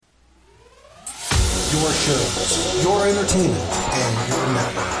your shows, your entertainment, and your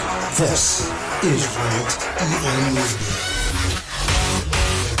network. This is Rant EN Media.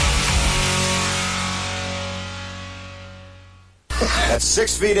 At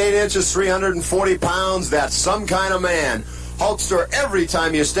 6 feet 8 inches, 340 pounds, that's some kind of man. Hulkster, every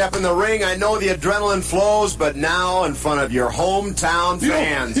time you step in the ring, I know the adrenaline flows, but now in front of your hometown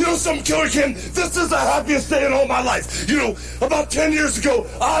fans. You know something, Killer Ken? This is the happiest day in all my life. You know, about 10 years ago,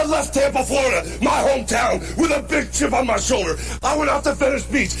 I left Tampa, Florida, my hometown, with a big chip on my shoulder. I went out to Venice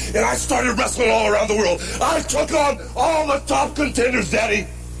Beach, and I started wrestling all around the world. I took on all the top contenders, Daddy.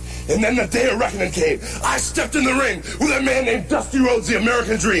 And then the day of reckoning came. I stepped in the ring with a man named Dusty Rhodes, the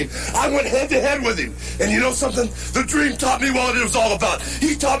American Dream. I went head-to-head with him. And you know something? The Dream taught me what it was all about.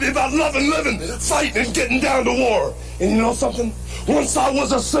 He taught me about loving, living, fighting, and getting down to war. And you know something? Once I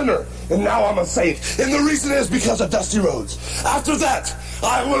was a sinner, and now I'm a saint. And the reason is because of Dusty Rhodes. After that,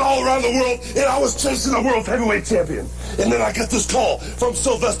 I went all around the world, and I was chasing the world heavyweight champion. And then I got this call from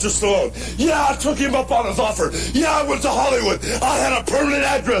Sylvester Stallone. Yeah, I took him up on his offer. Yeah, I went to Hollywood. I had a permanent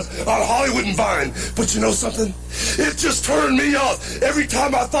address on Hollywood and Vine. But you know something? It just turned me off. Every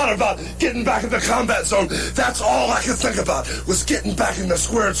time I thought about getting back in the combat zone, that's all I could think about was getting back in the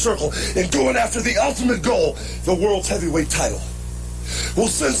squared circle and going after the ultimate goal, the world's heavyweight title. Well,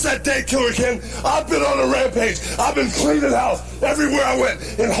 since that day, Killer Ken, I've been on a rampage. I've been cleaning house everywhere I went,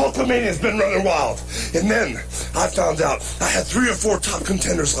 and Hulkamania's been running wild. And then I found out I had 3 or 4 top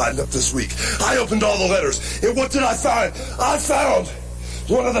contenders lined up this week. I opened all the letters, and what did I find? I found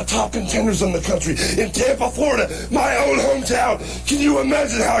one of the top contenders in the country in Tampa, Florida, my own hometown. Can you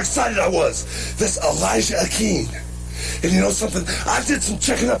imagine how excited I was? This Elijah Akeem. And you know something? I did some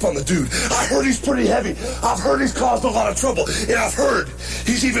checking up on the dude. I heard he's pretty heavy. I've heard he's caused a lot of trouble. And I've heard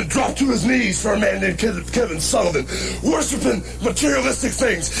he's even dropped to his knees for a man named Kevin Sullivan, worshiping materialistic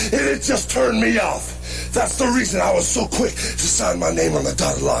things. And it just turned me off. That's the reason I was so quick to sign my name on the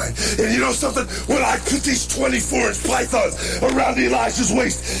dotted line. And you know something? When I put these 24-inch pythons around Elijah's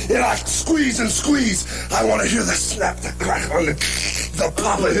waist and I squeeze and squeeze, I want to hear the snap, the crack on the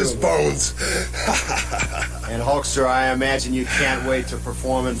pop of his bones. And Hulkster, I imagine you can't wait to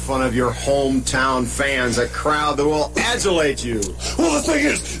perform in front of your hometown fans, a crowd that will adulate you. Well, the thing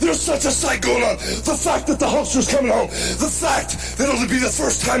is, there's such a sight going on. The fact that the Hulkster's coming home, the fact that it'll be the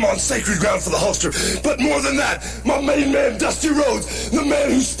first time on sacred ground for the Hulkster. But more than that, my main man, Dusty Rhodes, the man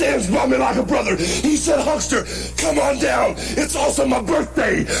who stands by me like a brother, he said, Hulkster, come on down. It's also my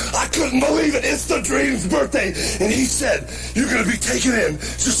birthday. I couldn't believe it. It's the Dream's birthday. And he said, you're going to be taken in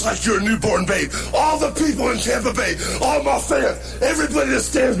just like you're a newborn babe. All the people in Tampa Bay, all my fans, everybody that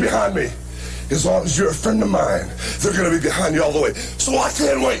stands behind me, as long as you're a friend of mine, they're going to be behind you all the way. So I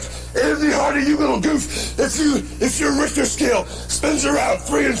can't wait. Andy Hardy, you little goof, if your Richter scale spins around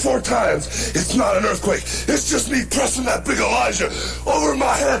 3 and 4 times, it's not an earthquake. It's just me pressing that big Elijah over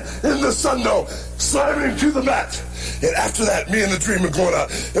my head in the sun dome, slamming him to the mat. And after that, me and the Dream are going out,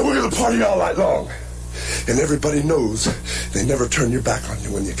 and we're going to party all night long. And everybody knows they never turn your back on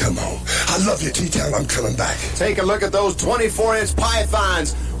you when you come home. I love you, T-Town. I'm coming back. Take a look at those 24-inch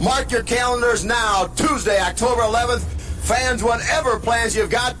pythons. Mark your calendars now. Tuesday, October 11th. Fans, whatever plans you've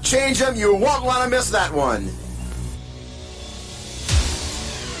got, change them. You won't want to miss that one.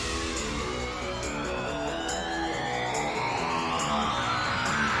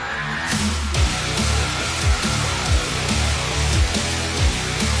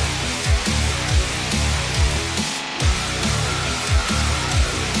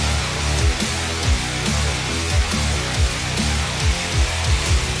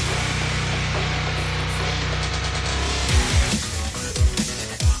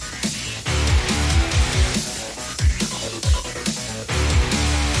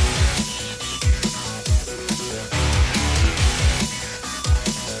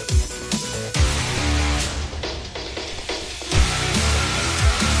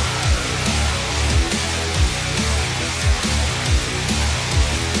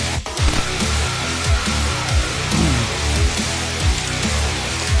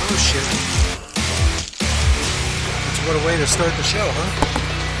 What a way to start the show, huh?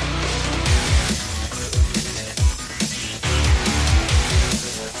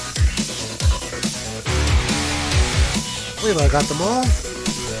 Wait, I got them all?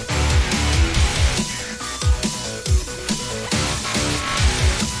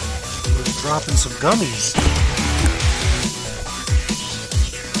 We're dropping some gummies.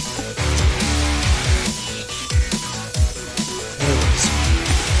 Anyways.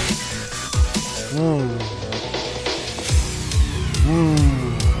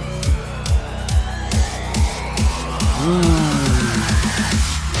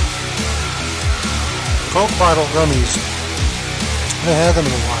 Coke bottle gummies. I haven't had them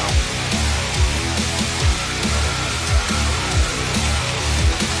in a while.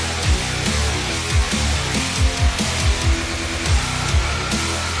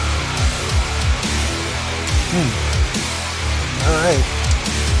 All right.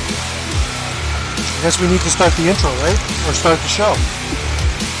 I guess we need to start the intro, right? Or start the show.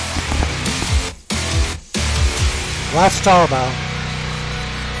 Lots to talk about.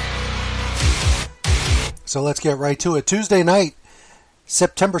 So let's get right to it. Tuesday night,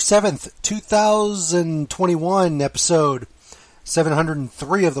 September 7th, 2021, episode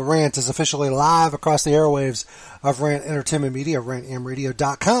 703 of The Rant is officially live across the airwaves of Rant Entertainment Media,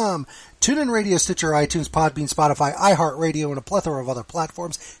 rantamradio.com, TuneIn Radio, Stitcher, iTunes, Podbean, Spotify, iHeartRadio, and a plethora of other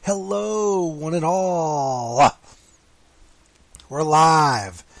platforms. Hello, one and all. We're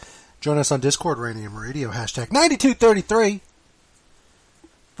live. Join us on Discord, Rantam Radio, hashtag 9233.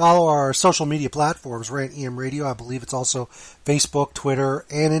 Follow our social media platforms, Rant EM Radio. I believe it's also Facebook, Twitter,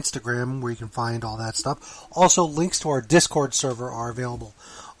 and Instagram where you can find all that stuff. Also, links to our Discord server are available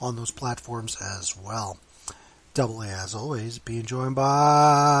on those platforms as well. Double A, as always, being joined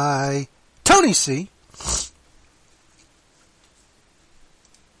by Tony C.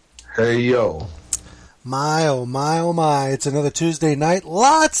 Hey, yo. My, oh my, oh my. It's another Tuesday night.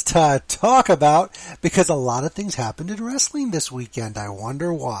 Lots to talk about because a lot of things happened in wrestling this weekend. I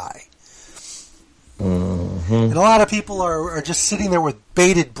wonder why. Mm-hmm. And a lot of people are just sitting there with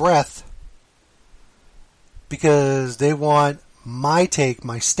bated breath because they want my take,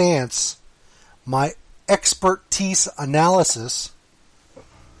 my stance, my expertise analysis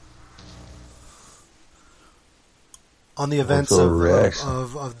on the events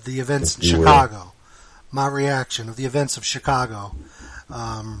of the events in Chicago. My reaction of the events of Chicago.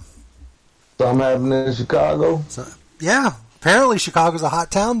 Something happening in Chicago? So, yeah, apparently Chicago's a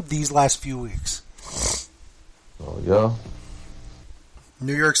hot town these last few weeks. Oh, yeah?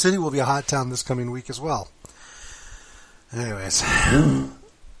 New York City will be a hot town this coming week as well. Anyways. New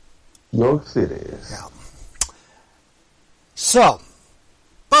York City. Yeah. So,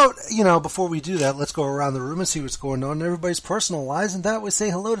 but, before we do that, let's go around the room and see what's going on in everybody's personal lives. And that would say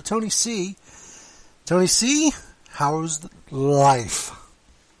hello to Tony C. Tony C., how's life?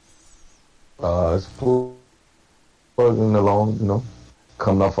 It's plugging along,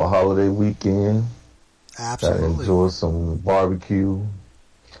 coming off a holiday weekend. Absolutely. Got to enjoy some barbecue.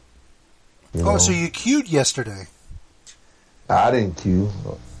 So you queued yesterday? I didn't queue,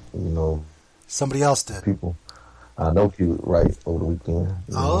 Somebody else did. People I know queued right over the weekend.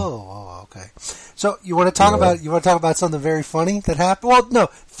 Oh, okay. So you want to talk about something very funny that happened? Well, no.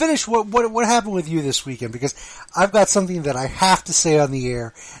 Finish what happened with you this weekend, because I've got something that I have to say on the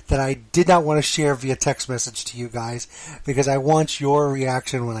air that I did not want to share via text message to you guys because I want your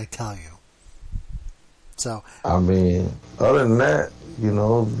reaction when I tell you. So other than that,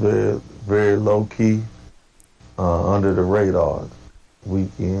 very, very low key, under the radar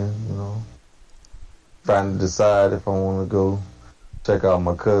weekend. Trying to decide if I want to go check out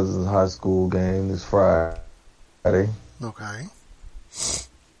my cousin's high school game this Friday. Okay.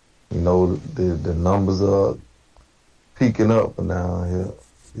 The numbers are peaking up now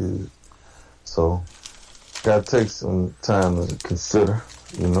here. So, got to take some time to consider,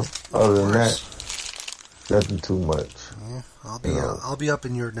 Other than that, nothing too much. Yeah, I'll be up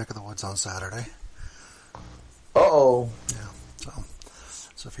in your neck of the woods on Saturday. Uh-oh. Yeah,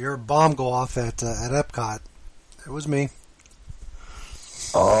 so if you hear a bomb go off at Epcot, it was me.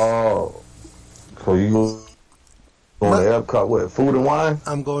 Oh, so you going to Epcot? What, Food and Wine?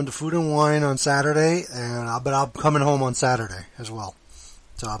 I'm going to Food and Wine on Saturday, but I'm coming home on Saturday as well.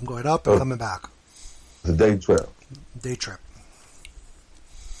 So I'm going up and coming back. The day trip. Day trip.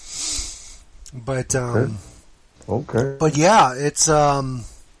 But okay. But yeah, it's going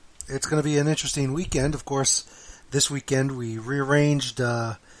to be an interesting weekend. Of course, this weekend we rearranged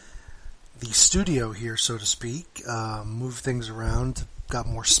the studio here, so to speak, moved things around, got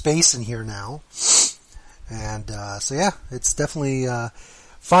more space in here now. And so yeah, it's definitely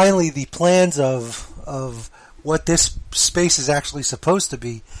finally the plans of what this space is actually supposed to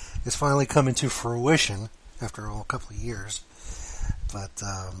be is finally coming to fruition after a couple of years. But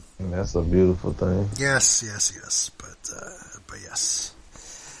that's a beautiful thing. Yes. But yes.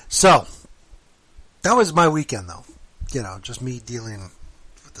 So that was my weekend, though. Just me dealing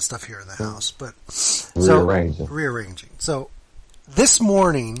with the stuff here in the house. But rearranging. So this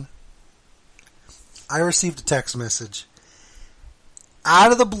morning, I received a text message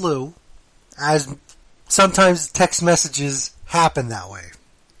out of the blue, as sometimes text messages happen that way.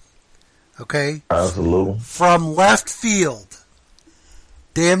 Okay? Absolutely. From left field.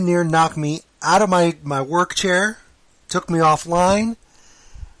 Damn near knocked me out of my work chair, took me offline,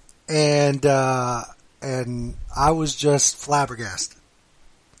 and I was just flabbergasted.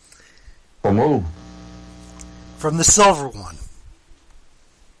 From who? From the silver one.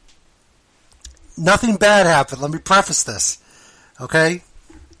 Nothing bad happened. Let me preface this. Okay?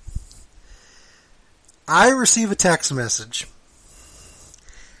 I receive a text message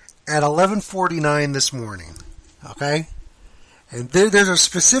at 11:49 this morning. Okay? And there's a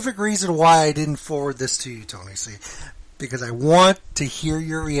specific reason why I didn't forward this to you, Tony C. Because I want to hear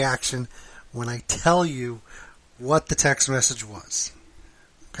your reaction when I tell you what the text message was.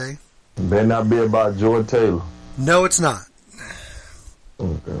 Okay? It better not be about Joy Taylor. No, it's not.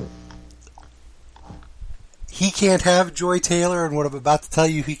 Okay. He can't have Joy Taylor, and what I'm about to tell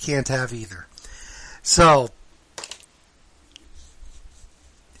you, he can't have either. So,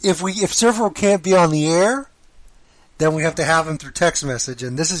 if Surfer can't be on the air, then we have to have him through text message,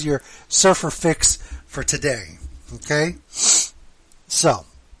 and this is your Surfer fix for today. Okay? So,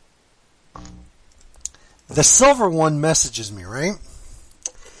 the silver one messages me, right?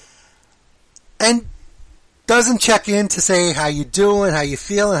 And doesn't check in to say how you doing, how you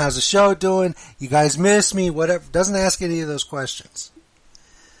feeling, how's the show doing, you guys miss me, whatever. Doesn't ask any of those questions.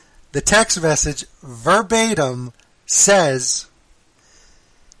 The text message verbatim says,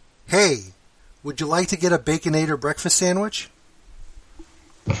 "Hey, would you like to get a Baconator breakfast sandwich?"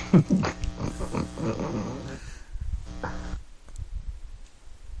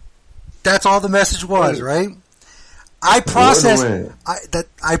 That's all the message was, right? I processed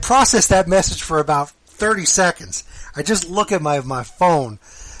that message for about 30 seconds. I just look at my phone,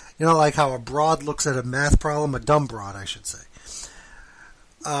 you know, like how a broad looks at a math problem, a dumb broad, I should say.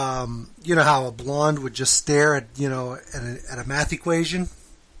 You know how a blonde would just stare at, you know, at a math equation.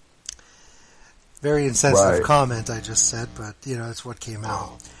 Very insensitive comment I just said, but you know, it's what came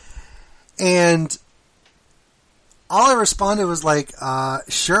out. And all I responded was like,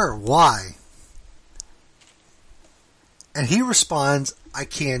 sure, why? And he responds, I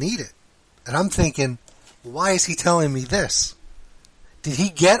can't eat it. And I'm thinking, why is he telling me this? Did he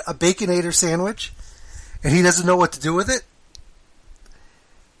get a Baconator sandwich and he doesn't know what to do with it?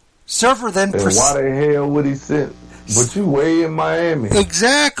 Surfer then... And why the hell would he send... But you way in Miami.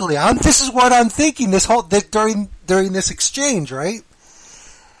 Exactly. This is what I'm thinking during this exchange, right?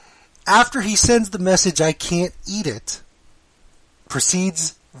 After he sends the message, I can't eat it,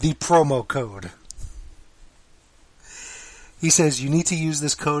 proceeds the promo code. He says, you need to use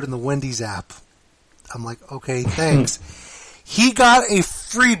this code in the Wendy's app. I'm like, okay, thanks. He got a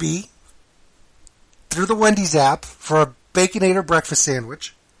freebie through the Wendy's app for a Baconator breakfast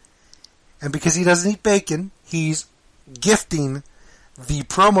sandwich. And because he doesn't eat bacon, he's gifting the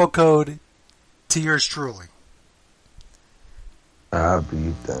promo code to yours truly. I'll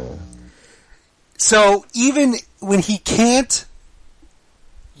be damned. So even when he can't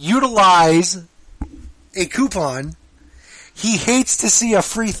utilize a coupon, he hates to see a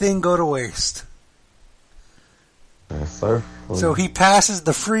free thing go to waste. Yes, sir. So he passes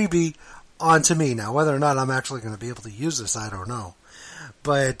the freebie on to me. Now, whether or not I'm actually going to be able to use this, I don't know.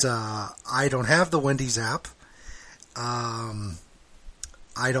 But I don't have the Wendy's app. I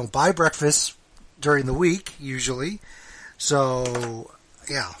don't buy breakfast during the week, usually. So,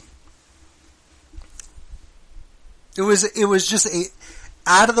 yeah. It was just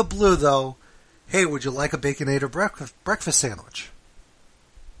out of the blue, though. Hey, would you like a Baconator breakfast sandwich?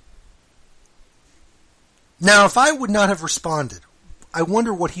 Now, if I would not have responded, I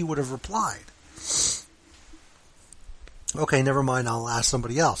wonder what he would have replied. Okay, never mind, I'll ask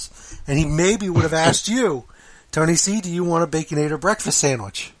somebody else. And he maybe would have asked you, Tony C., do you want a Baconator breakfast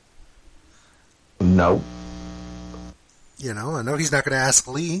sandwich? No. You know, I know he's not going to ask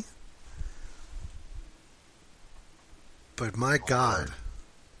Lee. But my God.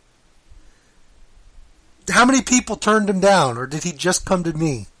 How many people turned him down, or did he just come to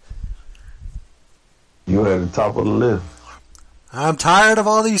me? You at the top of the list. I'm tired of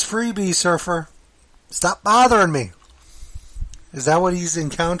all these freebies, Surfer. Stop bothering me. Is that what he's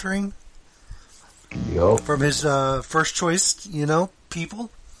encountering? Yup. From his first choice, people?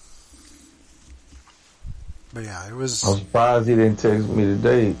 But yeah, it was... I'm surprised he didn't text me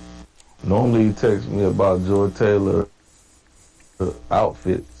today. Normally he texts me about Joy Taylor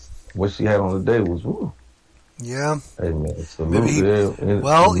outfits. What she had on the day was, woo. Yeah. Hey man, salute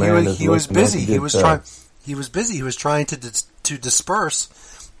he was busy. He was busy. He was trying to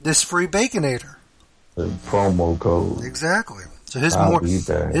disperse this free Baconator. The promo code. Exactly. So his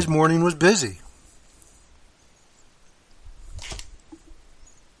morning was busy.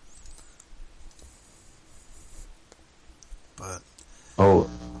 But well,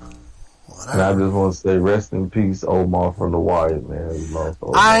 And I just want to say, rest in peace, Omar from The Wire, man. We lost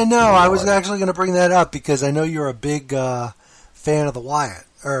Omar. I know. I was actually going to bring that up because I know you're a big fan of The Wire.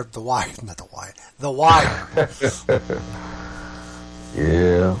 Or The Wire, not The Wire. The Wire.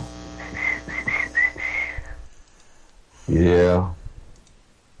 Yeah. Yeah.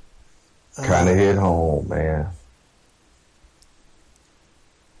 Kind of hit home, man.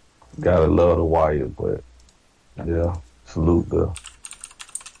 Gotta love The Wire, but yeah, salute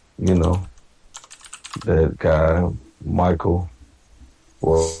that guy, Michael,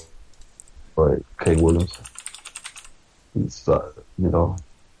 K. Williams. He's, we love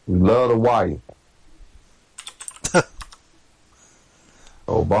The Wire.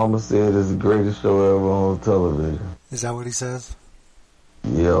 Obama said it's the greatest show ever on television. Is that what he says?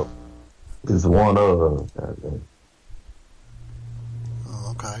 Yep. It's one of, I think.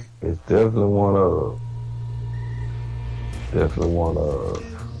 Oh, okay. It's definitely one of. But,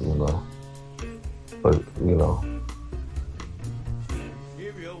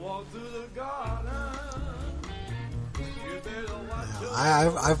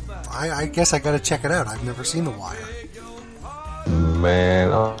 I guess I got to check it out. I've never seen The Wire.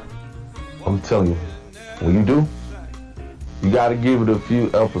 Man, I'm telling you, when you do, you got to give it a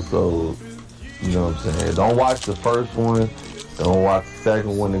few episodes. You know what I'm saying? Don't watch the first one. Don't watch the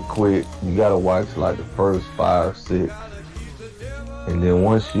second one and quit. You got to watch like the first 5, 6. And then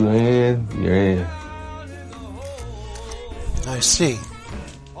once you're in, you're in. I see.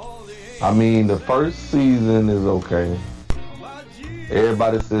 I mean, the first season is okay.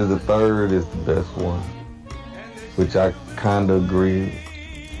 Everybody says the third is the best one, which I kind of agree.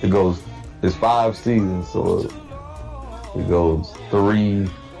 It's 5 seasons, so it goes 3,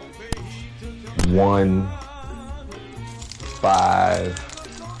 1, 5,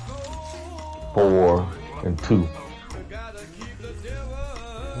 4, and 2.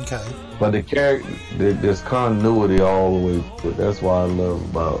 Okay. But the character, there's continuity all the way. But that's what I love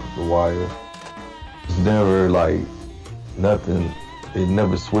about The Wire. It's never like nothing. It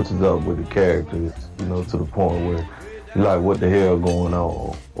never switches up with the characters, to the point where you're like, what the hell going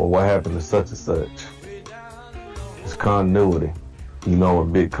on? Or what happened to such and such? It's continuity. A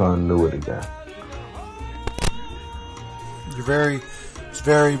big continuity guy. It's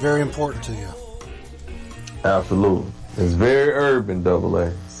very, very important to you. Absolutely. It's very urban,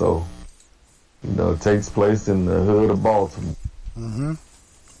 AA. So, it takes place in the hood of Baltimore. Mm-hmm.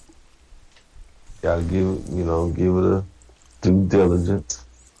 Gotta give it a due diligence.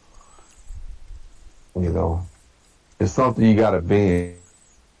 It's something you gotta binge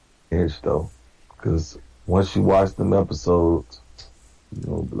though, because once you watch them episodes,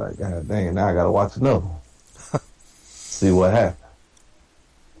 you'll be like, God dang, now I gotta watch another one. See what happened.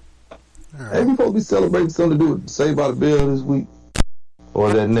 Right. Hey, we supposed to be celebrating something to do with Saved by the Bell this week, or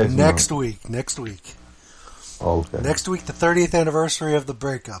is that next month? Next week. Okay. Next week, the 30th anniversary of the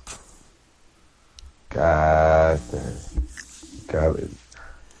breakup. God damn. Got it.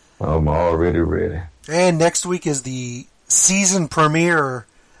 I'm already ready. And next week is the season premiere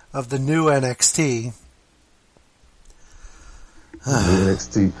of the new NXT.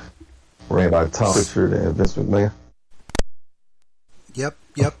 NXT ran by Tom Pritchard and Vince McMahon. Yep.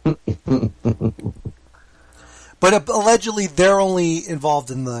 But allegedly, they're only involved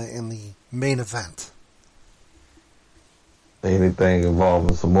in the main event. Anything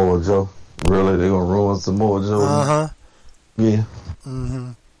involving Samoa Joe? Really, they're gonna ruin Samoa Joe? Uh-huh. Yeah.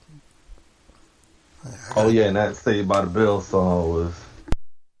 Mm-hmm. Oh yeah, and that Saved by the Bell song was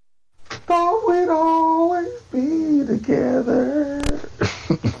 "Thought We'd Always Be Together."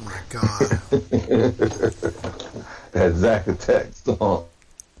 Oh my God. That Zack Attack song.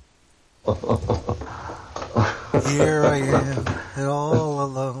 Here I am, and all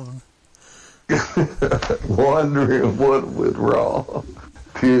alone. Wondering what went wrong.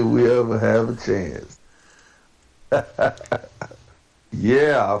 Could we ever have a chance?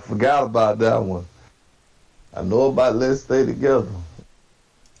 Yeah, I forgot about that one. I know about Let's Stay Together.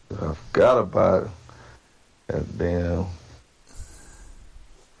 I forgot about it. God damn.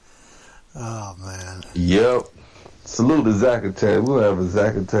 Oh, man. Yep. Salute to Zack Attack. We'll have a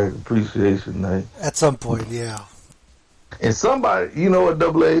Zack Attack appreciation night. At some point, yeah. And somebody, you know what,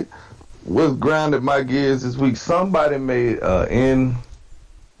 AA, what's grinded my gears this week? Somebody made an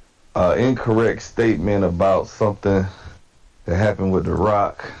incorrect statement about something that happened with The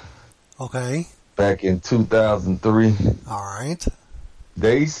Rock. Okay. Back in 2003. All right.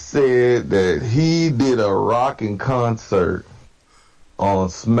 They said that he did a rocking concert on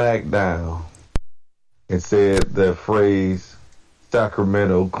SmackDown and said the phrase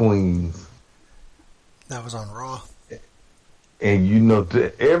Sacramento Queens. That was on Raw. And you know,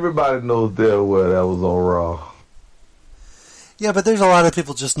 everybody knows damn well that was on Raw. Yeah, but there's a lot of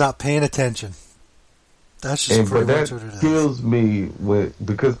people just not paying attention. That's just pretty much what it is. That kills me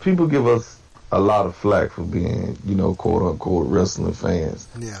because people give us a lot of flack for being, you know, quote unquote wrestling fans.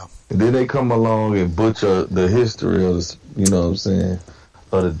 Yeah. And then they come along and butcher the history of this, you know what I'm saying,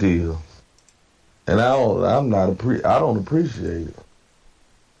 of the deal. And I don't appreciate it.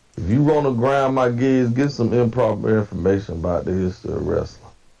 If you want to grind my gears, get some improper information about the history of wrestling.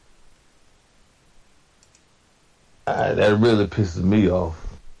 That really pisses me off.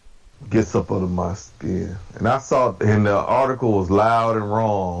 Gets up under my skin. And I saw, and the article was loud and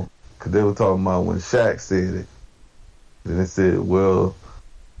wrong, because they were talking about when Shaq said it. Then it said, well,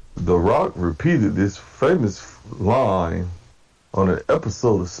 The Rock repeated this famous line on an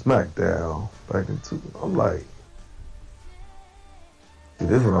episode of SmackDown back in 2000. I'm like, see,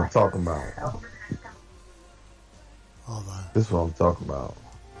 this is what I'm talking about. Hold on. This is what I'm talking about.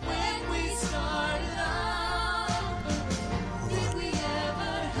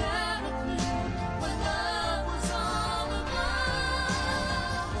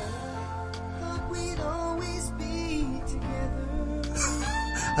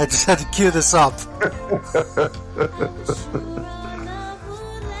 I just had to cue this up.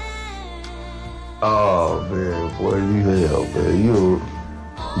 Oh man, boy, you hell, man.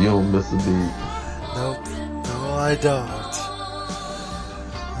 You don't miss a beat. Nope. No, I don't.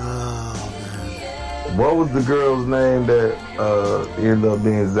 Oh man. What was the girl's name that ended up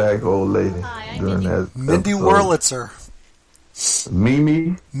being Zach's old lady during that Mindy episode? Wurlitzer.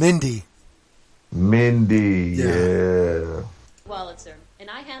 Mimi? Mindy. Yeah. Wurlitzer, and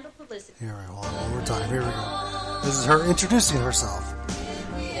I handle publicity. Here we go. One more time. Here we go. This is her introducing herself.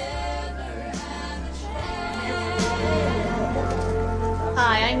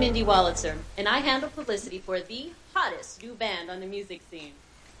 Hi, I'm Mindy Wurlitzer, and I handle publicity for the hottest new band on the music scene.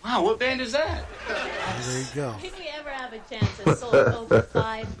 Wow, what band is that? There you go. If we ever have a chance, has sold over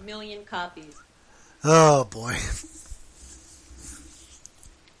 5 million copies. Oh boy.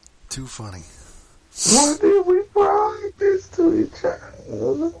 Too funny. Why did we write this to each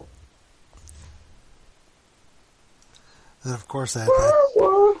other? And of course that,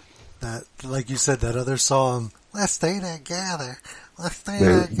 like you said, that other song, Let's Stay Together. Let's stay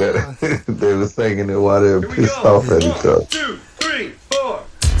together. They were singing it while they were pissed off at each other. 1, 2, 3, 4.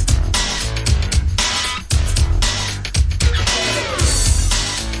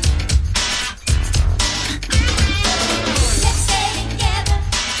 Let's stay together.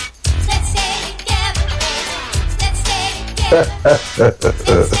 Let's stay together, baby. Let's stay together. Let's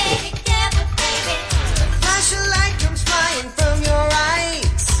stay together, baby. Flashing light comes flying from your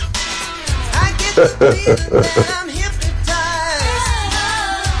eyes. I get the feeling that I'm hypnotized.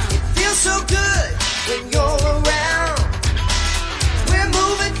 It feels so good when you're around. We're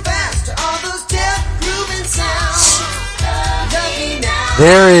moving fast to all those death grooving sounds. Love me now.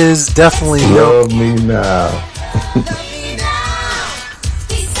 There is definitely no. Love me now. Love me now.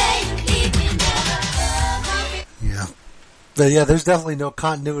 We say you leave me never. Yeah. But yeah, there's definitely no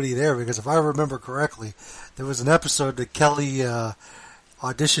continuity there because if I remember correctly, there was an episode that Kelly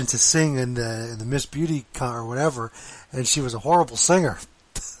auditioned to sing in the Miss Beauty or whatever, and she was a horrible singer.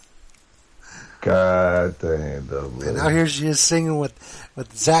 God damn, though, And now here she is singing with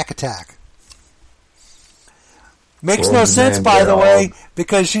Zack Attack. Makes no sense, by the way,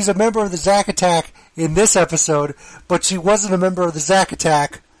 because she's a member of the Zack Attack in this episode, but she wasn't a member of the Zack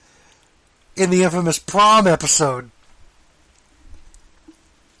Attack in the infamous prom episode.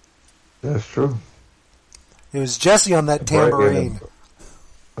 That's true. It was Jessie on that tambourine.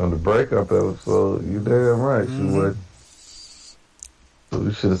 On the breakup episode, you damn right she would. So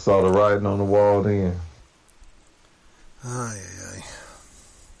we should have saw the writing on the wall then. Ay, ay, ay.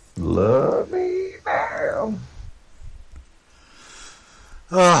 Love me now.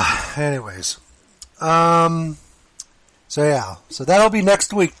 Anyways. So yeah. So that'll be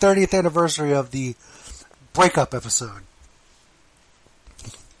next week, 30th anniversary of the breakup episode.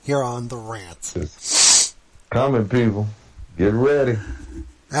 Here on The Rant. It's coming, people. Get ready.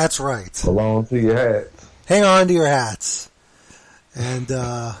 That's right. Hold on to your hats. Hang on to your hats. And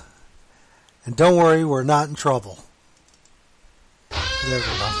don't worry, we're not in trouble. There we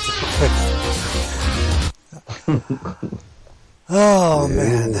go. Oh,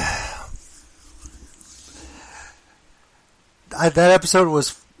 man. That episode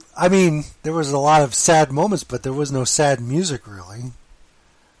was, I mean, there was a lot of sad moments, but there was no sad music, really.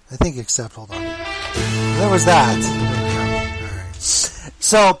 I think except, hold on. There was that. There we go. All right.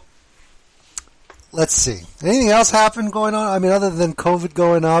 So, let's see. Anything else happened going on? I mean, other than COVID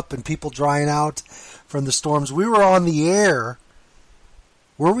going up and people drying out from the storms. We were on the air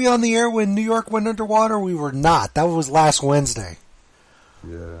Were we on the air when New York went underwater? We were not. That was last Wednesday.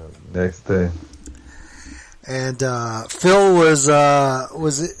 Yeah, next day. And Phil was on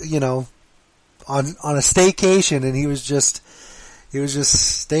a staycation, and he was just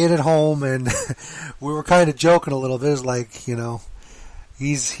staying at home, and we were kind of joking a little bit. It's like,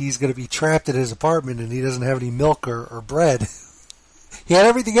 he's going to be trapped in his apartment, and he doesn't have any milk or bread. He had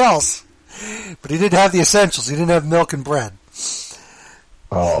everything else, but he didn't have the essentials. He didn't have milk and bread.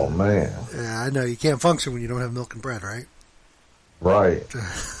 Oh, man. Yeah, I know. You can't function when you don't have milk and bread, right? Right.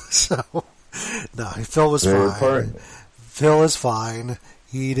 So, no, Phil was Very fine. pertinent. Phil is fine.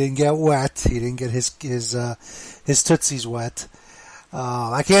 He didn't get wet. He didn't get his tootsies wet.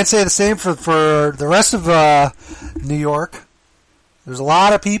 I can't say the same for the rest of New York. There's a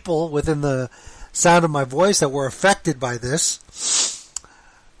lot of people within the sound of my voice that were affected by this.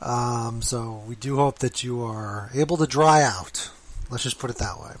 So we do hope that you are able to dry out. Let's just put it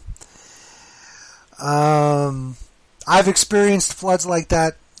that way. I've experienced floods like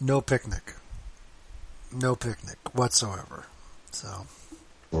that. No picnic. No picnic whatsoever. So.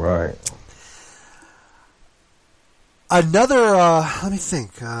 Right. Another, let me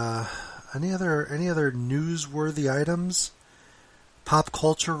think. Any other newsworthy items, pop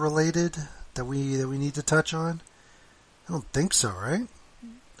culture related that we need to touch on? I don't think so, right?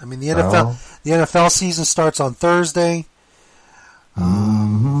 I mean, the NFL season starts on Thursday.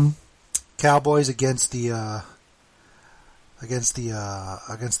 Cowboys against the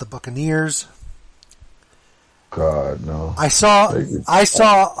Buccaneers. God, no. I saw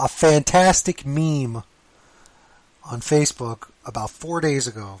a fantastic meme on Facebook about 4 days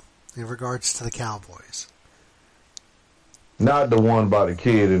ago in regards to the Cowboys. Not the one about the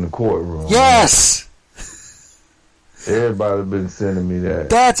kid in the courtroom. Yes! Everybody been sending me that.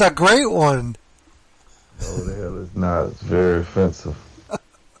 That's a great one. Oh, the hell it's not. It's very offensive.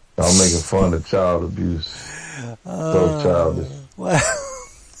 I'm making fun of child abuse. So childish. Well,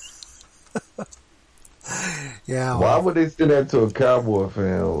 yeah. Why would they send that to a Cowboy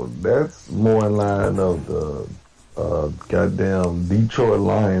fan? That's more in line of the goddamn Detroit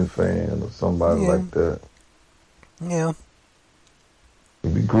Lions fan or somebody like that. Yeah.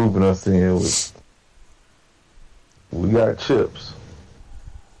 You'd be grouping us in with, we got chips.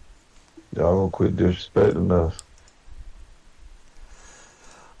 Y'all gonna quit disrespecting us.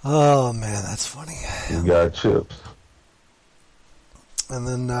 Oh, man, that's funny. We got chips. And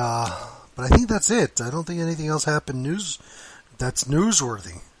then, but I think that's it. I don't think anything else happened that's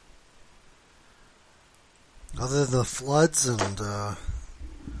newsworthy. Other than the floods and,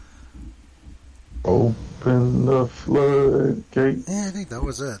 Open the floodgate. yeah, I think that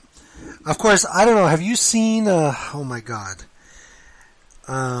was it. Of course, I don't know. Have you seen, oh my God.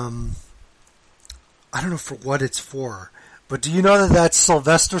 I don't know for what it's for, but do you know that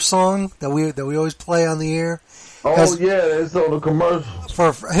Sylvester song that we always play on the air? Oh yeah, it's on the commercial.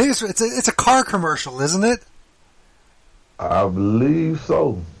 I think it's a car commercial, isn't it? I believe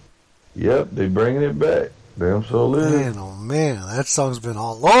so. Yep, they bringing it back. Damn so is. Man, oh man, that song's been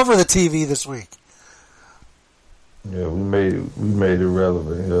all over the TV this week. Yeah, we made it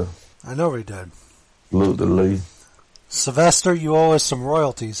relevant here. I know we did. Salute to Lee. Sylvester, you owe us some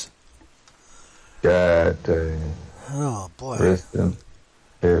royalties. God dang. Oh boy. Rest in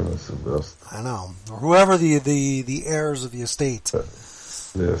heaven, Sylvester. I know. Or whoever the heirs of the estate.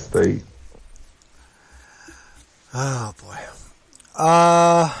 The estate. Oh boy.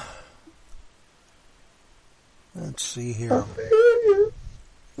 Let's see here. I feel you.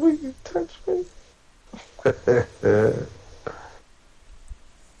 Will you touch me? Yeah.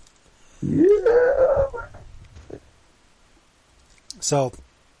 So,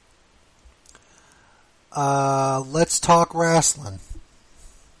 let's talk wrestling.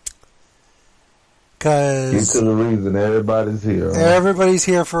 Get Because to the reason everybody's here. Huh? everybody's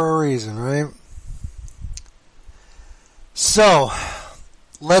here for a reason, right? So,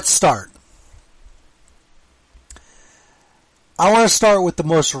 let's start. I want to start with the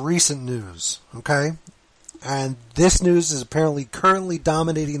most recent news, okay? And this news is apparently currently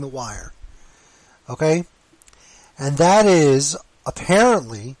dominating the wire, okay? And that is,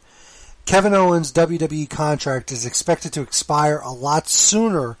 apparently, Kevin Owens' WWE contract is expected to expire a lot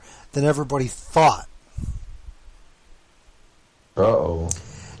sooner than everybody thought. Uh-oh.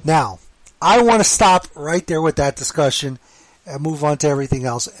 Now, I want to stop right there with that discussion and move on to everything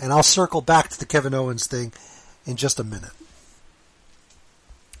else, and I'll circle back to the Kevin Owens thing in just a minute.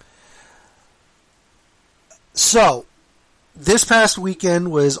 So, this past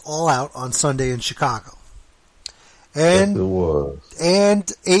weekend was All Out on Sunday in Chicago. And Yes, it was. And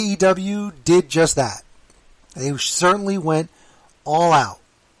AEW did just that. They certainly went all out.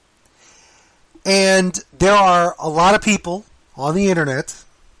 And there are a lot of people on the internet,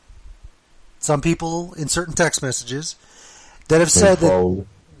 some people in certain text messages, that have said Foley.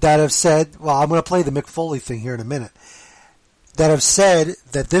 well, I'm going to play the Mick Foley thing here in a minute, that have said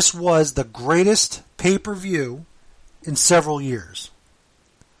that this was the greatest pay-per-view in several years.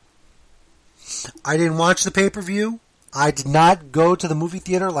 I didn't watch the pay-per-view. I did not go to the movie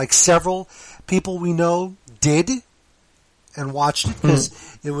theater like several people we know did and watched it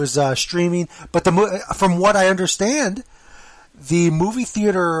because it was streaming. But from what I understand, the movie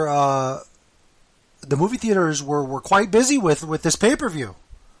theaters were quite busy with this pay-per-view,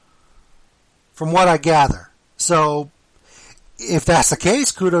 from what I gather. So, if that's the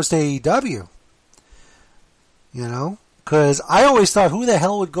case, kudos to AEW. You know? Because I always thought, who the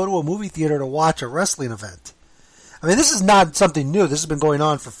hell would go to a movie theater to watch a wrestling event? I mean, this is not something new. This has been going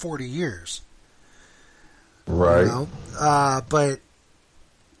on for 40 years. Right. You know? But,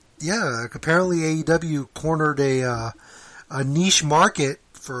 yeah, apparently AEW cornered a niche market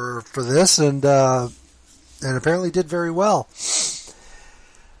for this and apparently did very well.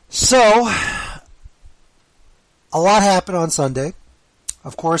 So, a lot happened on Sunday.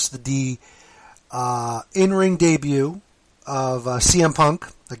 Of course, the in-ring debut of CM Punk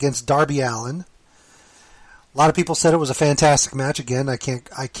against Darby Allin. A lot of people said it was a fantastic match. Again, I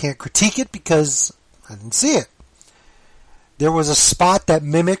can't critique it because I didn't see it. There was a spot that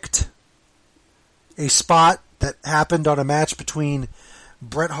mimicked a spot that happened on a match between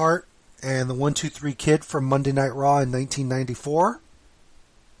Bret Hart and the 1-2-3 Kid from Monday Night Raw in 1994.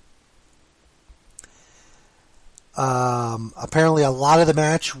 Apparently, a lot of the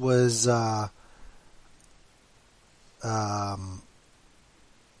match was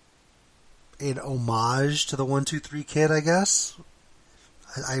in homage to the 1-2-3 Kid, I guess.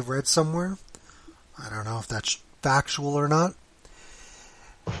 I read somewhere. I don't know if that's factual or not.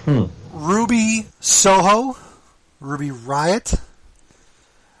 Ruby Soho, Ruby Riott,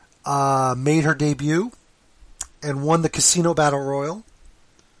 made her debut and won the Casino Battle Royal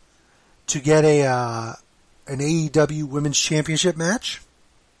to get an AEW Women's Championship match.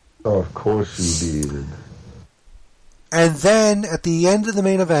 Oh, of course you did. And then at the end of the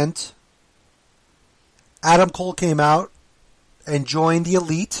main event, Adam Cole came out and joined the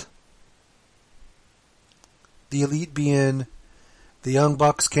Elite. The Elite being the Young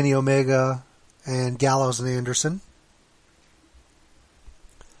Bucks, Kenny Omega, and Gallows and Anderson.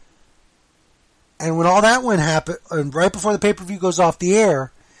 And when all that happened, and right before the pay-per-view goes off the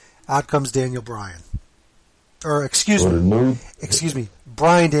air, out comes Daniel Bryan. Or excuse me,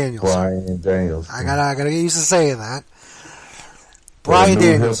 Bryan Daniels. Bryan Daniels. I gotta get used to saying that. Bryan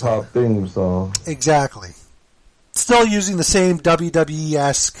Daniels. Hip hop theme song. Exactly. Still using the same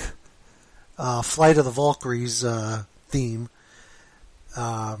WWE-esque Flight of the Valkyries theme,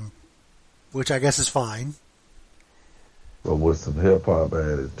 which I guess is fine. But with some hip hop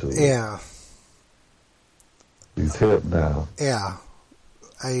added to it. Yeah. He's hip now. Yeah.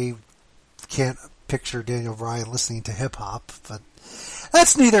 I can't picture Daniel Bryan listening to hip hop, but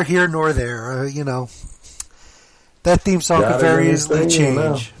that's neither here nor there. You know, that theme song could very easily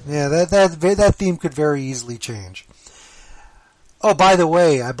change. Yeah, that theme could very easily change. Oh, by the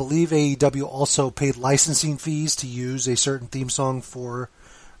way, I believe AEW also paid licensing fees to use a certain theme song for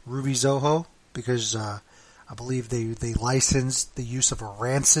Ruby Soho because I believe they licensed the use of a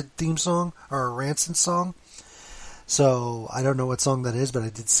Rancid theme song or a Rancid song. So I don't know what song that is, but I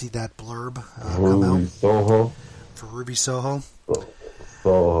did see that blurb come out. Soho. For Ruby Soho.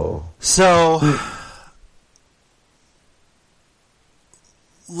 Soho. So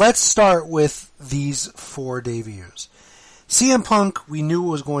let's start with these 4 debuts. CM Punk, we knew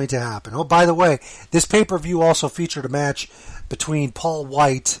was going to happen. Oh, by the way, this pay-per-view also featured a match between Paul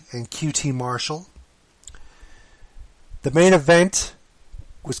White and QT Marshall. The main event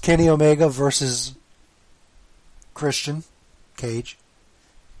was Kenny Omega versus Christian Cage.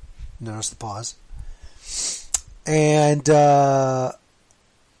 Notice the pause. And that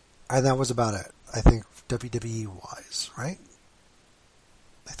was about it. I think WWE-wise, right?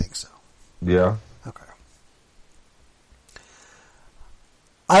 I think so. Yeah. Okay.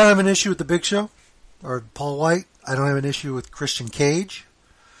 I don't have an issue with the Big Show or Paul White. I don't have an issue with Christian Cage.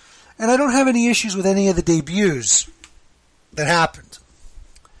 And I don't have any issues with any of the debuts that happened.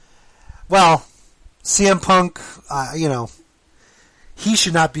 Well, CM Punk, he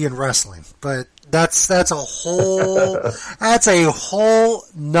should not be in wrestling, but that's a whole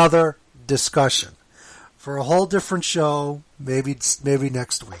nother discussion for a whole different show. Maybe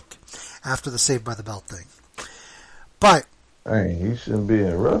next week after the Saved by the Bell thing. But hey, he shouldn't be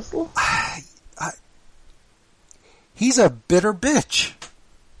in wrestling. He's a bitter bitch.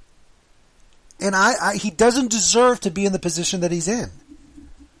 And he doesn't deserve to be in the position that he's in.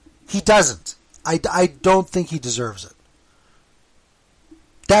 He doesn't. I don't think he deserves it.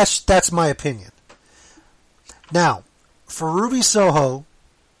 That's my opinion. Now, for Ruby Soho,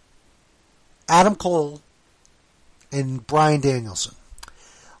 Adam Cole, and Bryan Danielson.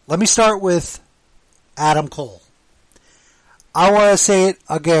 Let me start with Adam Cole. I want to say it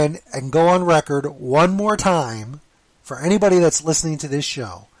again and go on record one more time for anybody that's listening to this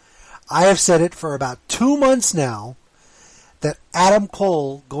show. I have said it for about 2 months now that Adam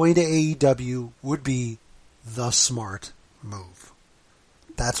Cole going to AEW would be the smart move.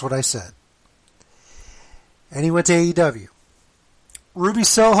 That's what I said. And he went to AEW. Ruby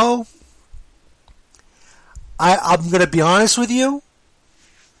Soho, I'm going to be honest with you.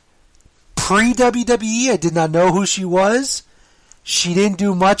 Pre-WWE, I did not know who she was. She didn't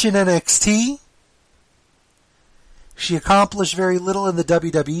do much in NXT. She accomplished very little in the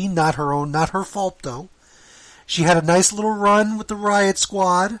WWE. Not her fault, though. She had a nice little run with the Riot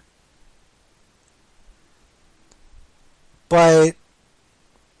Squad. But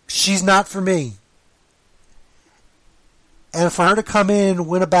she's not for me. And for her to come in,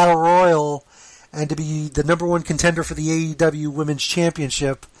 win a Battle Royal, and to be the number one contender for the AEW Women's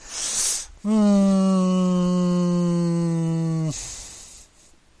Championship,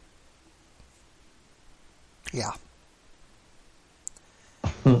 yeah.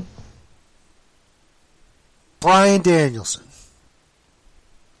 Bryan Danielson.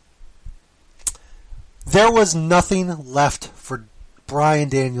 There was nothing left for Bryan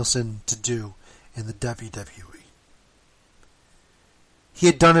Danielson to do in the WWE. He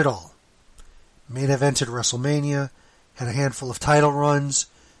had done it all. Main evented WrestleMania, had a handful of title runs,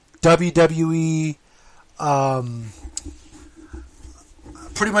 WWE,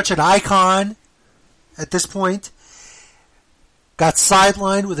 pretty much an icon at this point. Got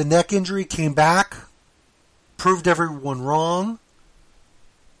sidelined with a neck injury, came back, proved everyone wrong,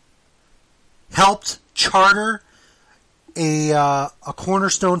 helped charter a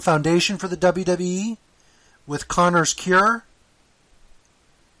cornerstone foundation for the WWE with Connor's Cure.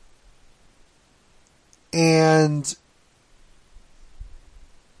 And,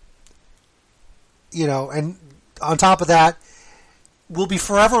 you know, and on top of that, will be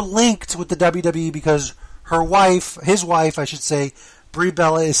forever linked with the WWE because his wife, I should say, Brie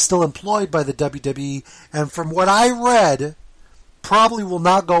Bella, is still employed by the WWE, and from what I read, probably will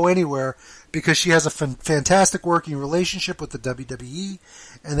not go anywhere because she has a fantastic working relationship with the WWE,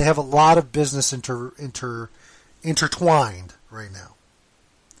 and they have a lot of business intertwined right now.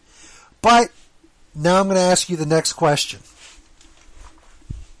 But now I'm going to ask you the next question.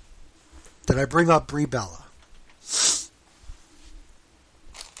 Did I bring up Brie Bella?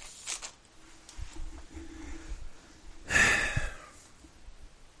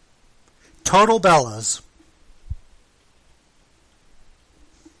 Total Bellas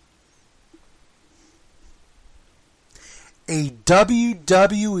a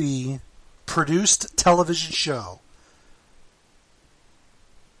WWE produced television show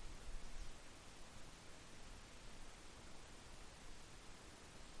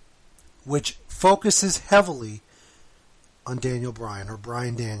which focuses heavily on Daniel Bryan or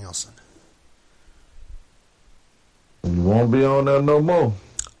Bryan Danielson. You won't be on there no more.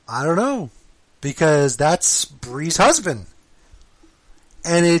 I don't know, because that's Brie's husband.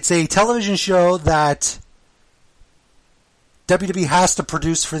 And it's a television show that WWE has to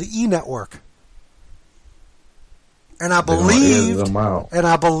produce for the E! Network. And I believed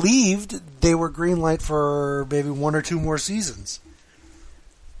they were greenlight for maybe 1 or 2 more seasons.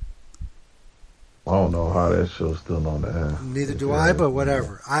 I don't know how that show's still on the air. Neither do I, but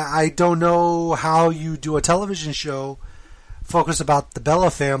whatever. I don't know how you do a television show focus about the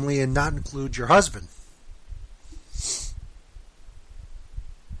Bella family and not include your husband.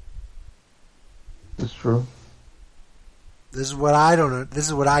 It's true. This is what I don't know. This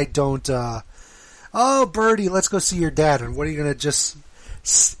is what I don't. Oh, Birdie, let's go see your dad. And what are you going to just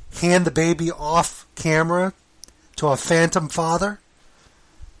hand the baby off camera to a phantom father?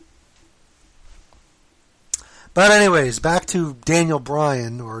 But anyways, back to Daniel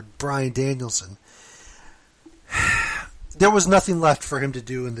Bryan or Bryan Danielson. There was nothing left for him to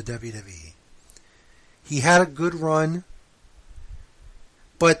do in the WWE. He had a good run,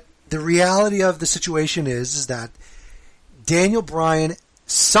 but the reality of the situation is that Daniel Bryan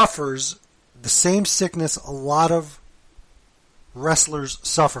suffers the same sickness a lot of wrestlers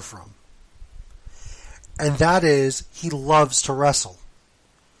suffer from. And that is, he loves to wrestle.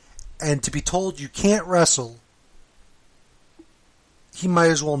 And to be told you can't wrestle, he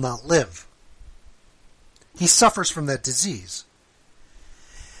might as well not live. He suffers from that disease.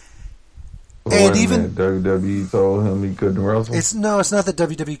 And Wait a even minute, WWE told him he couldn't wrestle? it's not that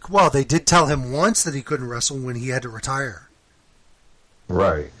WWE. Well, they did tell him once that he couldn't wrestle when he had to retire.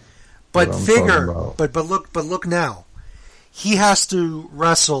 Right. But What I'm figure, talking but look now. He has to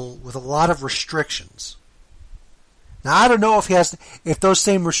wrestle with a lot of restrictions. Now I don't know if those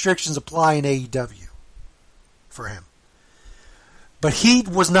same restrictions apply in AEW for him. But he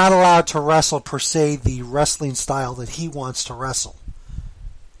was not allowed to wrestle per se the wrestling style that he wants to wrestle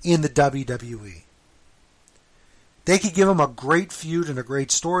in the WWE. They could give him a great feud and a great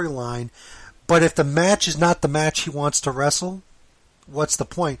storyline, but if the match is not the match he wants to wrestle, what's the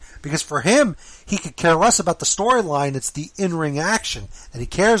point? Because for him, he could care less about the storyline. It's the in-ring action that he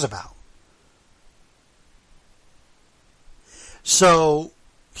cares about. So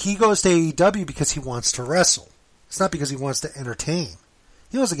he goes to AEW because he wants to wrestle. It's not because he wants to entertain.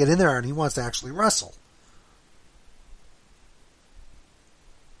 He wants to get in there and he wants to actually wrestle.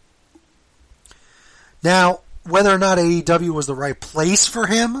 Now, whether or not AEW was the right place for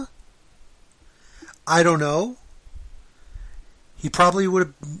him, I don't know. He probably would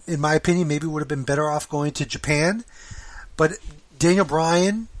have, in my opinion, maybe would have been better off going to Japan. But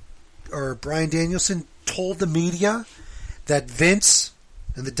Brian Danielson told the media that Vince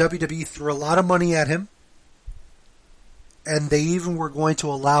and the WWE threw a lot of money at him, and they even were going to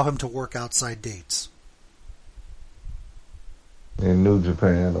allow him to work outside dates. In New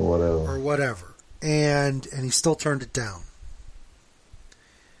Japan or whatever. And he still turned it down.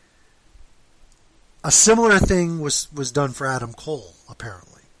 A similar thing was done for Adam Cole,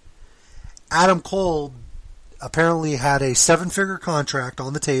 apparently. Adam Cole apparently had a 7-figure contract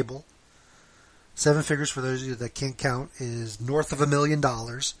on the table. 7 figures, for those of you that can't count, is north of $1 million.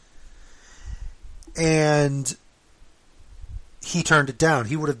 And he turned it down.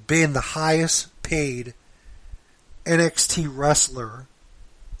 He would have been the highest paid NXT wrestler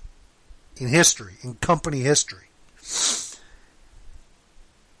in history, in company history.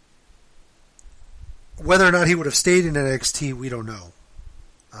 Whether or not he would have stayed in NXT, we don't know.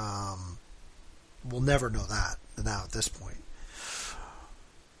 We'll never know that now at this point.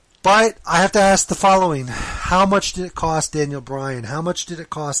 But I have to ask the following. How much did it cost Daniel Bryan? How much did it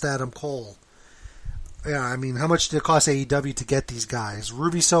cost Adam Cole? Yeah, I mean, how much did it cost AEW to get these guys?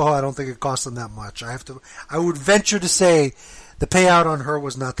 Ruby Soho, I don't think it cost them that much. I would venture to say the payout on her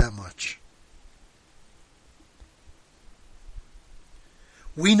was not that much.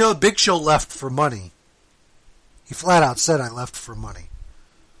 We know Big Show left for money. He flat out said, I left for money.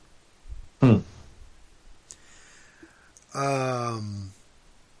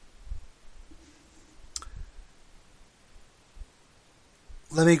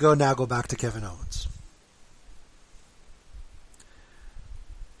 Let me go back to Kevin Owens.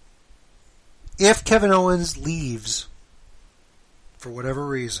 If Kevin Owens leaves, for whatever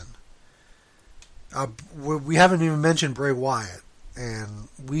reason, we haven't even mentioned Bray Wyatt, and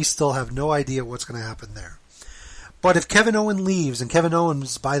we still have no idea what's going to happen there. But if Kevin Owens leaves, and Kevin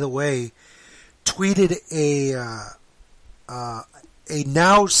Owens, by the way, tweeted a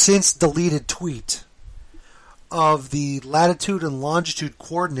now since deleted tweet of the latitude and longitude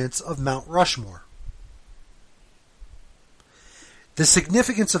coordinates of Mount Rushmore. The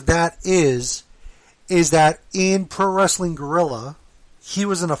significance of that is that in Pro Wrestling Guerrilla, he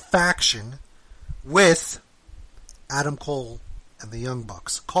was in a faction with Adam Cole and the Young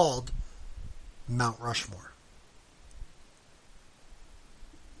Bucks called Mount Rushmore.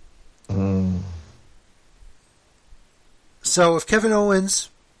 So if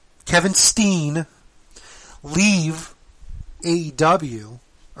Kevin Steen leave AEW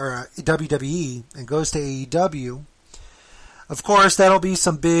or WWE and goes to AEW, of course that'll be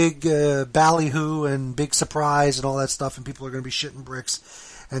some big ballyhoo and big surprise and all that stuff, and people are going to be shitting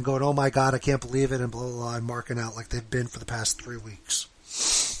bricks and going, oh my god, I can't believe it, and blah blah blah, and marking out like they've been for the past 3 weeks.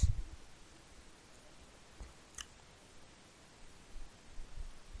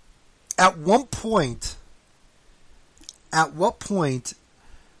 At what point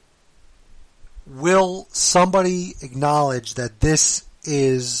will somebody acknowledge that this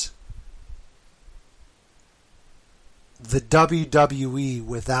is the WWE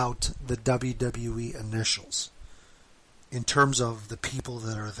without the WWE initials in terms of the people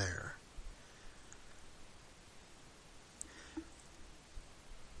that are there?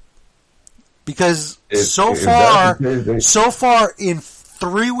 Because so far in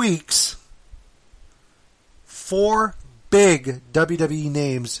 3 weeks, 4 big WWE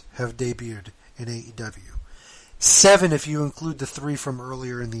names have debuted in AEW. 7 if you include the 3 from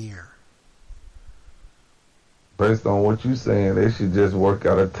earlier in the year. Based on what you're saying, they should just work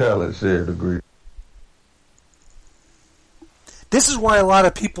out a talent share degree. This is why a lot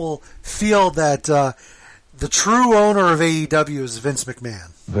of people feel that the true owner of AEW is Vince McMahon.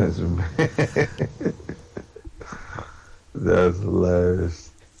 Vince McMahon. That's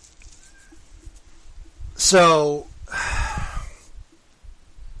hilarious. So,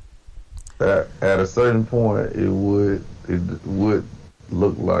 at a certain point, it would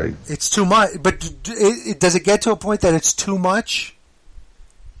look like it's too much. But does it get to a point that it's too much?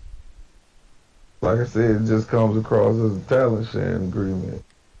 Like I said, it just comes across as a talent sharing agreement.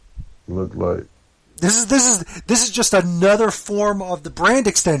 Look like This is just another form of the brand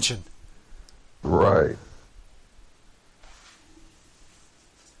extension. right.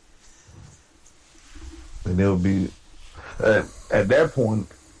 And they'll be at that point.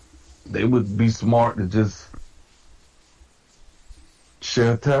 They would be smart to just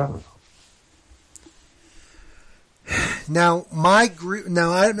share talent. Now, I'm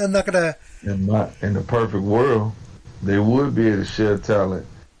not gonna. In the perfect world, they would be able to share talent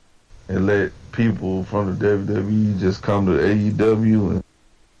and let people from the WWE just come to AEW,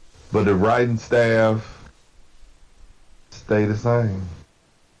 but the writing staff stay the same.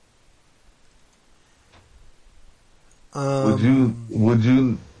 Would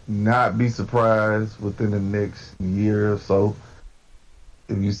you not be surprised within the next year or so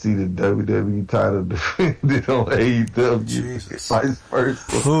if you see the WWE title defended on AEW? Jesus. Vice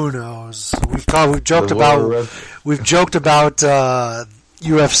versa. Who knows? We've joked about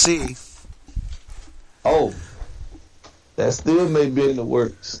UFC. Oh, that still may be in the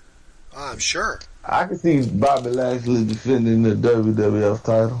works. I'm sure. I can see Bobby Lashley defending the WWF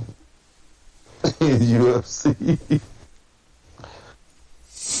title in UFC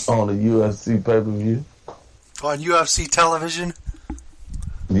on the UFC pay-per-view. On UFC television?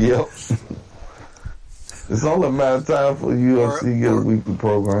 Yep. It's only a matter of time for UFC to get a weekly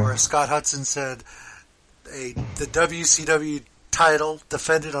program. Or as Scott Hudson said, the WCW title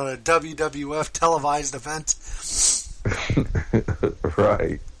defended on a WWF televised event.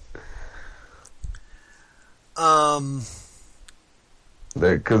 Right.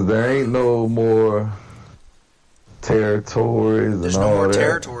 Because there ain't no more territories and There's all no more that.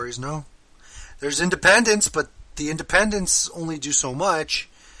 territories, no. There's independents, but the independents only do so much,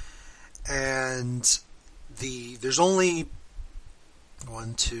 and there's only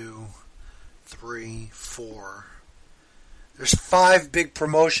 1, 2, 3, 4. There's 5 big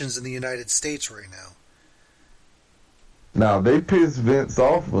promotions in the United States right now. Now they piss Vince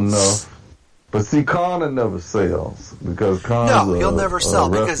off enough, but see, Conor never sells because Conor's he'll never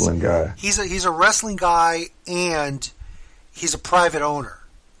sell a wrestling guy. He's a wrestling guy and he's a private owner.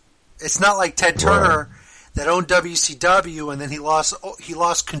 It's not like Ted Turner that owned WCW and then he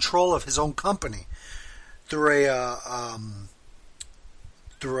lost control of his own company through a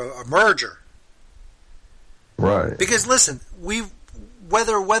merger. Right. Because listen,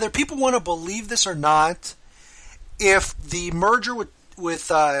 whether people want to believe this or not, if the merger with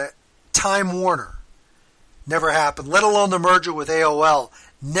Time Warner never happened, let alone the merger with AOL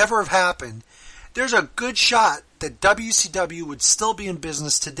never have happened, there's a good shot that WCW would still be in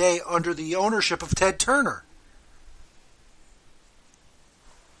business today under the ownership of Ted Turner.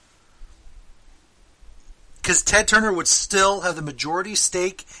 Because Ted Turner would still have the majority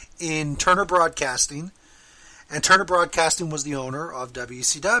stake in Turner Broadcasting, and Turner Broadcasting was the owner of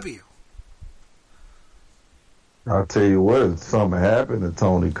WCW. I'll tell you what, if something happened to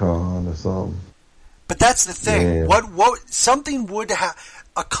Tony Khan or something. But that's the thing. Yeah. What something would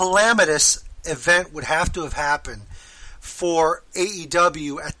a calamitous event would have to have happened for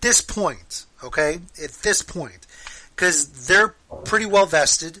AEW at this point, okay? At this point. Because they're pretty well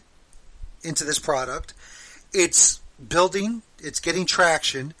vested into this product. It's building, it's getting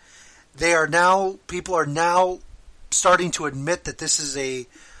traction. People are now starting to admit that this is a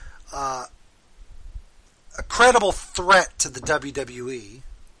credible threat to the WWE.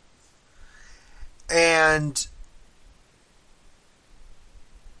 And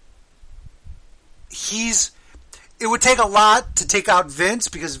it would take a lot to take out Vince,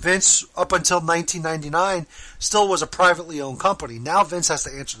 because Vince, up until 1999, still was a privately owned company. Now Vince has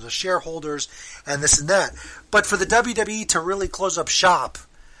to answer to shareholders and this and that. But for the WWE to really close up shop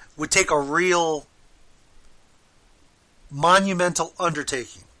would take a real monumental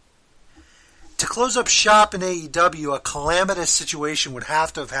undertaking. To close up shop in AEW, a calamitous situation would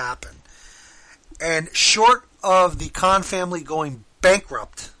have to have happened. And short of the Khan family going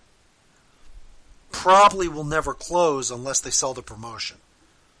bankrupt, probably will never close unless they sell the promotion.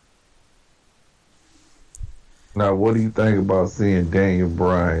 Now, what do you think about seeing Daniel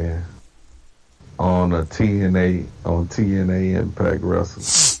Bryan on TNA Impact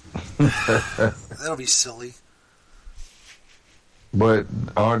Wrestling? That'll be silly. But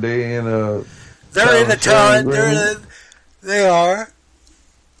aren't they in a? They're in a talent talent. sharing agreement? They are,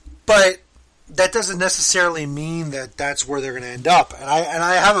 but that doesn't necessarily mean that that's where they're going to end up. And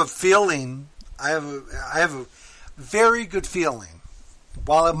I have a feeling. I have a very good feeling.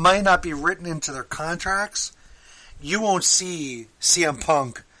 While it might not be written into their contracts, you won't see CM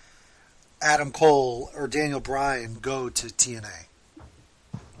Punk, Adam Cole, or Daniel Bryan go to TNA.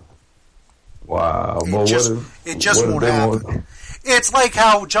 Wow, It but just what if won't they happen. want- It's like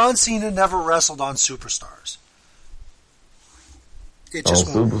how John Cena never wrestled on Superstars. It on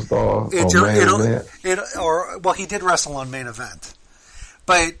just won't. Superstar It, on main event? he did wrestle on Main Event,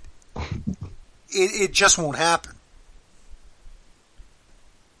 but it just won't happen.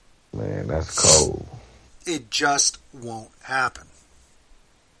 Man, that's cold. It just won't happen.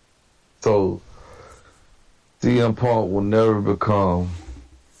 So CM Punk will never become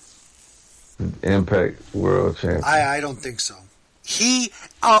the Impact World Champion. I don't think so. He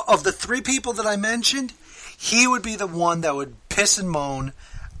of the three people that I mentioned, he would be the one that would piss and moan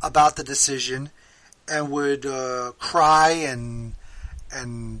about the decision and would cry and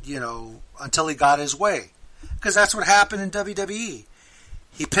until he got his way, because that's what happened in WWE.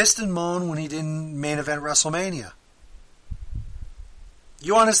 He pissed and moaned when he didn't main event WrestleMania.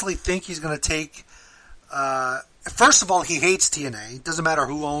 You honestly think he's going to take... first of all, he hates TNA. Doesn't matter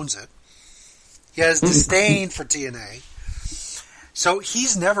who owns it. He has disdain for TNA. So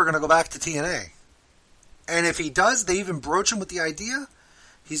he's never going to go back to TNA. And if he does, they even broach him with the idea,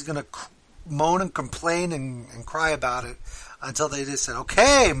 he's going to moan and complain and cry about it until they just said,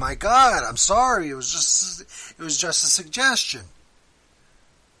 okay, my God, I'm sorry. It was just a suggestion.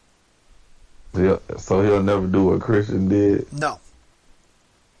 Yeah, so he'll never do what Christian did? No.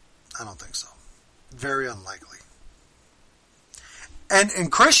 I don't think so. Very unlikely. And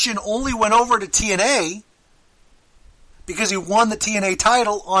Christian only went over to TNA because he won the TNA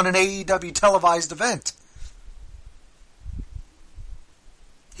title on an AEW televised event.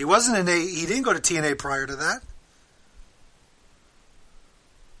 He he didn't go to TNA prior to that.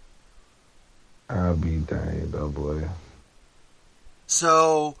 I'll be danged, oh boy.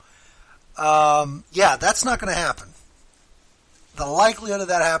 So, that's not going to happen. The likelihood of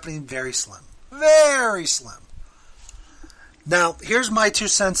that happening, very slim. Very slim. Now, here's my 2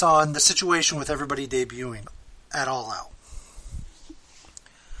 cents on the situation with everybody debuting at All Out.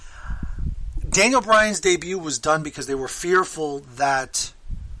 Daniel Bryan's debut was done because they were fearful that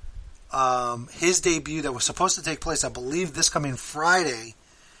his debut that was supposed to take place, I believe, this coming Friday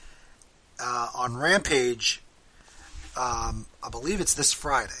on Rampage. I believe it's this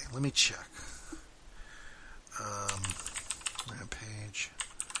Friday. Let me check. Rampage,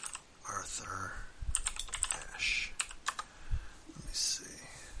 Arthur Ashe. Let me see.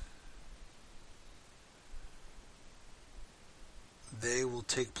 They will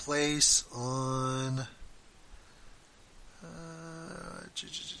take place on.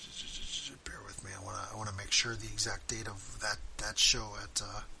 Bear with me. I want to make sure the exact date of that show at.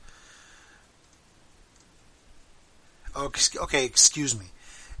 Okay, excuse me.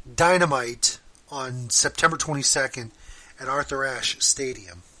 Dynamite on September 22nd at Arthur Ashe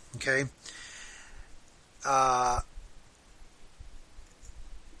Stadium. Okay?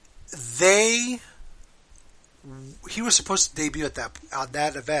 He was supposed to debut at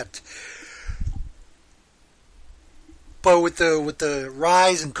that event. But with the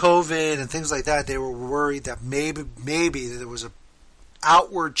rise in COVID and things like that, they were worried that maybe there was a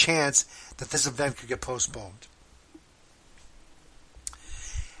outward chance that this event could get postponed.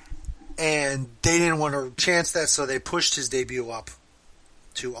 And they didn't want to chance that, so they pushed his debut up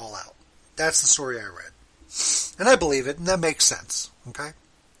to All Out. That's the story I read. And I believe it, and that makes sense. Okay?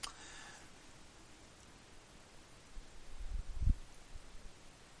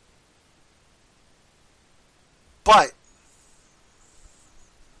 But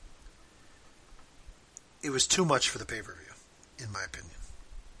it was too much for the pay-per-view, in my opinion.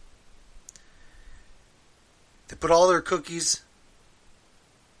 They put all their cookies,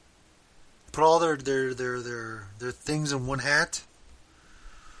 put all their things in one hat.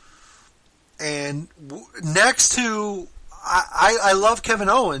 And next to, I love Kevin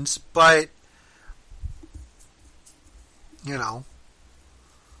Owens, but,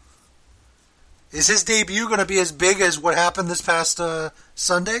 is his debut going to be as big as what happened this past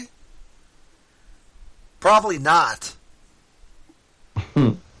Sunday? Probably not.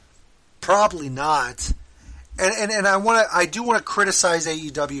 Probably not. And I do want to criticize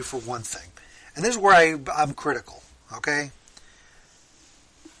AEW for one thing. And this is where I'm critical, okay?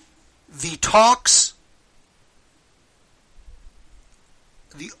 The talks,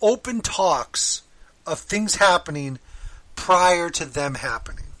 the open talks of things happening prior to them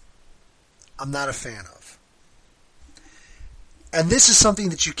happening, I'm not a fan of. And this is something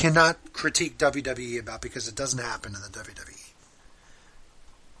that you cannot critique WWE about because it doesn't happen in the WWE.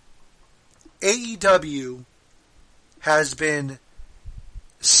 AEW has been,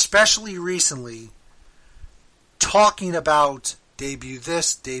 especially recently, talking about debut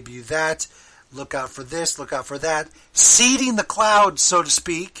this, debut that, look out for this, look out for that, seeding the clouds, so to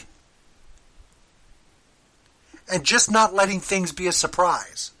speak, and just not letting things be a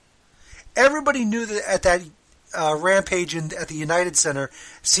surprise. Everybody knew that at that Rampage at the United Center,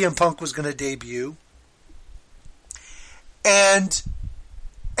 CM Punk was going to debut. And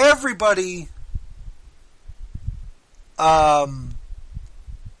everybody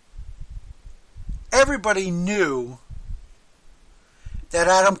knew that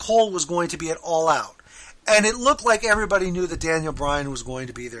Adam Cole was going to be at All Out. And it looked like everybody knew that Daniel Bryan was going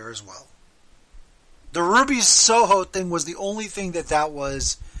to be there as well. The Ruby Soho thing was the only thing that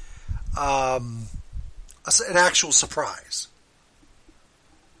was an actual surprise.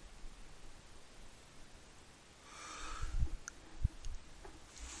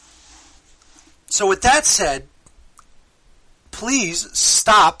 So with that said, please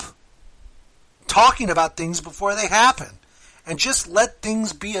stop talking about things before they happen and just let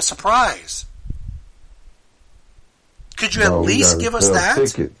things be a surprise. Could you at least give us that?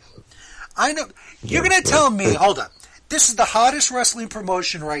 Tickets. I know. You're going to tell me, hold on, this is the hottest wrestling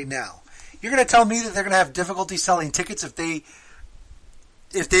promotion right now. You're going to tell me that they're going to have difficulty selling tickets if they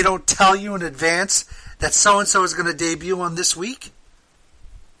don't tell you in advance that so-and-so is going to debut on this week?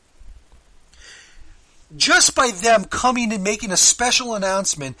 Just by them coming and making a special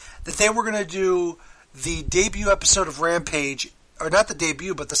announcement that they were going to do the debut episode of Rampage, or not the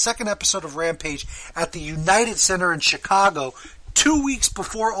debut, but the second episode of Rampage at the United Center in Chicago 2 weeks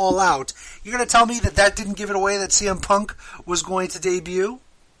before All Out, you're going to tell me that didn't give it away that CM Punk was going to debut?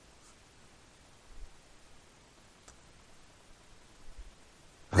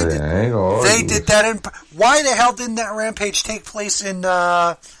 They did that in... Why the hell didn't that Rampage take place in,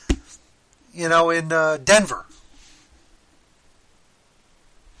 Denver?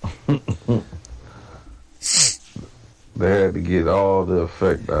 They had to get all the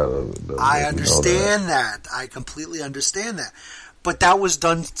effect out of it. I understand that. I completely understand that. But that was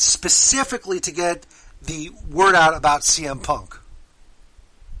done specifically to get the word out about CM Punk.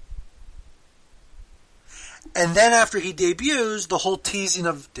 And then after he debuts, the whole teasing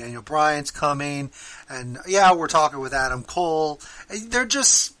of Daniel Bryan's coming, and yeah, we're talking with Adam Cole. They're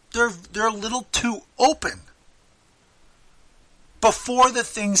a little too open before the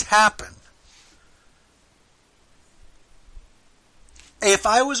things happen. If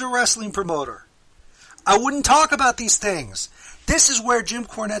I was a wrestling promoter, I wouldn't talk about these things. This is where Jim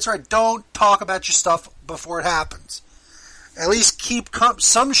Cornette's right. Don't talk about your stuff before it happens. At least keep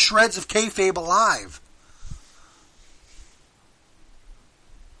some shreds of kayfabe alive.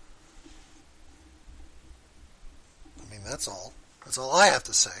 That's all. That's all I have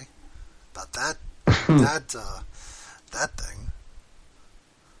to say about that that thing.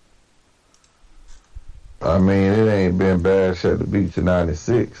 I mean, it ain't been Bash at the Beach in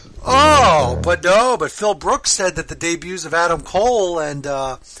 '96. But Phil Brooks said that the debuts of Adam Cole and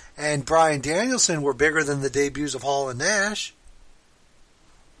Bryan Danielson were bigger than the debuts of Hall and Nash.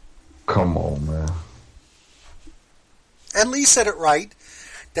 Come on, man. And Lee said it right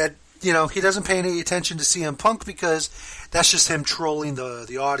that, he doesn't pay any attention to CM Punk because that's just him trolling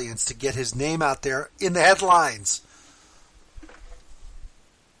the audience to get his name out there in the headlines.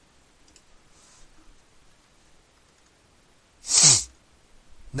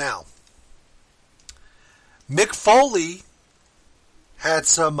 Now, Mick Foley had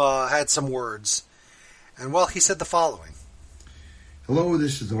some words, and he said the following. Hello,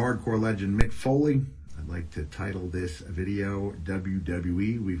 this is the hardcore legend Mick Foley. I'd like to title this video,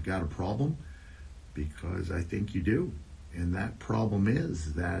 WWE, We've Got a Problem, because I think you do. And that problem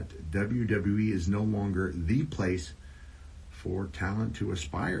is that WWE is no longer the place for talent to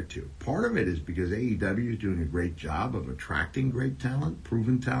aspire to. Part of it is because AEW is doing a great job of attracting great talent,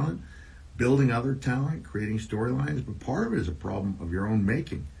 proven talent, building other talent, creating storylines, but part of it is a problem of your own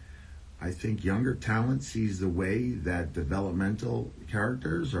making. I think younger talent sees the way that developmental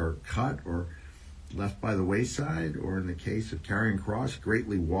characters are cut or left by the wayside, or in the case of Karrion Kross,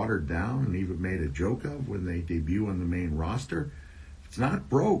 greatly watered down and even made a joke of when they debut on the main roster. If it's not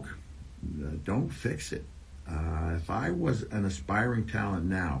broke, don't fix it. If I was an aspiring talent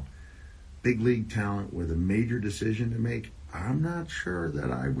now, big league talent with a major decision to make, I'm not sure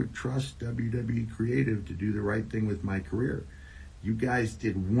that I would trust WWE Creative to do the right thing with my career. You guys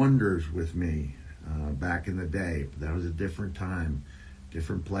did wonders with me back in the day. That was a different time,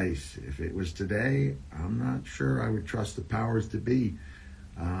 different place. If it was today, I'm not sure I would trust the powers to be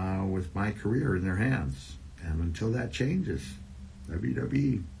with my career in their hands. And until that changes,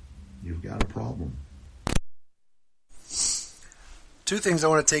 WWE, you've got a problem. Two things I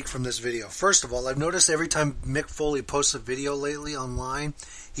want to take from this video. First of all, I've noticed every time Mick Foley posts a video lately online,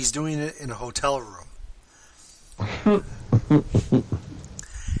 he's doing it in a hotel room.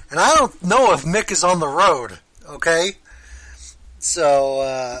 And I don't know if Mick is on the road, okay? So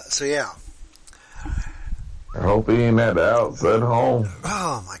yeah. I hope he ain't at the outs at home.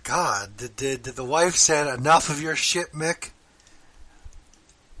 Oh my God! Did the wife said enough of your shit, Mick?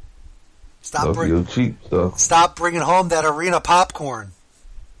 Stop your cheap stuff. Stop bringing home that arena popcorn.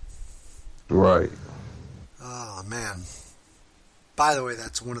 Right. Oh man! By the way,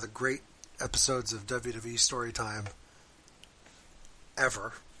 that's one of the great episodes of WWE Storytime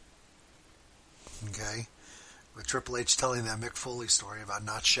ever. Okay, with Triple H telling that Mick Foley story about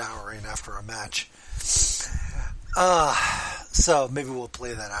not showering after a match. So maybe we'll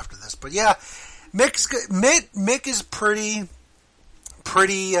play that after this. But yeah, Mick is pretty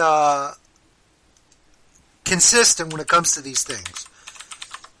consistent when it comes to these things.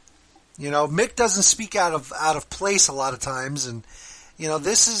 You know, Mick doesn't speak out of place a lot of times, and you know,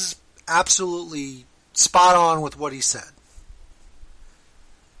 this is absolutely spot on with what he said.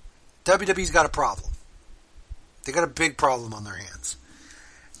 WWE's got a problem. They got a big problem on their hands.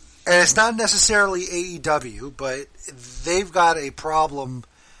 And it's not necessarily AEW, but they've got a problem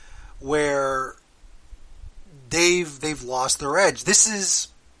where they've lost their edge. This is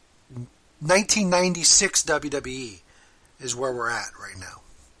 1996 WWE is where we're at right now.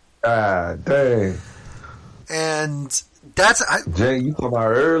 Ah, dang. And that's Jay, you talking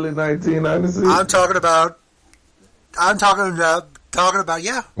about early 1996? I'm talking about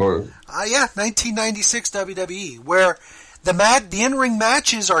yeah. Yeah, 1996 WWE, where the in-ring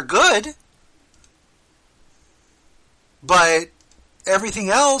matches are good, but everything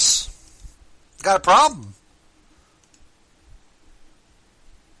else got a problem.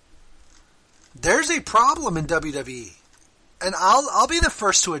 There's a problem in WWE, and I'll be the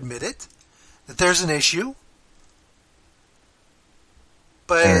first to admit it, that there's an issue.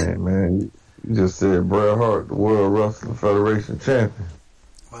 But hey, man, you just said Bret Hart, the World Wrestling Federation champion.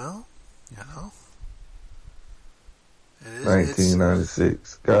 Well, you know, it is,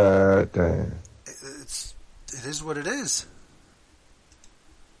 1996. God damn. It is what it is.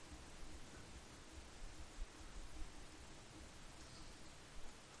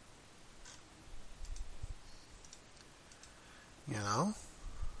 You know,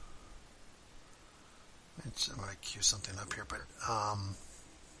 I'm gonna cue something up here, but I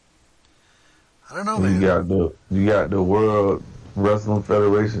don't know, man. You got the World Wrestling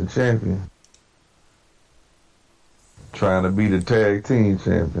Federation champion trying to be the tag team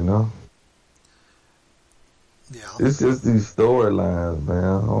champion, huh? Yeah. It's just these storylines, man.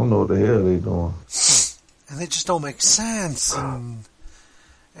 I don't know what the hell they doing. And they just don't make sense. And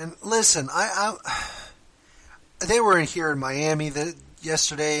listen, they were in here in Miami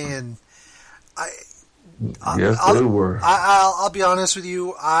yesterday, and Yes, they were. I'll be honest with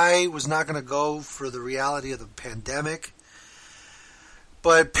you. I was not going to go for the reality of the pandemic.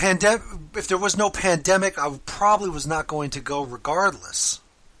 But if there was no pandemic, I probably was not going to go regardless.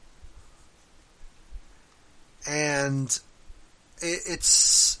 And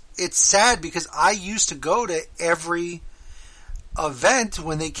it's sad because I used to go to every event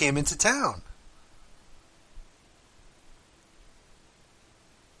when they came into town.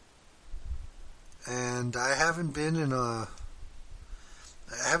 And I haven't been in a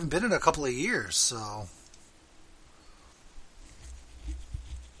couple of years, so.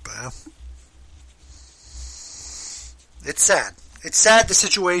 But it's sad. It's sad the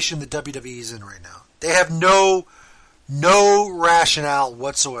situation that WWE is in right now. They have no rationale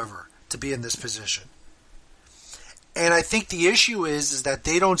whatsoever to be in this position. And I think the issue is that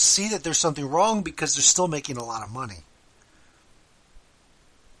they don't see that there's something wrong because they're still making a lot of money.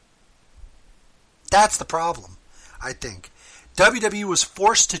 That's the problem, I think. WWE was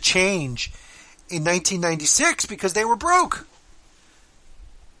forced to change in 1996 because they were broke.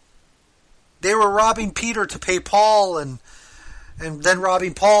 They were robbing Peter to pay Paul, and then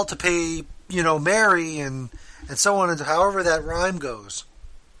robbing Paul to pay, Mary, and so on, and however that rhyme goes.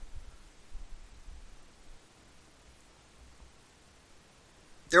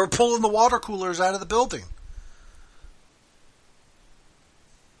 They were pulling the water coolers out of the building.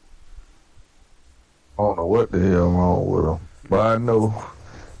 I don't know what the hell wrong with them, but I know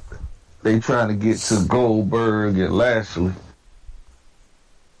they trying to get to Goldberg and Lashley.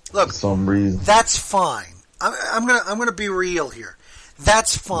 Look, for some reason. that's fine. I'm gonna be real here.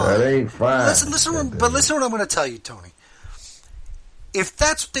 That's fine. That ain't fine. Listen to what I'm gonna tell you, Tony. If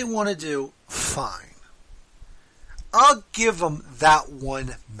that's what they want to do, fine. I'll give them that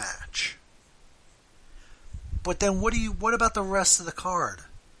one match. But then what about the rest of the card?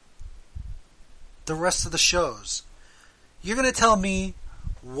 The rest of the shows? You're going to tell me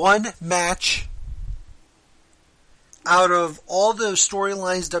one match out of all the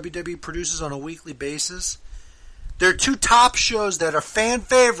storylines WWE produces on a weekly basis? Their two top shows that are fan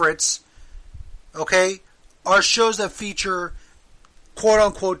favorites, okay, are shows that feature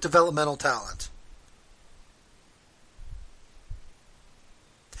quote-unquote developmental talent.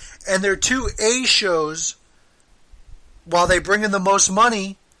 And their two A shows, while they bring in the most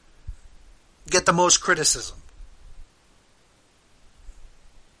money, get the most criticism.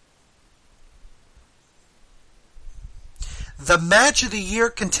 The match of the year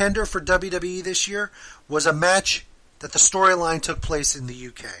contender for WWE this year was a match that the storyline took place in the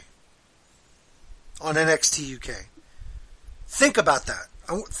UK. On NXT UK. Think about that.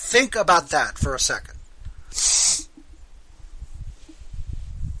 Think about that for a second.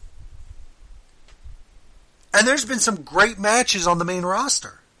 And there's been some great matches on the main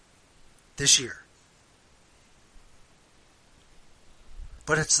roster this year.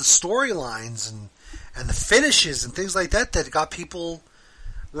 But it's the storylines and the finishes and things like that that got people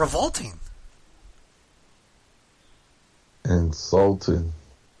revolting. Insulting.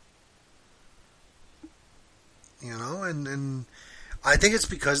 You know, and I think it's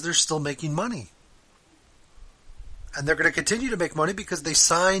because they're still making money. And they're going to continue to make money because they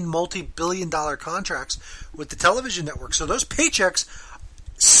sign multi-billion-dollar contracts with the television network. So those paychecks,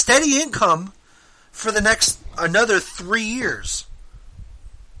 steady income for the next another 3 years.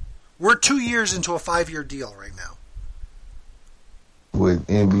 We're 2 years into a 5-year deal right now. With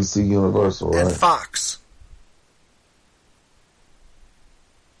NBC Universal, right? And Fox.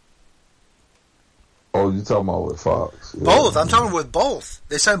 Oh, you're talking about with Fox. Yeah. Both. I'm talking with both.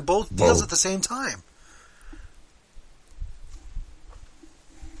 They signed both deals Both. at the same time.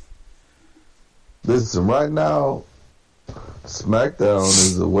 Listen, right now, SmackDown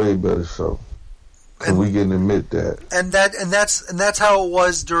is a way better show. And we can admit that. And that's how it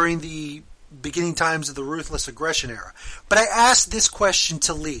was during the beginning times of the Ruthless Aggression era. But I asked this question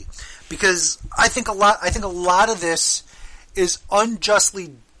to Lee because I think a lot of this is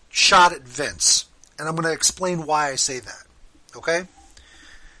unjustly shot at Vince. And I'm going to explain why I say that. Okay?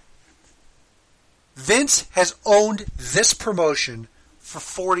 Vince has owned this promotion for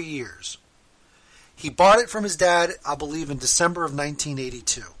 40 years. He bought it from his dad, I believe, in December of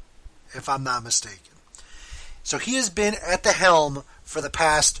 1982, if I'm not mistaken. So he has been at the helm for the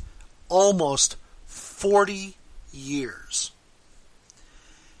past almost 40 years.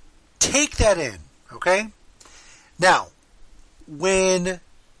 Take that in, okay? Now, when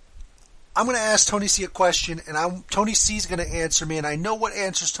I'm going to ask Tony C a question, and Tony C is going to answer me, and I know what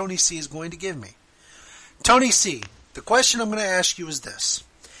answers Tony C is going to give me. Tony C, the question I'm going to ask you is this.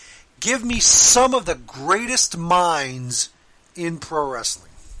 Give me some of the greatest minds in pro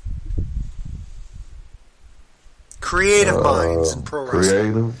wrestling. Creative minds in pro wrestling.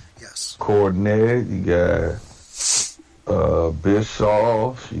 Creative? Yes. Cornette, you got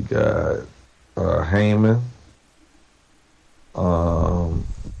Bischoff, you got Heyman.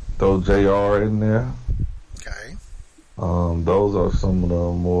 Throw JR in there. Okay. Those are some of the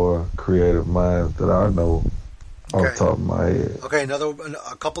more creative minds that I know off the top of my head. Okay,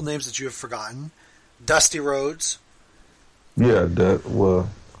 a couple names that you have forgotten. Dusty Rhodes. Yeah, Dusty.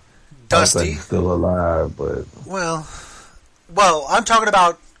 I think he's still alive, but Well, I'm talking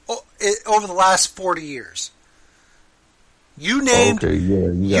about over the last 40 years. You named, okay, yeah,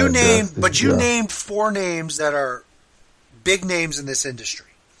 you named, Dusty, but you yeah. named 4 names that are big names in this industry.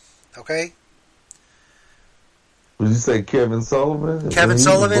 Okay? Would you say Kevin Sullivan? Kevin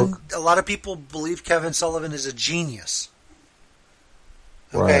Sullivan, a lot of people believe Kevin Sullivan is a genius.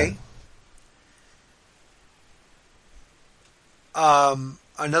 Okay? Right.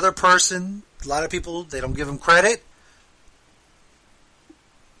 Another person, a lot of people, they don't give him credit.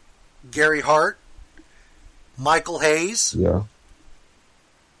 Gary Hart, Michael Hayes, Yeah.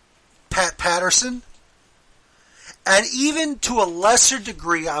 Pat Patterson, and even to a lesser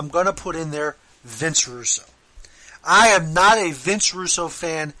degree, I'm going to put in there Vince Russo. I am not a Vince Russo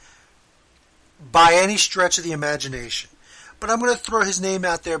fan by any stretch of the imagination. But I'm going to throw his name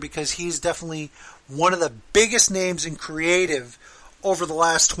out there because he's definitely one of the biggest names in creative over the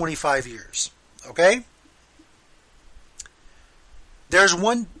last 25 years. Okay? There's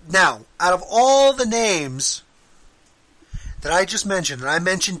one... Now, out of all the names that I just mentioned, and I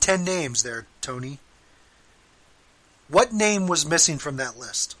mentioned 10 names there, Tony, what name was missing from that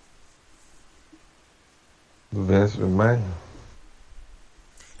list? Vince McMahon.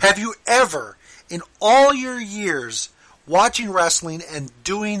 Have you ever, in all your years watching wrestling and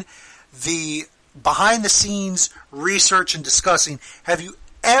doing the behind-the-scenes research and discussing, have you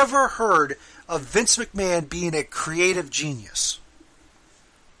ever heard of Vince McMahon being a creative genius?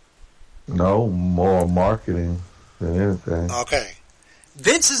 No, more marketing than anything. Okay.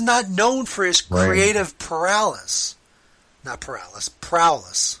 Vince is not known for his creative prowess. Not paralysis,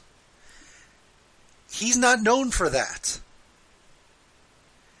 prowess. He's not known for that.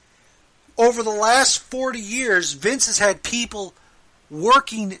 Over the last 40 years, Vince has had people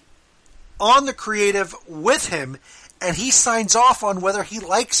working on the creative with him, and he signs off on whether he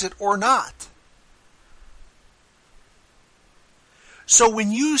likes it or not. So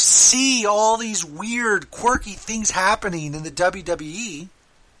when you see all these weird, quirky things happening in the WWE,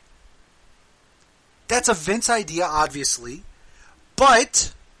 that's a Vince idea, obviously,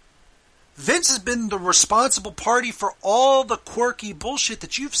 but Vince has been the responsible party for all the quirky bullshit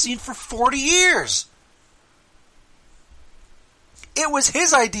that you've seen for 40 years. It was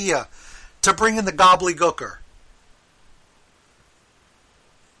his idea to bring in the gobbledygooker.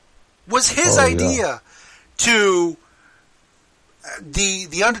 Was his idea to...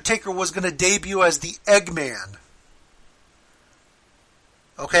 The Undertaker was going to debut as the Eggman.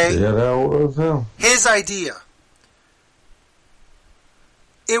 Okay? Yeah, that was him. His idea.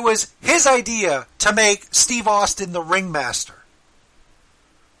 It was his idea to make Steve Austin the ringmaster.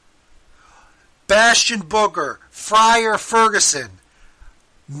 Bastion Booger, Friar Ferguson,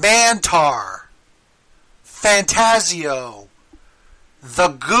 Mantar, Fantasio, the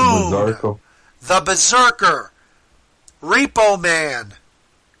Goon, the Berserker, Repo Man,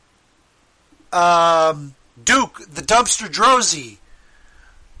 Duke, the Dumpster Drozy,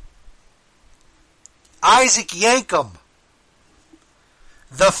 Isaac Yankem,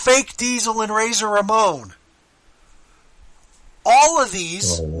 the Fake Diesel and Razor Ramon. All of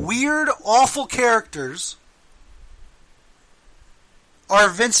these weird, awful characters are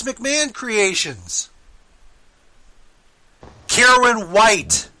Vince McMahon creations. Karen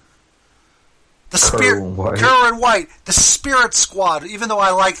White. Karen White, the Spirit Squad, even though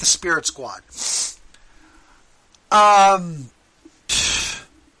I like the Spirit Squad.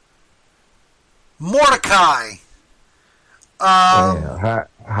 Mordecai.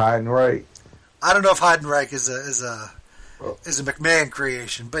 Heidenreich. I don't know if Heidenreich is a McMahon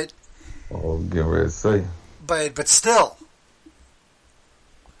creation, but get ready to say. But still,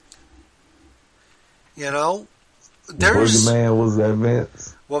 you know, there's The Boogeyman was that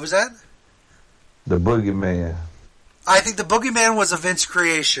Vince. What was that? The Boogeyman. I think the Boogeyman was a Vince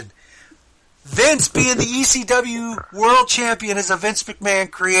creation. Vince being the ECW World Champion is a Vince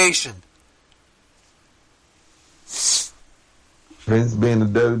McMahon creation. Vince being the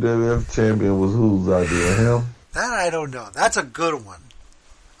WWF Champion was whose idea? Him? That I don't know. That's a good one.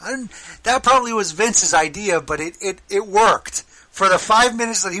 That probably was Vince's idea, but it worked. For the 5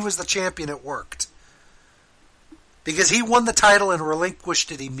 minutes that he was the champion, it worked. Because he won the title and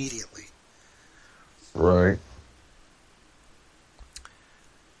relinquished it immediately. Right.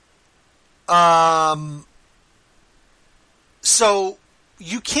 So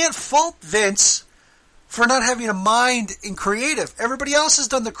you can't fault Vince for not having a mind in creative. Everybody else has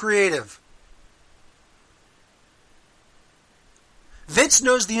done the creative. Vince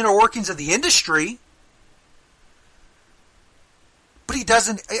knows the inner workings of the industry, but he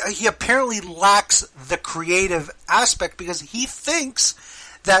doesn't. He apparently lacks the creative aspect because he thinks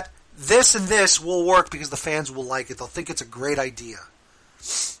that this and this will work because the fans will like it. They'll think it's a great idea.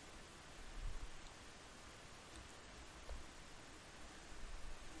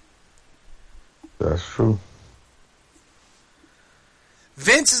 That's true.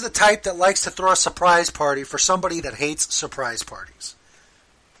 Vince is the type that likes to throw a surprise party for somebody that hates surprise parties.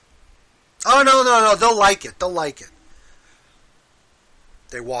 Oh, no. They'll like it.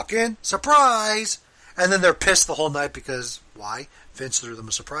 They walk in, surprise! And then they're pissed the whole night because, why? Vince threw them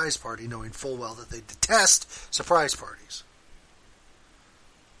a surprise party, knowing full well that they detest surprise parties.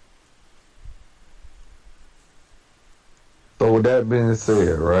 So with that being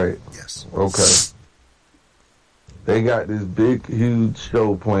said, right? Yes. Okay. They got this big, huge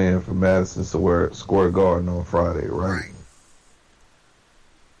show planned for Madison Square Garden on Friday, right?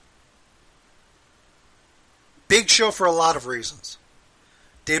 Big show for a lot of reasons.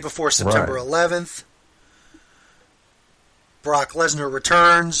 Day before September 11th. Brock Lesnar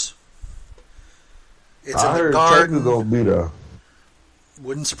returns. It's in the Garden. Taker's gonna be there.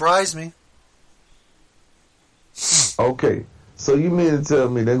 Wouldn't surprise me. Okay, so you mean to tell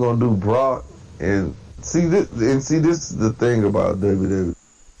me they're gonna do Brock and see this? And see, this is the thing about WWE.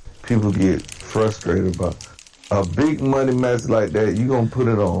 People get frustrated about a big money match like that. You gonna put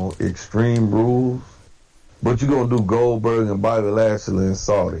it on Extreme Rules, but you gonna do Goldberg and Bobby Lashley in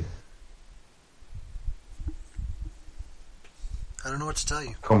Saudi. I don't know what to tell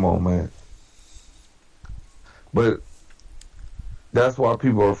you. Come on, man. But that's why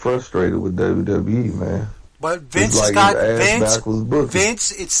people are frustrated with WWE, man. But Vince It's has like got his ass backwards booking.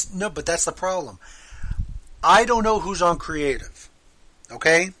 Vince. It's no, but that's the problem. I don't know who's on creative.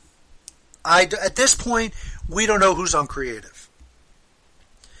 Okay, at this point we don't know who's on creative.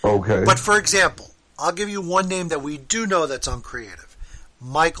 Okay. But for example, I'll give you one name that we do know that's on creative: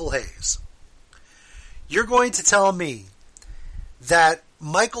 Michael Hayes. You're going to tell me that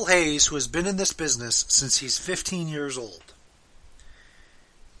Michael Hayes, who has been in this business since he's 15 years old,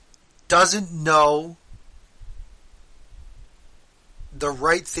 doesn't know the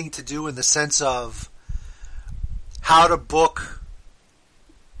right thing to do in the sense of how to book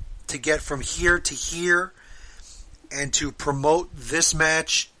to get from here to here and to promote this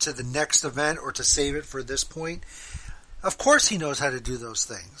match to the next event or to save it for this point? Of course he knows how to do those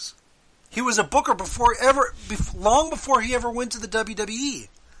things. He was a booker long before he ever went to the WWE.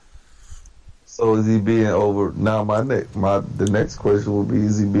 So is he being over? Now the next question will be: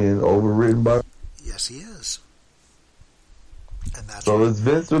 is he being overridden by? Yes, he is. And that's so it's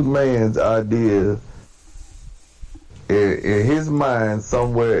Vince McMahon's idea in his mind,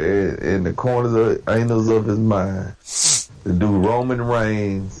 somewhere in the corners of angles of his mind, to do Roman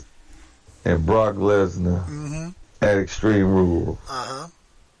Reigns and Brock Lesnar at Extreme Rules.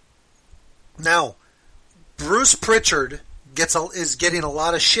 Now, Bruce Pritchard is getting a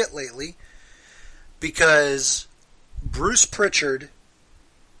lot of shit lately because Bruce Pritchard,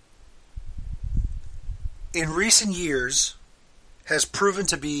 in recent years, has proven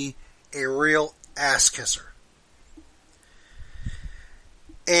to be a real ass kisser.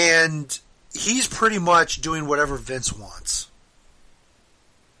 And he's pretty much doing whatever Vince wants.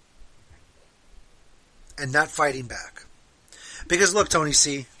 And not fighting back. Because look, Tony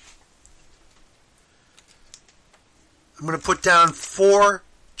C., I'm going to put down 4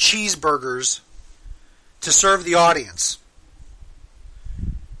 cheeseburgers to serve the audience.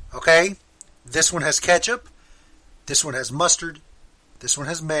 Okay? This one has ketchup. This one has mustard. This one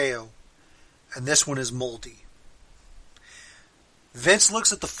has mayo. And this one is moldy. Vince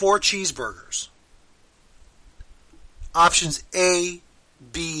looks at the 4 cheeseburgers. Options A,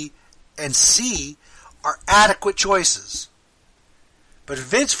 B, and C are adequate choices. But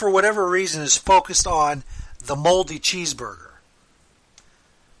Vince, for whatever reason, is focused on the moldy cheeseburger.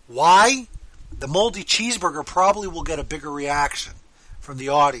 Why? The moldy cheeseburger probably will get a bigger reaction from the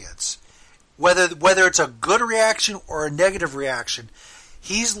audience. Whether it's a good reaction or a negative reaction,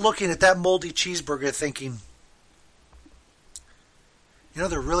 he's looking at that moldy cheeseburger thinking, you know,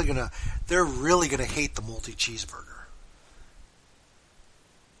 they're really gonna hate the moldy cheeseburger.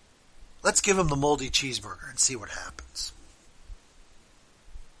 Let's give them the moldy cheeseburger and see what happens.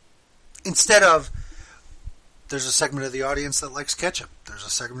 Instead of, there's a segment of the audience that likes ketchup. There's a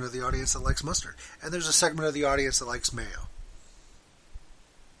segment of the audience that likes mustard. And there's a segment of the audience that likes mayo.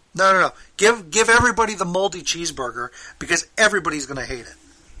 No. Give everybody the moldy cheeseburger because everybody's going to hate it.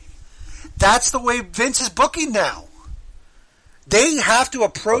 That's the way Vince is booking now. They have to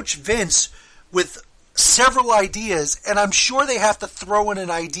approach Vince with several ideas, and I'm sure they have to throw in an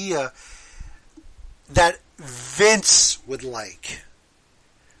idea that Vince would like.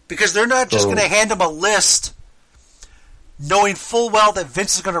 Because they're not just going to hand him a list knowing full well that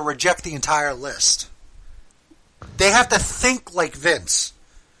Vince is going to reject the entire list. They have to think like Vince.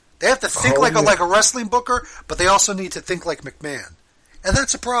 They have to think like a wrestling booker, but they also need to think like McMahon. And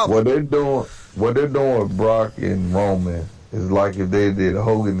that's a problem. What they're doing with Brock and Roman is like if they did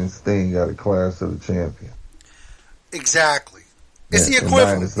Hogan and Sting out of Clash of the Champion. Exactly. It's the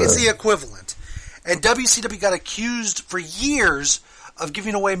equivalent. It's the equivalent. And WCW got accused for years of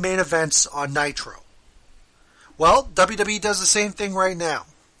giving away main events on Nitro. Well, WWE does the same thing right now.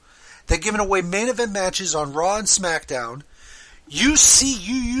 They're giving away main event matches on Raw and SmackDown. You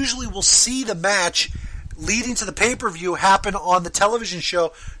usually will see the match leading to the pay-per-view happen on the television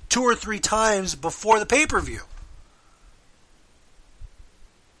show 2 or 3 times before the pay-per-view.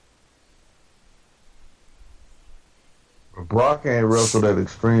 Brock ain't wrestled at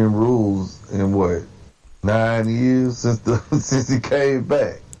Extreme Rules in what, 9 years since he came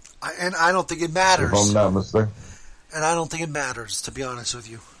back. And I don't think it matters. If I'm not mistaken. And I don't think it matters, to be honest with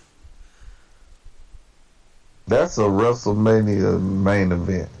you. That's a WrestleMania main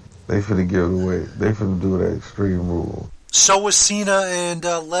event. They finna give it away. They finna do that Extreme Rule. So was Cena and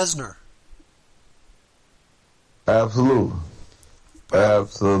Lesnar. Absolutely.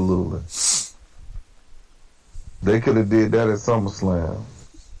 Absolutely. They could have did that at SummerSlam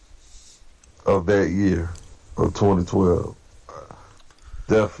of that year, of 2012.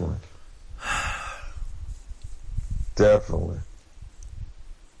 Definitely. Definitely.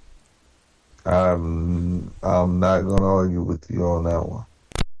 I'm not gonna argue with you on that one.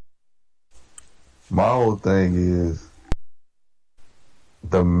 My whole thing is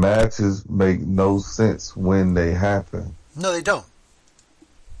the matches make no sense when they happen. No, they don't.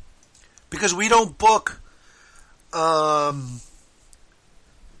 Because we don't book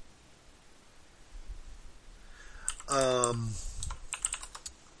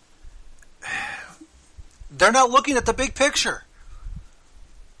they're not looking at the big picture.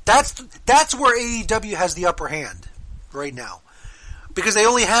 That's where AEW has the upper hand right now. Because they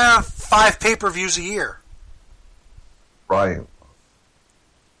only have 5 pay-per-views a year. Right.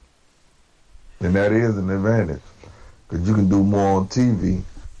 And that is an advantage. Because you can do more on TV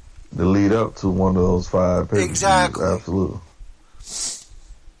to lead up to one of those 5 pay-per-views. Exactly. Absolutely.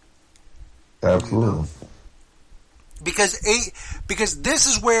 Absolutely. Because this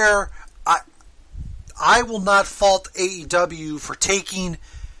is where I will not fault AEW for taking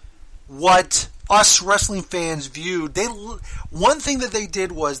what us wrestling fans viewed. One thing that they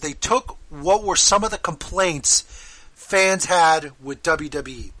did was they took what were some of the complaints fans had with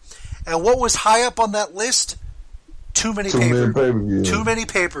WWE. And what was high up on that list? Too many pay-per-views. Too many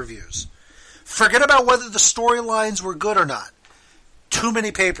pay-per-views. Forget about whether the storylines were good or not. Too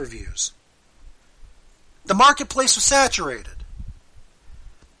many pay-per-views. The marketplace was saturated.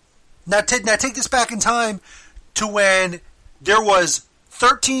 Now take this back in time to when there was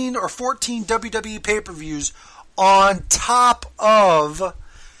 13 or 14 WWE pay-per-views on top of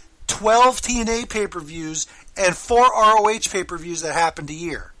 12 TNA pay-per-views and 4 ROH pay-per-views that happened a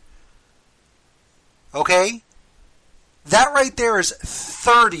year. Okay? That right there is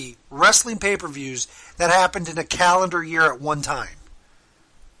 30 wrestling pay-per-views that happened in a calendar year at one time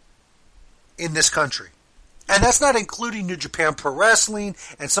in this country. And that's not including New Japan Pro Wrestling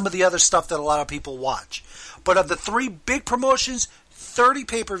and some of the other stuff that a lot of people watch. But of the 3 big promotions, 30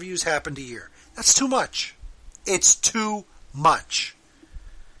 pay-per-views happened a year. That's too much. It's too much.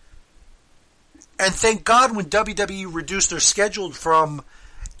 And thank God when WWE reduced their schedule from,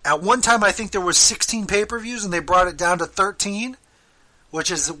 at one time I think there was 16 pay-per-views and they brought it down to 13,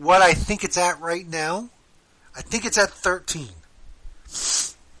 which is what I think it's at right now. I think it's at 13.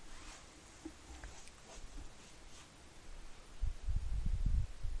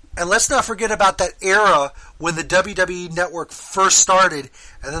 And let's not forget about that era when the WWE Network first started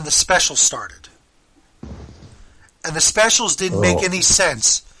and then the specials started. And the specials didn't make any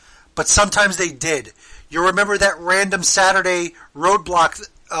sense, but sometimes they did. You remember that random Saturday Roadblock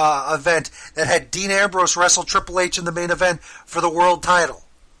event that had Dean Ambrose wrestle Triple H in the main event for the world title?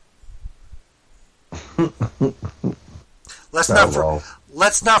 Let's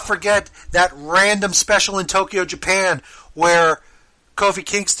not forget that random special in Tokyo, Japan, where Kofi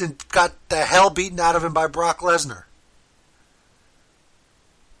Kingston got the hell beaten out of him by Brock Lesnar.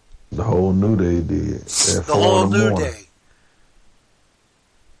 The whole New Day did. The whole New Day.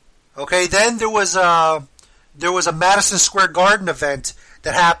 Okay, then there was a Madison Square Garden event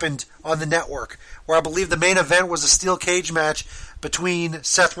that happened on the network, where I believe the main event was a steel cage match between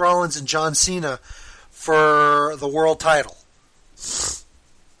Seth Rollins and John Cena for the world title. Seth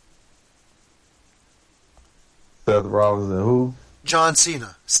Rollins and who? John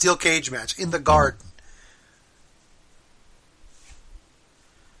Cena. Steel cage match in the Garden.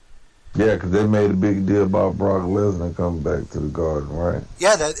 Yeah, because they made a big deal about Brock Lesnar coming back to the Garden, right?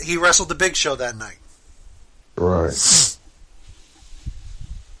 Yeah, that he wrestled the Big Show that night. Right.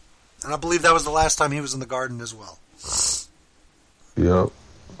 And I believe that was the last time he was in the Garden as well. Yep.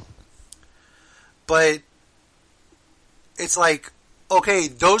 But it's like, okay,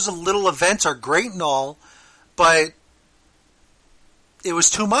 those little events are great and all, but it was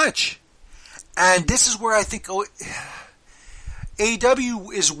too much. And this is where I think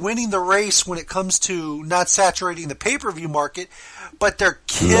AEW is winning the race when it comes to not saturating the pay-per-view market, but they're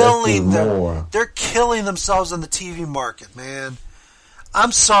killing themselves in the TV market, man.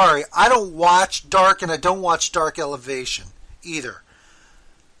 I'm sorry, I don't watch Dark and I don't watch Dark Elevation either.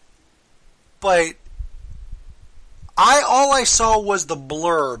 But all I saw was the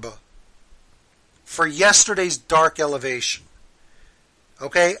blurb for yesterday's Dark Elevation.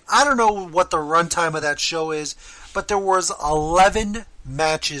 Okay, I don't know what the runtime of that show is, but there was 11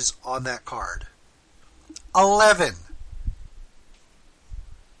 matches on that card. 11.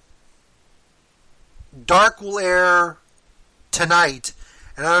 Dark will air tonight,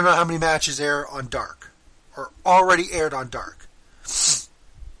 and I don't know how many matches air on Dark, or already aired on Dark.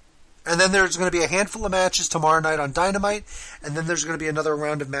 And then there's going to be a handful of matches tomorrow night on Dynamite, and then there's going to be another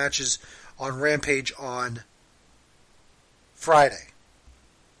round of matches on Rampage on Friday.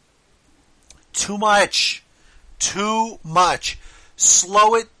 Too much. Too much.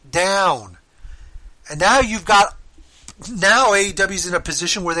 Slow it down. And now AEW's in a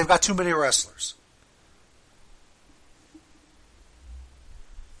position where they've got too many wrestlers.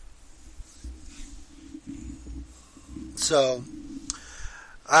 So,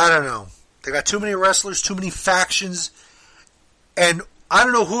 I don't know. They got too many wrestlers, too many factions, and I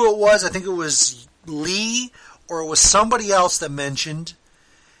don't know who it was. I think it was Lee or it was somebody else that mentioned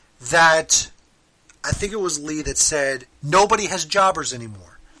that. I think it was Lee that said nobody has jobbers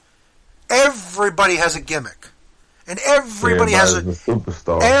anymore. Everybody has a gimmick, and everybody has a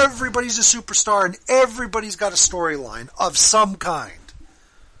superstar. Everybody's a superstar, and everybody's got a storyline of some kind.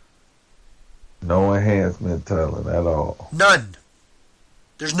 No enhancement talent at all. None.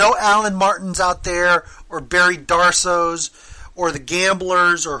 There's no Alan Martins out there, or Barry Darso's, or the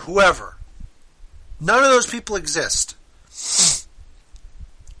Gamblers, or whoever. None of those people exist.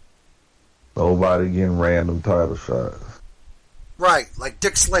 Nobody getting random title shots. Right, like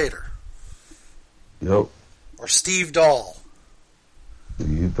Dick Slater. Yep. Or Steve Dahl.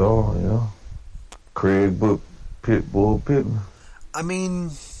 Steve Dahl, yeah. Craig Book, Pitbull Pittman. I mean,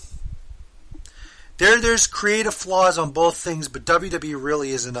 there's creative flaws on both things, but WWE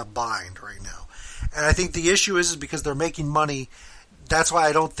really is in a bind right now. And I think the issue is because they're making money. That's why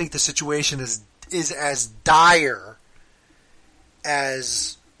I don't think the situation is as dire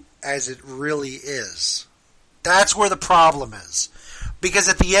as it really is. That's where the problem is. Because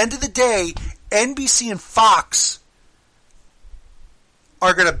at the end of the day, NBC and Fox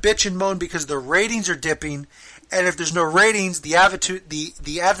are going to bitch and moan because their ratings are dipping, and if there's no ratings,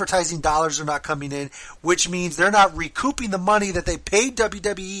 the advertising dollars are not coming in, which means they're not recouping the money that they paid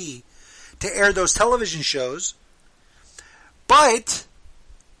WWE to air those television shows. But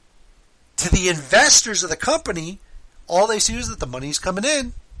to the investors of the company, all they see is that the money's coming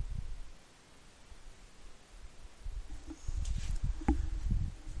in.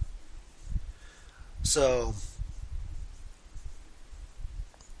 So,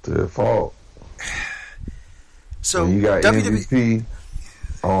 their fault. So when you got WWE MVP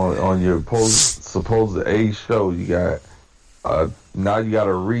on your supposed A show, you got now you got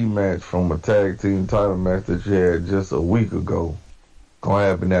a rematch from a tag team title match that you had just a week ago. Gonna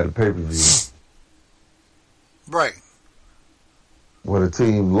happen at a pay-per-view. Right. Where the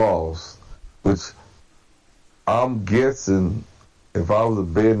team lost, which I'm guessing if I was a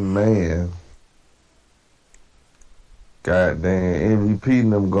betting man, goddamn MVP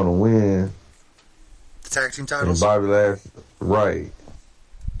and them gonna win the tag team and titles. Bobby Lashley, right?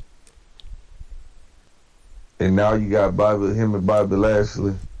 And now you got him and Bobby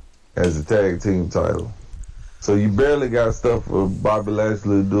Lashley as the tag team title. So you barely got stuff for Bobby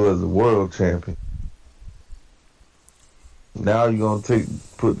Lashley to do as a world champion. Now you're gonna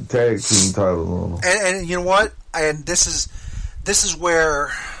put the tag team title on him. And you know what? And this is where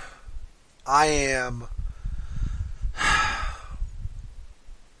I am.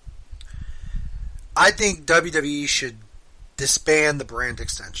 I think WWE should disband the brand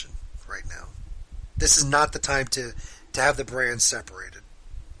extension right now. This is not the time to have the brands separated.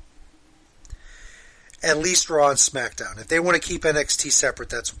 At least Raw and SmackDown. If they want to keep NXT separate,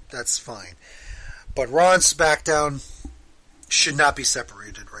 that's fine. But Raw and SmackDown should not be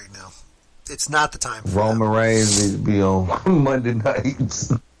separated right now. It's not the time for Roman Reigns needs to be on Monday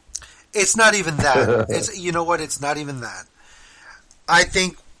nights. It's not even that. You know what? It's not even that. I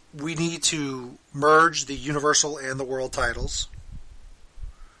think we need to merge the Universal and the World titles.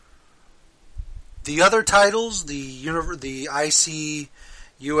 The other titles, the IC,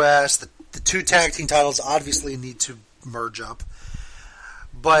 US, the two tag team titles obviously need to merge up.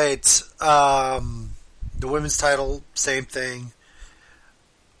 But the women's title, same thing.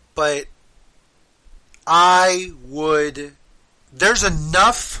 But there's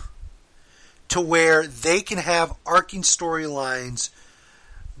enough to where they can have arcing storylines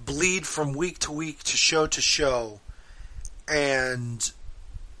bleed from week to week to show and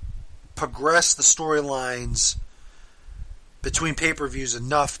progress the storylines between pay-per-views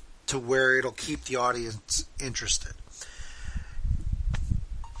enough to where it'll keep the audience interested.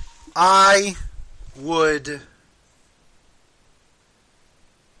 I would...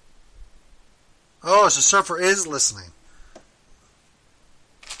 Oh, so Surfer is listening.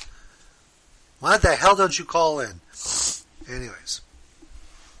 Why the hell don't you call in? Anyways.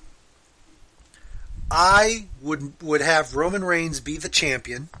 I would have Roman Reigns be the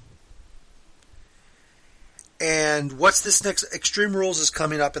champion. And what's this next? Extreme Rules is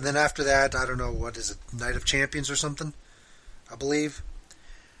coming up, and then after that, I don't know, what is it, Night of Champions or something, I believe.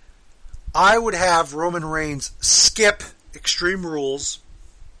 I would have Roman Reigns skip Extreme Rules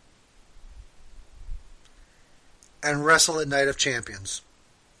and wrestle at Night of Champions.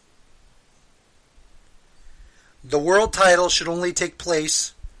 The world title should only take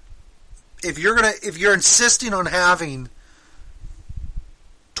place if you're insisting on having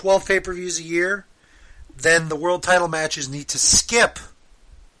 12 pay-per-views a year, then the world title matches need to skip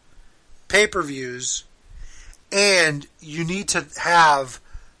pay-per-views, and you need to have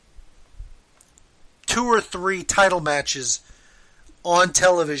 2 or 3 title matches on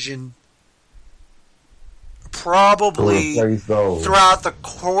television, probably throughout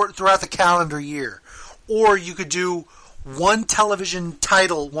the calendar year. Or you could do one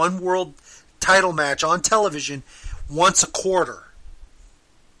world title match on television once a quarter.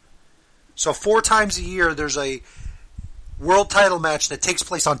 So 4 times a year there's a world title match that takes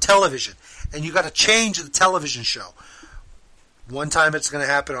place on television, and you got to change the television show. One time it's going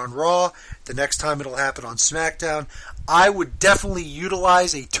to happen on Raw, the next time it'll happen on SmackDown. I would definitely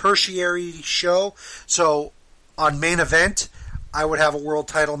utilize a tertiary show. So on Main Event, I would have a world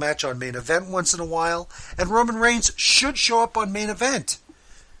title match on Main Event once in a while, and Roman Reigns should show up on Main Event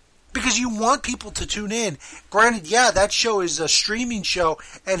because you want people to tune in. Granted, yeah, that show is a streaming show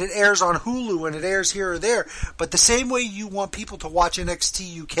and it airs on Hulu and it airs here or there, but the same way you want people to watch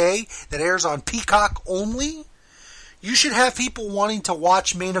NXT UK that airs on Peacock only, you should have people wanting to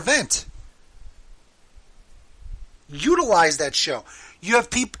watch Main Event. Utilize that show. You have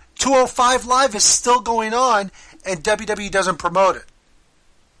people. 205 Live is still going on, and WWE doesn't promote it.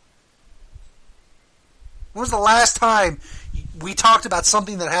 When was the last time we talked about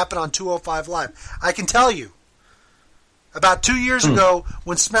something that happened on 205 Live? I can tell you. About 2 years ago,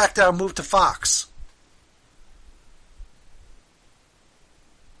 when SmackDown moved to Fox.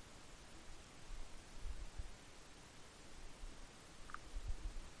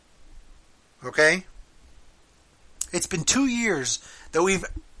 Okay? It's been 2 years that we've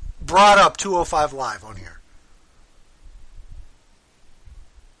brought up 205 Live on here.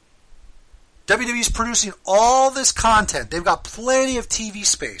 WWE's producing all this content. They've got plenty of TV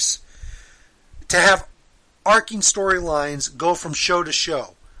space to have arcing storylines go from show to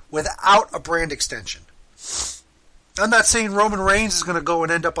show without a brand extension. I'm not saying Roman Reigns is going to go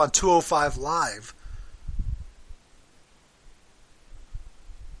and end up on 205 Live.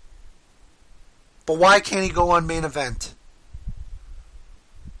 But why can't he go on Main Event?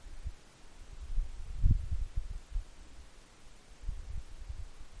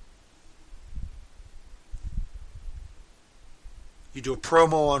 You do a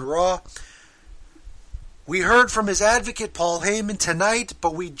promo on Raw. We heard from his advocate, Paul Heyman, tonight,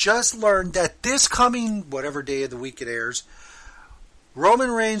 but we just learned that this coming, whatever day of the week it airs, Roman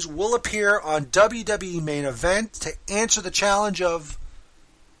Reigns will appear on WWE Main Event to answer the challenge of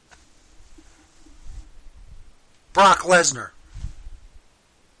Brock Lesnar.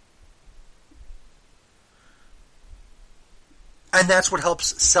 And that's what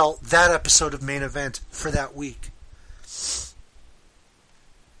helps sell that episode of Main Event for that week.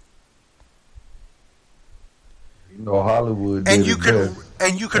 You know, Hollywood did you could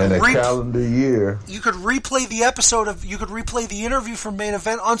in a calendar year. You could replay the episode you could replay the interview from Main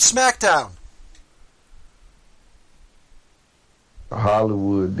Event on SmackDown.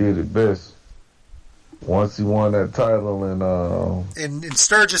 Hollywood did it best. Once he won that title, and in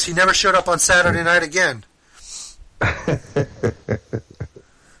Sturgis, he never showed up on Saturday night again. But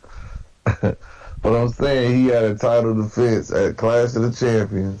I'm saying he had a title defense at Clash of the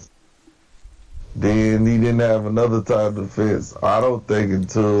Champions. Then he didn't have another title defense, I don't think,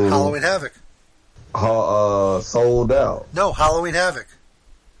 until Halloween Havoc. Sold Out. No, Halloween Havoc.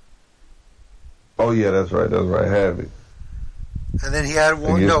 Oh yeah, that's right, Havoc. And then he had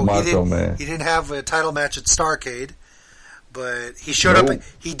one. Against No, Macho Man. He didn't have a title match at Starrcade, but he showed up.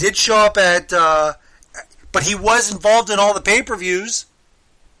 He did show up at, but he was involved in all the pay-per-views.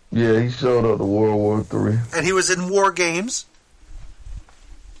 Yeah, he showed up to World War III. And he was in War Games.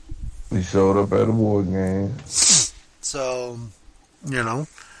 He showed up at a War Game. So, you know.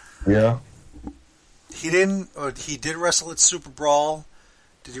 Yeah. He did wrestle at Super Brawl.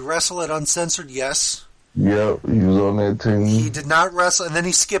 Did he wrestle at Uncensored? Yes. Yep, he was on that team. He did not wrestle, and then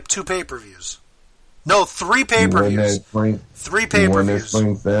he skipped 2 pay-per-views. No, 3 pay-per-views. 3 pay-per-views. He won that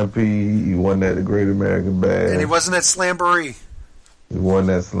Spring Stampede. He won that The Great American Bash. And he wasn't at Slamboree. He won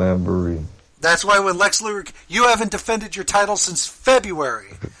that Slamboree. That's why when Lex Luger... You haven't defended your title since February.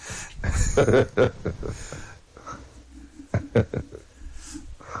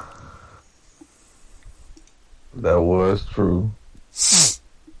 That was true.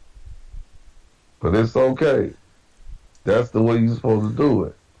 But it's okay. That's the way you're supposed to do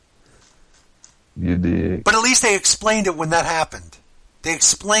it. You did. But at least they explained it when that happened. They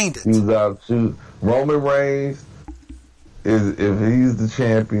explained it. He was out shooting. Roman Reigns is, if he's the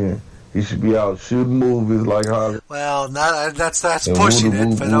champion, he should be out shooting movies like how. Well, that's And pushing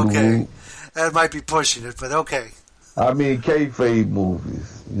woo-da-woo, it, but woo-da-woo. okay. That might be pushing it, but okay. I mean, kayfabe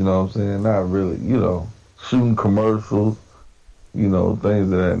movies. You know what I'm saying? Not really. You know, shooting commercials. You know,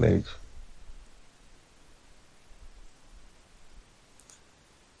 things of that nature.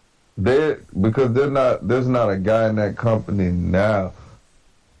 Because there's not a guy in that company now,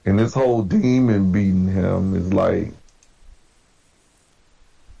 and this whole demon beating him is like,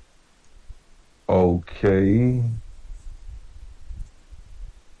 okay.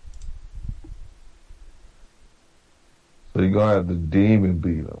 So you're gonna have the demon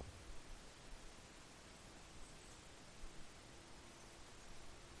beat him.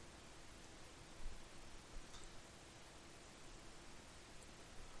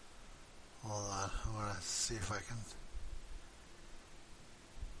 Hold on. I want to see if I can.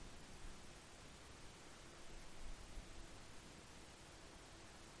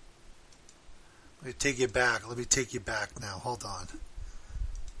 Let me take you back. Let me take you back now. Hold on.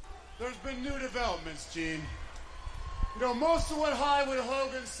 There's been new developments, Gene. You know, most of what Hollywood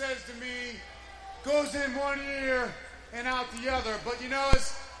Hogan says to me goes in one ear and out the other. But you know,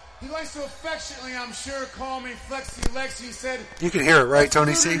 he likes to affectionately, I'm sure, call me Flexi Lexi. He said, You can hear it, right,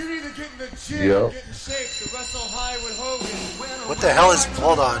 Tony C? You need to get in the gym Yep. and get in shape to wrestle Hollywood Hogan. What the hell is...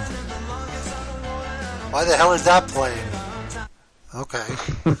 Hold on. Why the hell is that playing? Okay.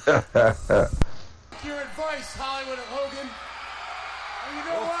 Your advice, Hollywood Hogan. And you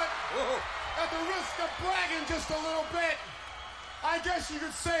know what? At the risk of bragging just a little bit, I guess you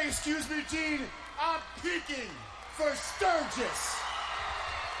could say, excuse me, Gene, I'm peaking for Sturgis.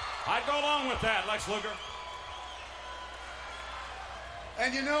 I'd go along with that, Lex Luger.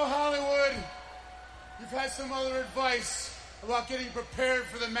 And you know, Hollywood, you've had some other advice about getting prepared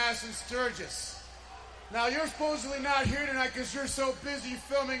for the match in Sturgis. Now, you're supposedly not here tonight because you're so busy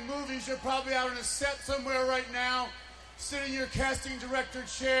filming movies. You're probably out on a set somewhere right now, sitting in your casting director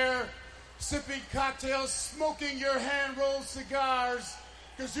chair, sipping cocktails, smoking your hand-rolled cigars,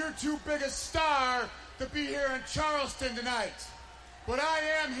 because you're too big a star to be here in Charleston tonight. But I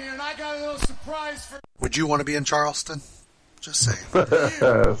am here, and I got a little surprise for Would you want to be in Charleston? Just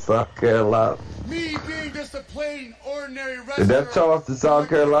saying. South Carolina. me, being just a plain, ordinary Is wrestler. that Charleston, South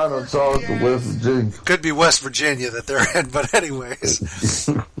Carolina, or Charleston, West Virginia? Could be West Virginia that they're in, but anyways.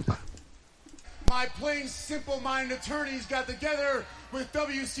 My plain, simple-minded attorneys got together with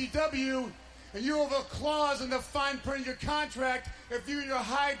WCW, and you have a clause in the fine print of your contract if you and your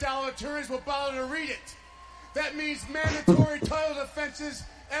high-dollar attorneys will bother to read it. That means mandatory title defenses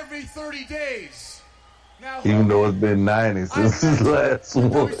every 30 days. Now, Even though it's been 90 since his last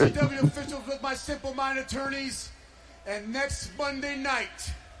one. WCW officials with my simple-minded attorneys, and next Monday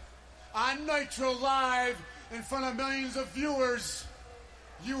night on Nitro Live in front of millions of viewers,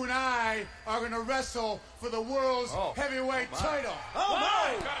 you and I are going to wrestle for the world's heavyweight title.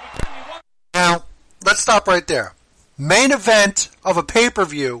 Now, let's stop right there. Main event of a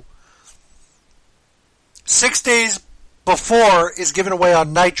pay-per-view 6 days before is given away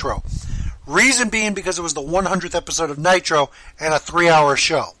on Nitro. Reason being because it was the 100th episode of Nitro and a 3-hour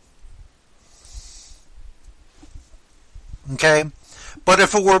show. Okay? But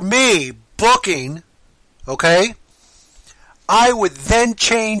if it were me booking, okay, I would then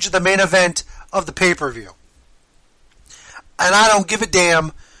change the main event of the pay-per-view. And I don't give a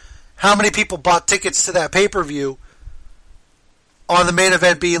damn how many people bought tickets to that pay-per-view on the main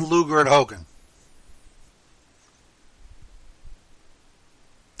event being Luger and Hogan.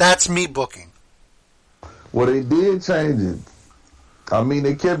 That's me booking. Well, they did change it. I mean,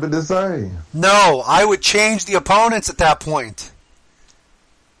 they kept it the same. No, I would change the opponents at that point.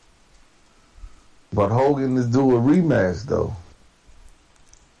 But Hogan is due a rematch, though.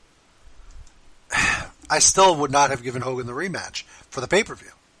 I still would not have given Hogan the rematch for the pay-per-view.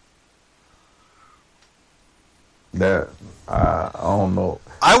 That I don't know.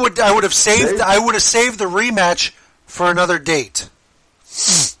 I would have saved the rematch for another date.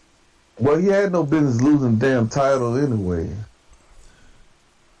 Well, he had no business losing the damn title anyway.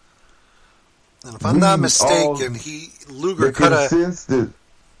 And if I'm not mistaken, Luger cut a.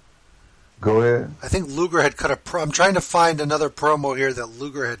 Go ahead. I think Luger had cut a. I'm trying to find another promo here that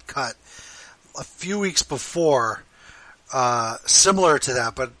Luger had cut a few weeks before, similar to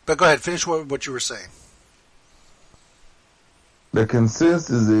that. But go ahead, finish what you were saying. The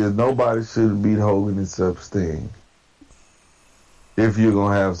consensus is nobody should have beat Hogan except Sting. If you're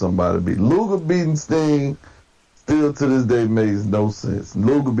going to have somebody beat. Luger beating Sting still to this day makes no sense.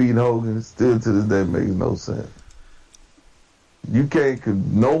 Luger beating Hogan still to this day makes no sense.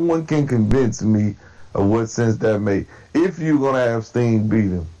 No one can convince me of what sense that makes. If you're going to have Sting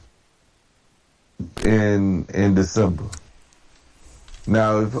beat him in December.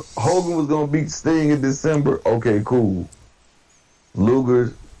 Now, if Hogan was going to beat Sting in December, okay, cool. The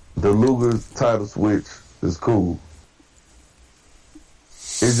Luger's title switch is cool.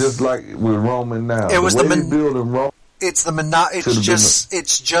 It's just like with Roman now. It was building Roman. It's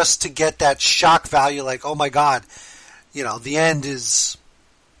just to get that shock value, like, oh my God, the end is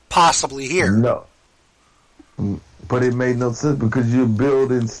possibly here. No, but it made no sense because you're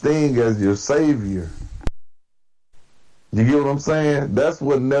building Sting as your savior. You get what I'm saying? That's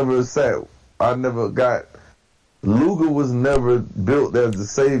what never sat. I never got. Luger was never built as the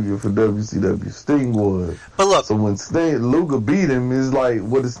savior for WCW. Sting was. But look. So when Luger beat him, it's like,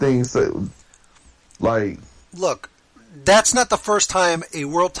 what does Sting say? Like. Look, that's not the first time a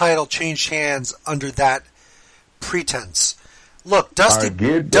world title changed hands under that pretense. Look, Dusty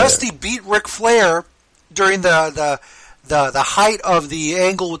beat Ric Flair during the height of the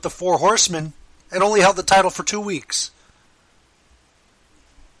angle with the Four Horsemen and only held the title for 2 weeks.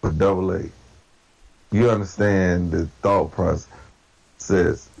 For Double A. You understand the thought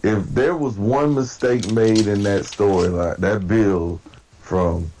process. If there was one mistake made in that storyline, that build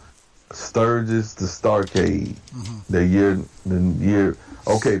from Sturgis to Starrcade, the year,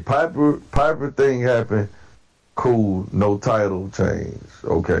 okay, Piper thing happened, cool, no title change,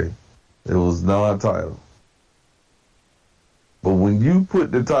 okay, it was non-title. But when you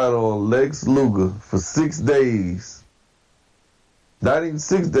put the title on Lex Luger for 6 days, not even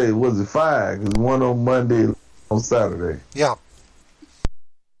 6 days, was it 5? Because one on Monday, on Saturday. Yeah.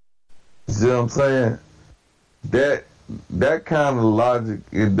 You see what I'm saying? That kind of logic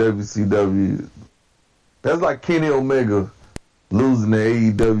in WCW, that's like Kenny Omega losing the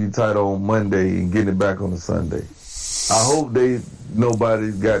AEW title on Monday and getting it back on a Sunday. I hope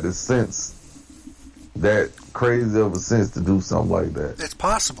nobody's got the sense, that crazy of a sense to do something like that. It's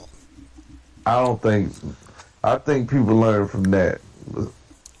possible. I think people learn from that.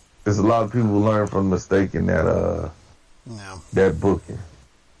 There's a lot of people who learn from mistaking that booking.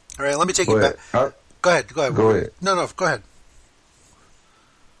 All right, let me take you back. Go ahead. Go ahead. No, go ahead.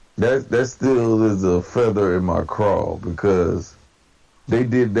 That still is a feather in my craw because they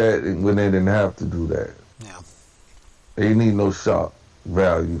did that when they didn't have to do that. Yeah. They need no shock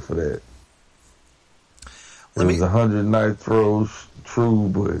value for that. It was 109th throw, true,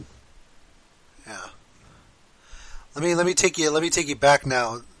 but. Let me take you back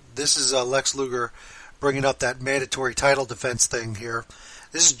now. This is Lex Luger bringing up that mandatory title defense thing here.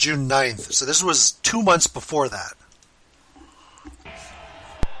 This is June 9th, so this was 2 months before that.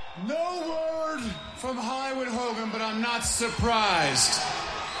 No word from Hollywood Hogan, but I'm not surprised.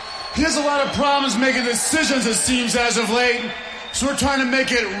 He has a lot of problems making decisions, it seems, as of late, so we're trying to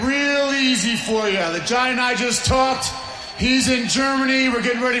make it real easy for you. The Giant and I just talked. He's in Germany. We're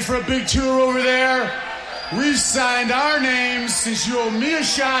getting ready for a big tour over there. We've signed our names, since you owe me a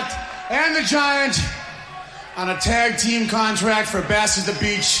shot, and the Giant, on a tag team contract for Bash at the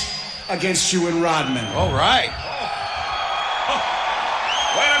Beach against you and Rodman. All right.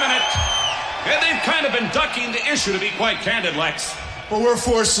 Wait a minute. Yeah, they've kind of been ducking the issue, to be quite candid, Lex. But we're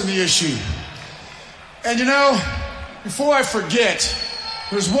forcing the issue. And before I forget,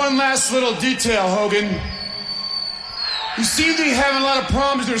 there's one last little detail, Hogan. You seem to be having a lot of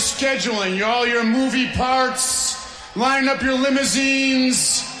problems with your scheduling. All your movie parts, lining up your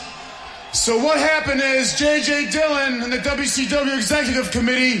limousines. So what happened is J.J. Dillon and the WCW Executive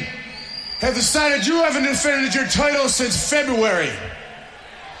Committee have decided you haven't defended your title since February.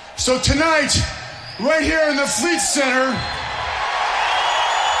 So tonight, right here in the Fleet Center,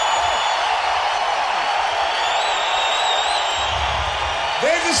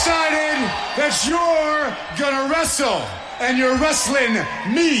 they've decided that you're gonna wrestle. And you're wrestling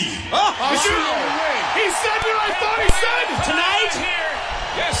me. He said what I thought he said. Tonight? Here.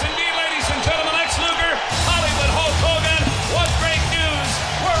 Yes, indeed, ladies and gentlemen, Lex Luger, Hollywood Hulk Hogan. What great news.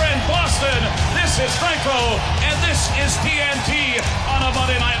 We're in Boston. This is Franco, and this is TNT on a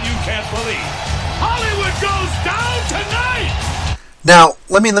Monday night you can't believe. Hollywood goes down tonight. Now,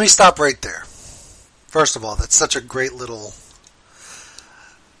 let me stop right there. First of all, that's such a great little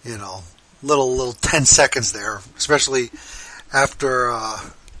 10 seconds there, especially after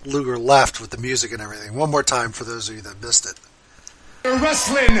Luger left with the music and everything. One more time for those of you that missed it. You're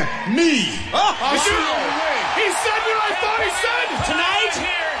wrestling me. He said what I thought he said. Tonight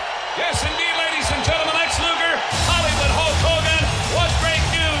here. Yes, indeed, ladies and gentlemen, Lex Luger, Hollywood Hulk Hogan. What great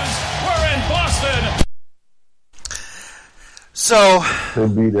news. We're in Boston. So They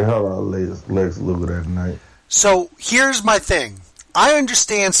beat the hell out of Lex Luger that night. So here's my thing. I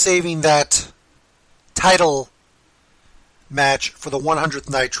understand saving that title match for the 100th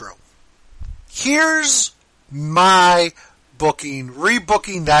Nitro. Here's my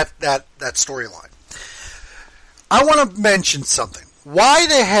rebooking that storyline. I want to mention something. Why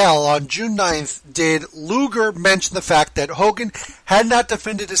the hell on June 9th did Luger mention the fact that Hogan had not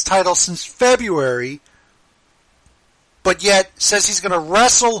defended his title since February, but yet says he's going to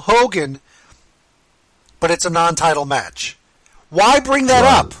wrestle Hogan, but it's a non-title match? Why bring that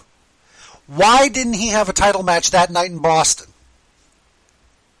up? Why didn't he have a title match that night in Boston?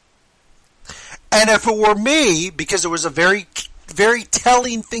 And if it were me, because it was a very, very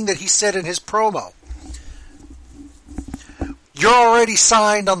telling thing that he said in his promo, you're already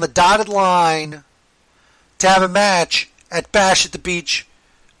signed on the dotted line to have a match at Bash at the Beach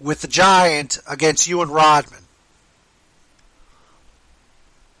with the Giant against you and Rodman.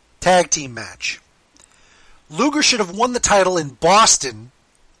 Tag team match. Luger should have won the title in Boston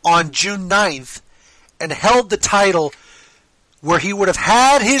on June 9th and held the title where he would have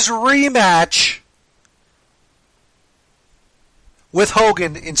had his rematch with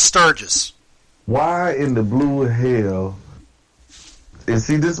Hogan in Sturgis. Why in the blue hell? And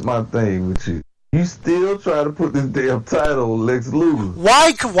see, this is my thing with you. You still try to put this damn title on Lex Luger. Why?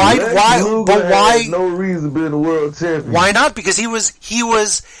 Lex Luger But why? had no reason being the world champion. Why not? Because he was.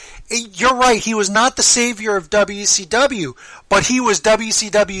 You're right. He was not the savior of WCW, but he was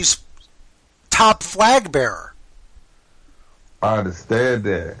WCW's top flag bearer. I understand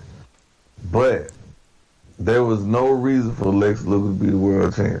that, but there was no reason for Lex Luger to be the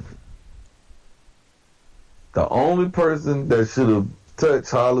world champion. The only person that should have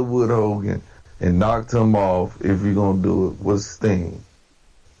touched Hollywood Hogan and knocked him off, if you're going to do it, was Sting.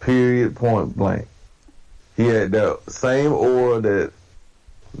 Period, point blank. He had that same aura that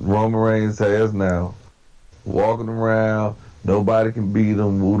Roman Reigns has now. Walking around, nobody can beat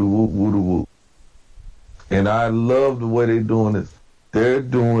him, woo-doo-woo, woo-doo-woo. And I love the way they're doing it. They're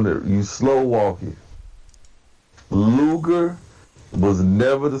doing it, you slow walking. Luger was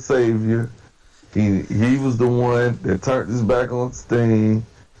never the savior. He was the one that turned his back on Sting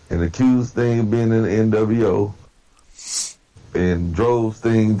and accused Sting of being in the NWO and drove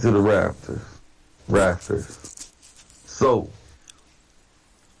Sting to the rafters. So,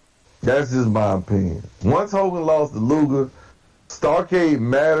 that's just my opinion. Once Hogan lost to Luger, Starrcade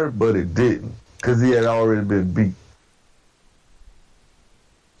mattered, but it didn't, because he had already been beat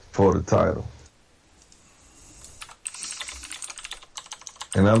for the title.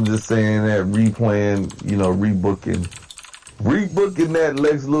 And I'm just saying that rebooking that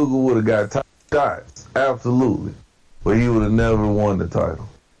Lex Luger would have got top shots, absolutely, but he would have never won the title.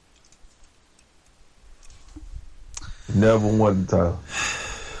 Never won the title.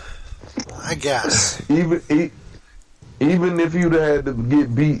 I guess. Even if you'd had to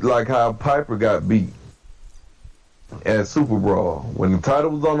get beat like how Piper got beat at Super Brawl, when the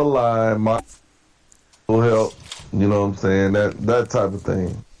title was on the line, my help. You know what I'm saying? That type of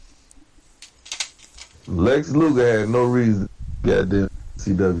thing. Lex Luger had no reason to get the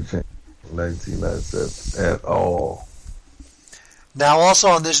CW champion in 1997 at all. Now, also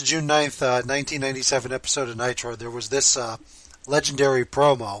on this June 9th, 1997 episode of Nitro, there was this legendary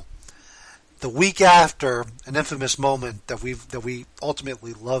promo. The week after an infamous moment that we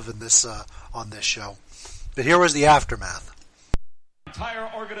ultimately love in this on this show. But here was the aftermath. Entire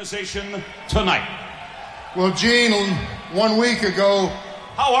organization tonight. Well, Gene, 1 week ago,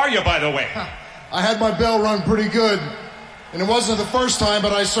 How are you, by the way? I had my bell rung pretty good. And it wasn't the first time,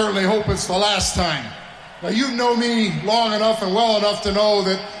 but I certainly hope it's the last time. Now, you've known me long enough and well enough to know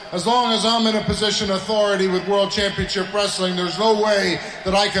that as long as I'm in a position of authority with World Championship Wrestling, there's no way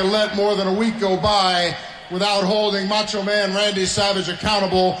that I can let more than a week go by without holding Macho Man Randy Savage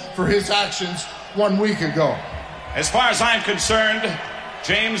accountable for his actions 1 week ago. As far as I'm concerned,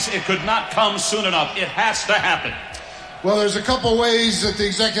 James, it could not come soon enough. It has to happen. Well, there's a couple ways that the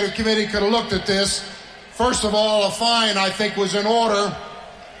executive committee could have looked at this. First of all, a fine, I think, was in order.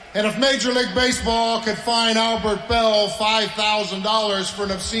 And if Major League Baseball could fine Albert Bell $5,000 for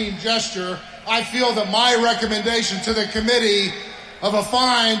an obscene gesture, I feel that my recommendation to the committee of a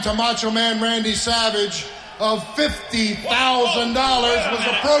fine to Macho Man Randy Savage of $50,000 was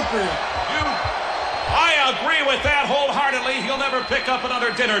appropriate. I I agree with that wholeheartedly. He'll never pick up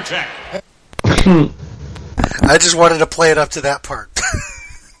another dinner check. I just wanted to play it up to that part.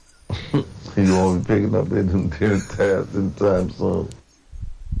 You won't be picking up them dinner tabs anytime soon.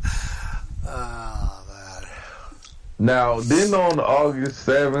 Oh, man. Now, then on August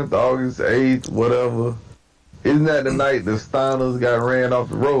 7th, August 8th, whatever, isn't that the night the Steiners got ran off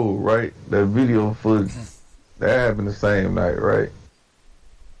the road, right? That video footage, that happened the same night, right?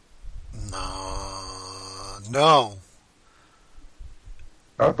 No.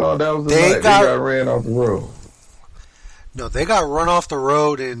 I thought that was the night they got ran off the road. No, they got run off the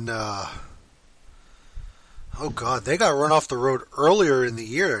road in, they got run off the road earlier in the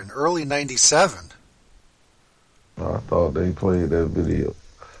year, in early 97. I thought they played that video.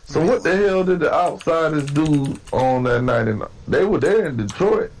 So what the hell did the Outsiders do on that night? They were there in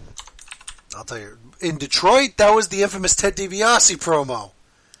Detroit. I'll tell you. In Detroit, that was the infamous Ted DiBiase promo.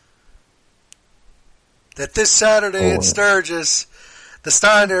 That this Saturday in Sturgis, the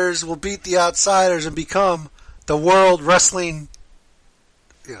Steiners will beat the Outsiders and become the World Wrestling,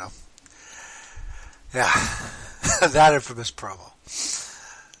 yeah, that infamous promo.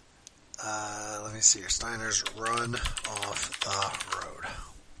 Let me see here. Steiners run off the road.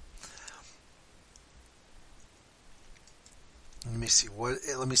 Let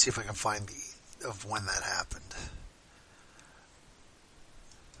me see if I can find of when that happened.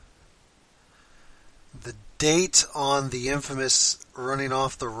 The date on the infamous running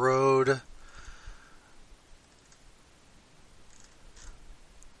off the road.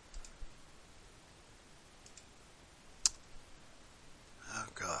 Oh,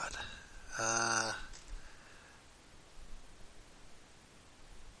 God. I'm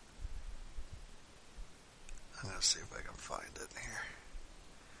going to see if I can find it here.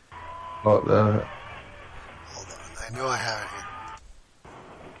 Hold on. I know I have it here.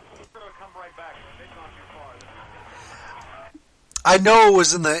 I know it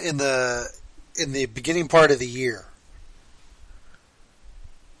was in the beginning part of the year.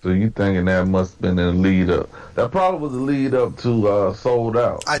 So you thinking that must have been a lead up? That probably was a lead up to Sold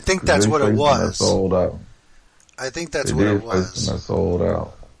Out. I think that's what it was. Sold Out. I think that's what it was. That Sold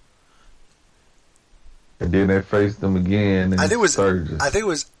Out. And then they faced them again. I think it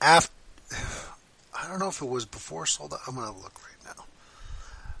was after. I don't know if it was before Sold Out. I'm going to look right now.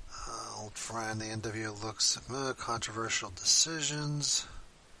 Old friend, the NWO looks controversial decisions.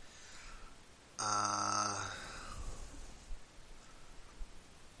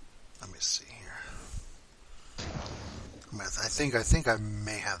 Let me see here. I think I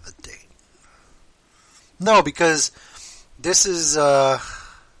may have the date. No, because this is. Or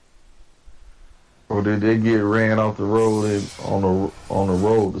did they get ran off the road on the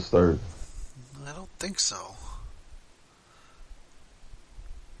road to start? I don't think so.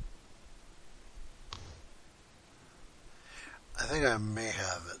 I think I may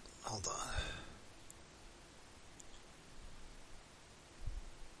have it. Hold on.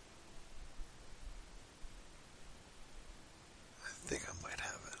 I think I might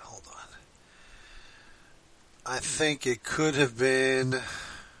have it. Hold on. I think it could have been.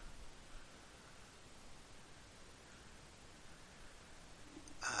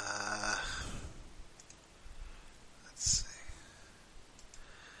 Let's see.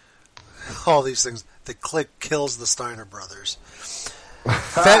 All these things. The Click kills the Steiner brothers.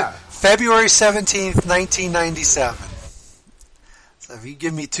 February 17th, 1997. So if you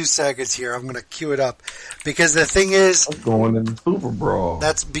give me 2 seconds here, I'm going to cue it up. Because the thing is... That's going in the Super Brawl.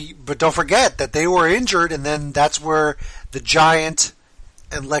 But don't forget that they were injured, and then that's where the Giant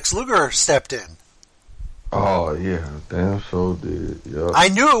and Lex Luger stepped in. Oh, yeah. Damn sure did. Yep. I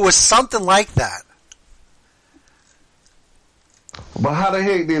knew it was something like that. But how the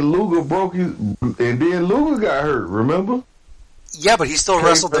heck did Luger broke his... And then Luger got hurt, remember? Yeah, but he still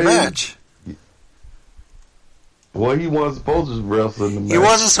wrestled the match. Well, he wasn't supposed to wrestle in the match. He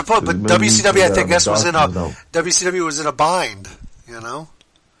wasn't supposed, but WCW, I think, WCW was in a bind, you know?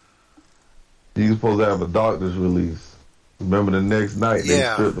 He was supposed to have a doctor's release. Remember the next night, they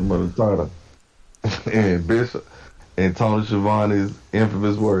stripped him of the title. And Bishop and Tony Schiavone's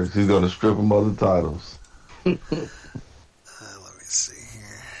infamous words, he's going to strip him of the titles. Let me see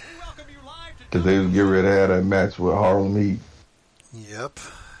here. Because they would get ready to have that match with Harlem Heat. Yep.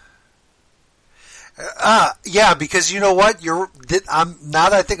 Yeah, because you know what? Now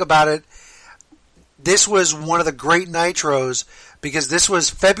that I think about it, this was one of the great Nitros, because this was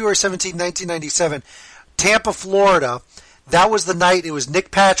February 17, 1997, Tampa, Florida. That was the night. It was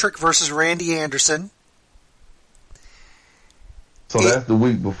Nick Patrick versus Randy Anderson. So that's the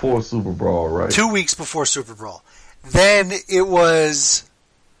week before Super Brawl, right? 2 weeks before Super Brawl. Then it was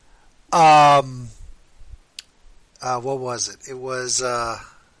What was it? It was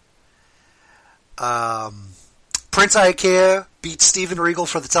Prince Iaukea beat Steven Regal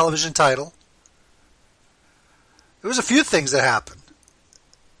for the television title. There was a few things that happened.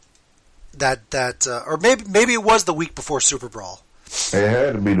 Or maybe it was the week before Super Brawl. It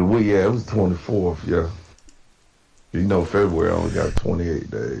had to be the week. Yeah, it was 24th. Yeah. You know, February only got 28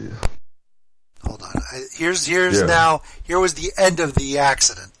 days. Hold on. Here was the end of the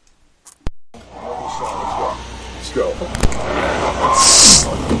accident. Let's go.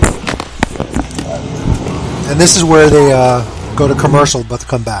 And this is where they go to commercial, but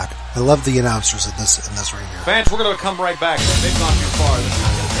come back. I love the announcers in this right here. Fans, we're going to come right back. They've gone too far.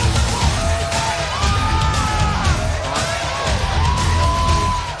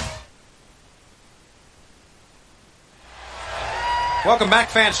 Welcome back,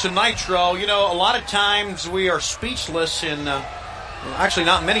 fans, to Nitro. You know, a lot of times we are speechless actually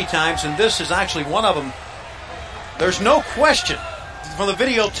not many times, and this is actually one of them. There's no question from the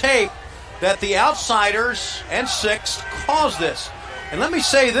videotape that the Outsiders and Six caused this. And let me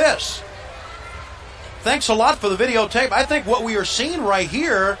say this. Thanks a lot for the videotape. I think what we are seeing right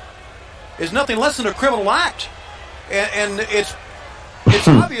here is nothing less than a criminal act. And it's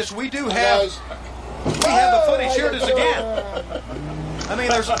obvious we have the footage. Here it is again. I mean,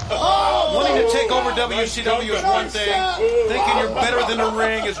 there's wanting to take over WCW is one thing. Thinking you're better than the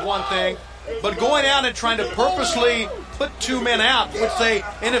ring is one thing. But going out and trying to purposely put two men out, which they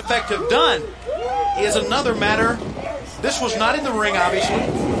in effect have done, is another matter. This was not in the ring, obviously.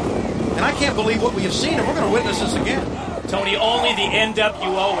 And I can't believe what we have seen, and we're going to witness this again. Tony, only the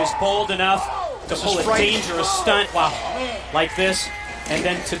NWO is bold enough to pull a dangerous stunt like this, and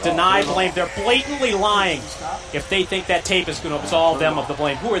then to deny blame. They're blatantly lying if they think that tape is going to absolve them of the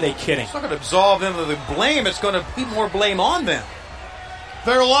blame. Who are they kidding? It's not going to absolve them of the blame. It's going to be more blame on them.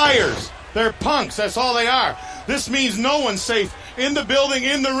 They're liars. They're punks. That's all they are. This means no one's safe in the building,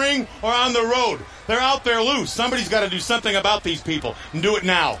 in the ring, or on the road. They're out there loose. Somebody's got to do something about these people, and do it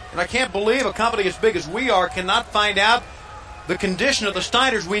now. And I can't believe a company as big as we are cannot find out the condition of the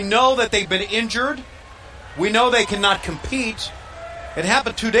Steiners. We know that they've been injured. We know they cannot compete. It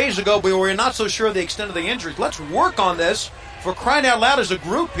happened 2 days ago, but we're not so sure of the extent of the injuries. Let's work on this for crying out loud as a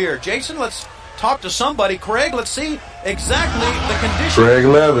group here. Jason, let's talk to somebody. Craig, let's see exactly the condition. Craig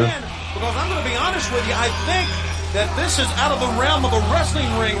Levin. Because I'm going to be honest with you, I think that this is out of the realm of a wrestling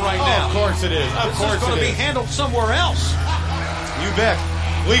ring right now. Of course it is. This is going to be handled somewhere else. You bet.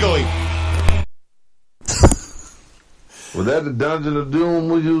 Legally. Was that the Dungeon of Doom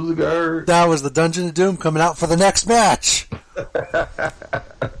we usually got heard? That was the Dungeon of Doom coming out for the next match.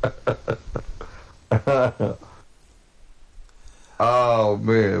 Oh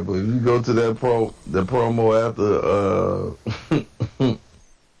man, but if you go to that promo after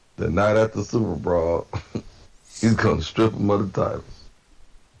the night after Super Brawl, he's gonna strip him of the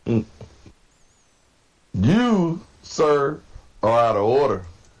titles. You, sir, are out of order.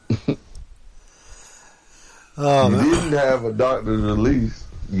 You didn't have a doctor's release.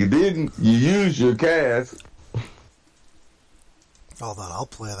 You used your cast. Hold on, I'll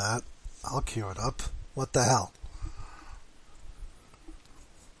play that. I'll cue it up. What the hell?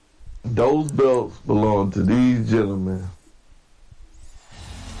 Those belts belong to these gentlemen.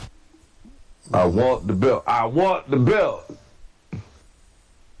 I want the belt. I want the belt.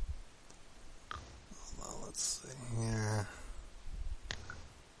 Well, let's see here.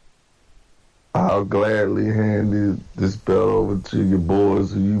 I'll gladly hand this belt over to your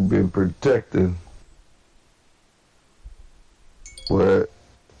boys who you've been protecting. But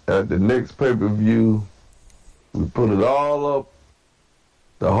at the next pay-per-view, we put it all up,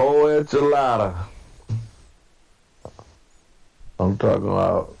 the whole enchilada. I'm talking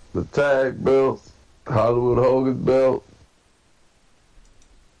about the tag belts, Hollywood Hogan's belt.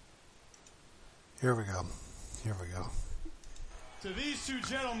 Here we go. To these two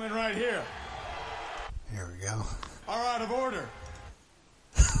gentlemen right here. Here we go. Are out of order.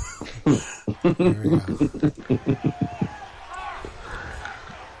 Here we go.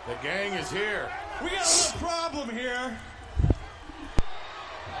 The gang is here. We got a little problem here.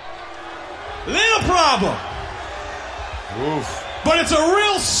 Little problem. Oof. But it's a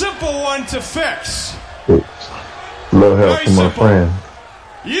real simple one to fix. Little help from my friend.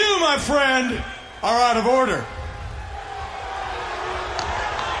 You, my friend, are out of order.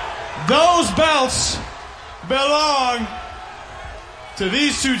 Those belts belong to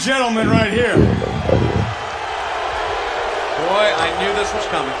these two gentlemen right here. Boy, I knew this was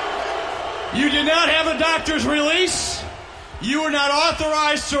coming. You did not have a doctor's release. You were not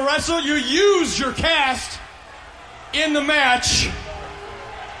authorized to wrestle. You used your cast in the match.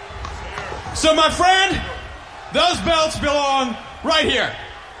 So, my friend, Those belts belong right here.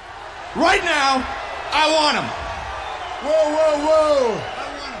 Right now, I want them. Whoa, whoa, whoa.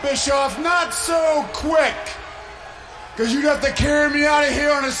 Bischoff, not so quick. Because you'd have to carry me out of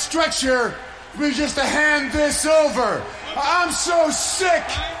here on a stretcher for me just to hand this over. I'm so sick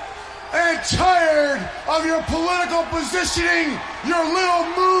and tired of your political positioning, your little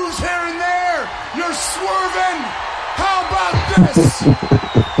moves here and there, your swerving. How about this?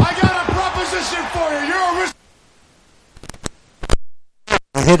 I got a proposition for you. You're a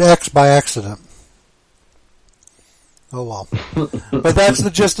I hit X by accident. Oh well. But that's the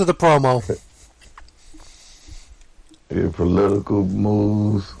gist of the promo. Your political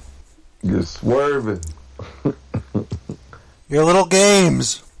moves, you're swerving. Your little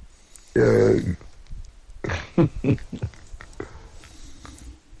games. Yeah.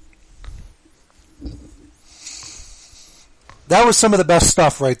 That was some of the best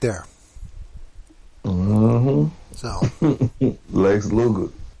stuff right there. Mm-hmm. So Lex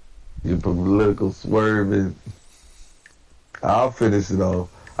Luger, your political swerving. I'll finish it off.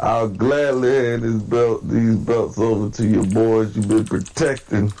 I'll gladly hand these belts over to your boys you've been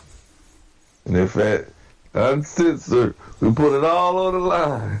protecting. And in fact, uncensored, we put it all on the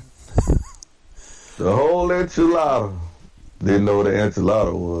line. The whole enchilada. Didn't know what an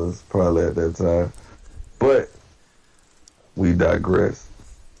enchilada was, probably at that time. But we digress.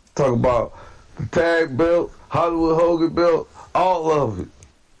 Talk about the tag belt, Hollywood Hogan belt, all of it.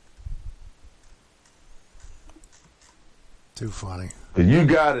 too funny. But you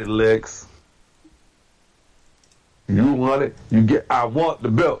got it, Lex. You want it. I want the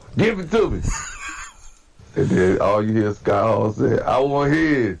belt. Give it to me. And then all you hear Scott Hall say, I want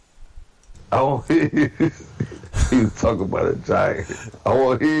his. I want his. He was talking about a giant. I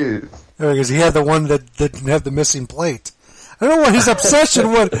want his. Yeah, because he had the one that didn't have the missing plate. I don't know what his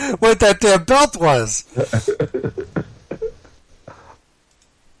obsession with that damn belt was.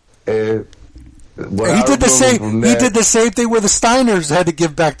 And he did the same. He did the same thing where the Steiners had to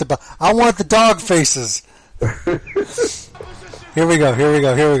give back the belt. I want the dog faces. Here we go.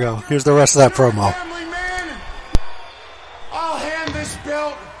 Here's the rest of that promo. I'll hand this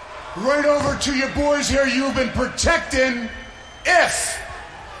belt right over to you boys here you've been protecting if,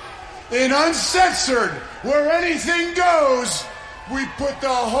 in Uncensored, where anything goes, we put the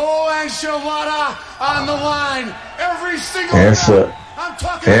whole enchilada on the line. Every single answer.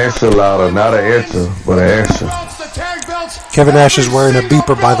 Enchilada, not an answer, but an answer. Kevin Nash is wearing a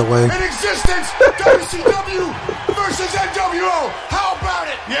beeper, by the way. In existence, WCW versus NWO. How about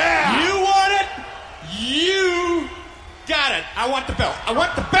it? Yeah. You want it? You got it. I want the belt. I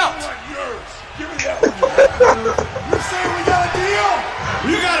want the belt. I want yours. Give me that one. You're saying we got a deal?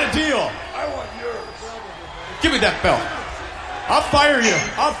 You got a deal. I want yours. Give me that belt. I'll fire you.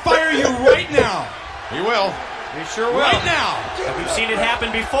 I'll fire you right now. He will. He sure will. Right now. We've seen it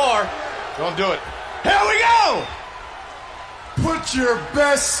happen before. Don't do it. Here we go. Put your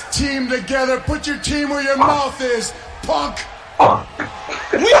best team together. Put your team where your mouth is, punk.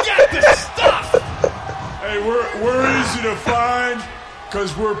 We got this stuff. Hey, we're easy to find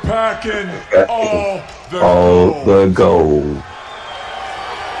because we're packing all the gold.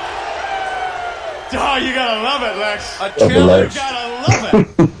 Oh, you gotta love it, Lex. A challenge. You gotta love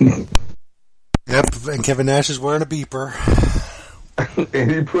it. Yep, and Kevin Nash is wearing a beeper.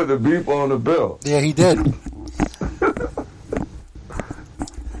 And he put the beep on the belt. Yeah, he did.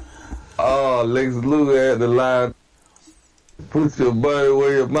 Oh, Lex Luger had the line, put your money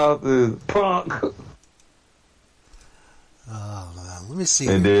where your mouth is, punk. Oh, man. Let me see.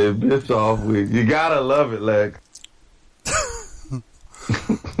 And then Bischoff with, you gotta love it, Lex.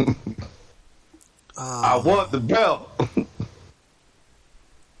 I want the belt.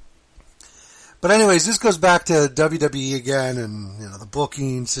 But anyways, this goes back to WWE again, and the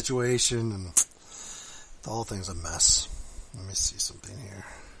booking situation, and the whole thing's a mess. Let me see something here.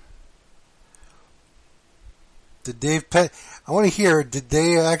 I want to hear, did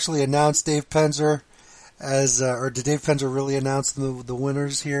they actually announce Dave Penzer as, or did Dave Penzer really announce the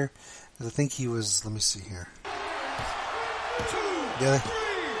winners here? I think he was, let me see here. Yeah,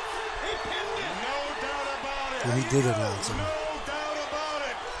 he did announce them.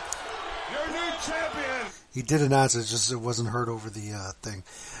 He did announce it, just it wasn't heard over the thing.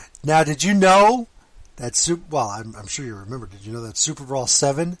 Now, did you know that I'm sure you remember. Did you know that Super Brawl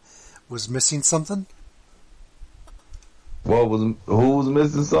 7 was missing something? Who was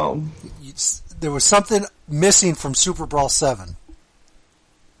missing something? There was something missing from Super Brawl 7.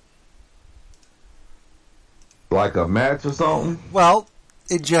 Like a match or something? Well,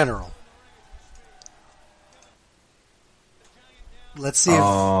 in general. Let's see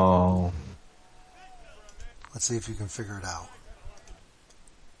Let's see if you can figure it out.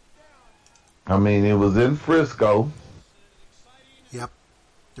 I mean, it was in Frisco. Yep.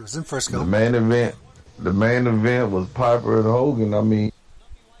 It was in Frisco. The main event was Piper and Hogan. I mean,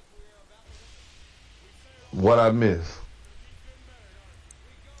 what I missed?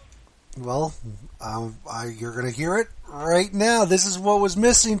 Well, you're going to hear it right now. This is what was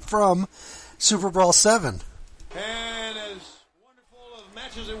missing from Super Brawl 7. And as wonderful of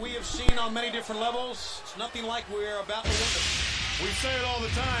matches that we have seen on many different levels, it's nothing like we're about to witness. We say it all the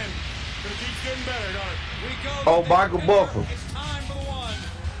time, but it keeps getting better, don't it? We go. Oh, Michael Buffer. It's time for the one.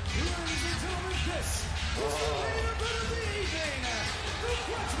 Ladies and gentlemen, this is the main event of the evening. The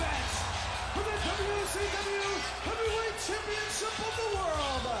grudge match for the WCW Heavyweight Championship of the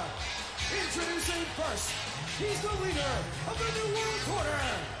World. Introducing first, he's the leader of the New World Order.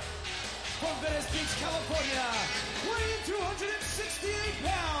 From Venice Beach, California, weighing 268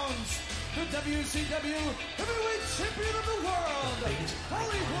 pounds, the WCW Heavyweight Champion of the World,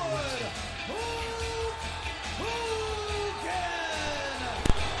 Hollywood Hulk Hogan.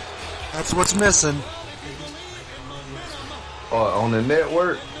 That's what's missing. On the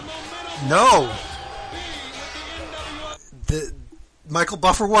network? No. Michael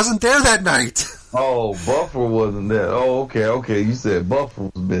Buffer wasn't there that night. Oh, Buffer wasn't there. Oh, okay. You said Buffer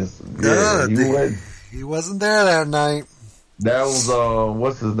was missing. Yeah, he wasn't there that night. That was,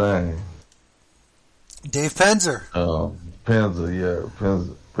 what's his name? Dave Penzer.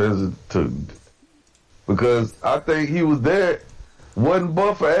 Penzer took. Because I think he was there. Wasn't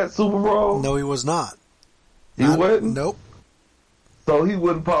Buffer at Super Bowl? No, he was not. He wasn't? Nope. So he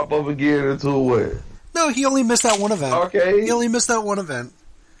wouldn't pop up again until what? No, he only missed that one event. Okay. He only missed that one event.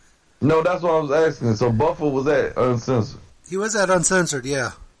 No, that's what I was asking. So Buffer was at Uncensored. He was at Uncensored,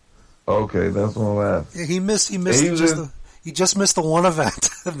 yeah. Okay, that's what I'm asking. Yeah, he just missed the one event.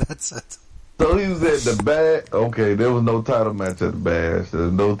 That's it. So he was at the Bash. Okay, there was no title match at the Bash. There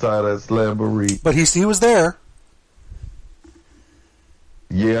was no title at Slamboree. But he was there.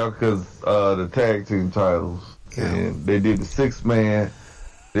 Yeah, because the tag team titles. Yeah. And they did the 6-man.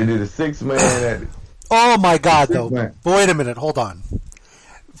 They did a 6-man at it. Oh my God, though. But wait a minute, hold on.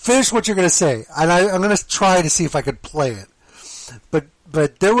 Finish what you're going to say. And I'm going to try to see if I could play it.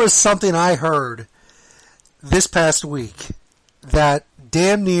 But there was something I heard this past week that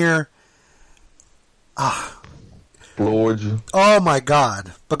damn near floored you. Oh my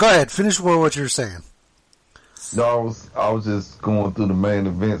God. But go ahead, finish what you're saying. No, I was just going through the main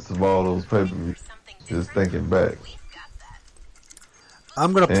events of all those pay-per-views, just thinking back.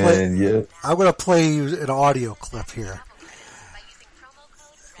 I'm gonna play you an audio clip here.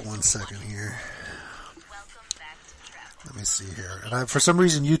 1 second here. Let me see here. And for some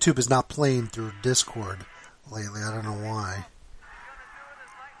reason, YouTube is not playing through Discord lately. I don't know why.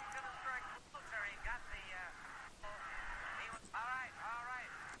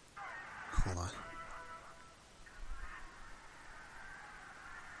 Hold on.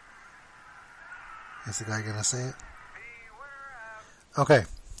 Is the guy gonna say it? Okay.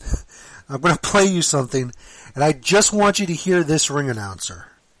 I'm going to play you something, and I just want you to hear this ring announcer.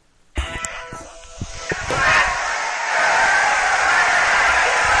 The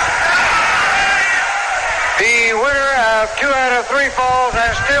winner of 2 out of 3 falls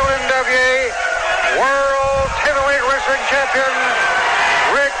and still NWA World Heavyweight Wrestling Champion,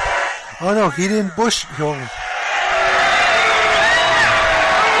 Rick. Oh, no, he didn't bush. Well,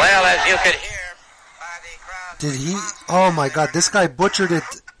 as you could hear. Did he? Oh my God! This guy butchered it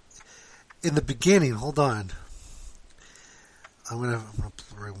in the beginning. Hold on, I'm gonna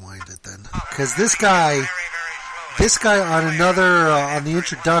rewind it then, because this guy on on the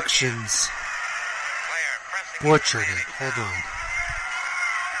introductions butchered it. Hold on.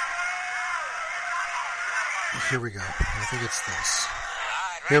 Here we go. I think it's this.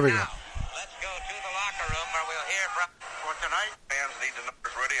 Here we go. Let's go to the locker room where we'll hear from. For tonight, fans need to know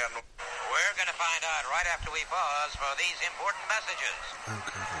who's ready. We're going to find out right after we pause for these important messages.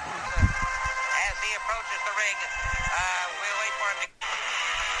 Okay. As he approaches the ring, we'll wait for him to...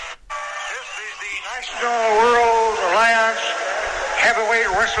 This is the National World Alliance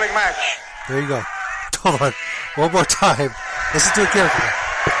Heavyweight Wrestling match. There you go. Hold on. One more time. Listen to it carefully.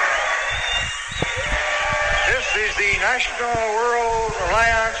 This is the National World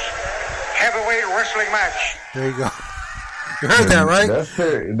Alliance Heavyweight Wrestling match. There you go. You heard that, right?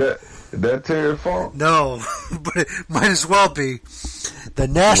 That's Terry Funk? No, but it might as well be. The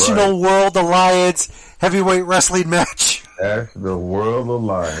National World Alliance Heavyweight Wrestling match. National World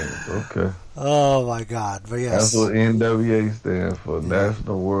Alliance. Okay. Oh my God! But yes, that's what NWA stands for.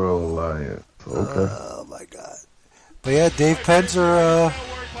 National World Alliance. Okay. Oh my God! But yeah, Dave Penzer.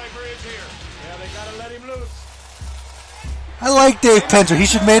 I like Dave Penzer. He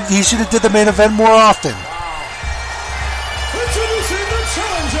should have did the main event more often. Introducing the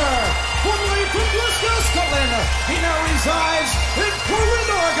challenger, formerly from Glasgow, Scotland. He now resides in Portland,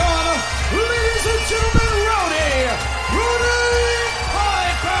 Oregon. Ladies and gentlemen, Roddy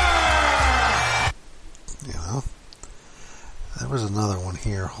Piper. Yeah. There was another one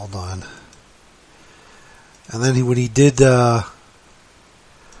here. Hold on. And then when he did,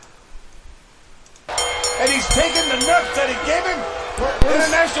 And he's taken the nerf that he gave him.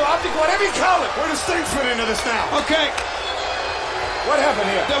 International Optic, whatever you call it. Where does things fit into this now? Okay. What happened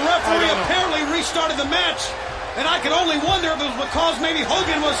here? The referee apparently restarted the match, and I can only wonder if it was because maybe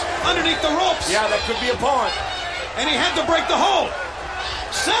Hogan was underneath the ropes. Yeah, that could be a point. And he had to break the hold.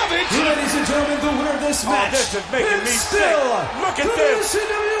 Savage. Ladies and gentlemen, the winner of this match. This is making me sick. Look at the this.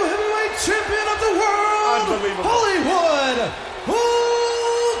 WCW Heavyweight Champion of the World. Unbelievable. Hollywood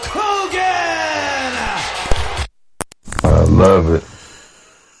Hulk Hogan. I love it.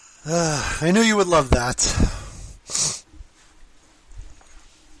 I knew you would love that.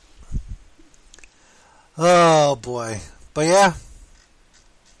 Oh boy. But yeah.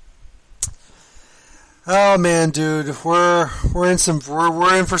 Oh man, dude, we're in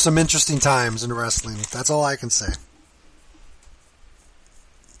for some interesting times in wrestling. That's all I can say.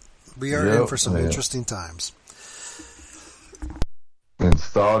 We are in for some interesting times. And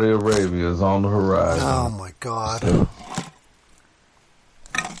Saudi Arabia is on the horizon. Oh my God.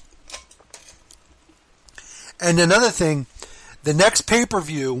 And another thing, the next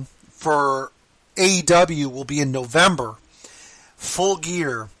pay-per-view for AEW will be in November, Full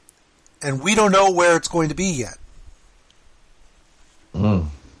Gear, and we don't know where it's going to be yet.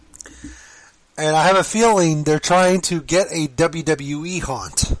 And I have a feeling they're trying to get a WWE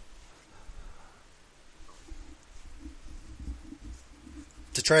haunt.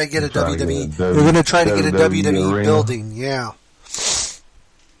 To try to get a WWE. They're going to try to get a WWE arena. building, yeah.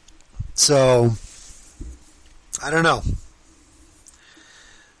 So, I don't know.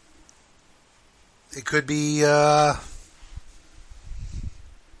 It could be, trying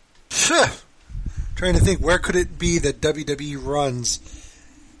to think, where could it be that WWE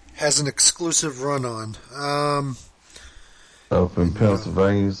has an exclusive run on? Up in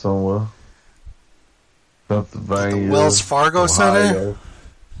Pennsylvania somewhere. Pennsylvania. The Wells Fargo Ohio. Center?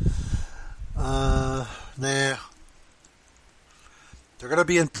 Nah. They're going to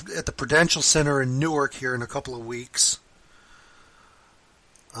be at the Prudential Center in Newark here in a couple of weeks.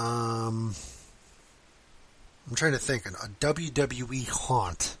 I'm trying to think. A WWE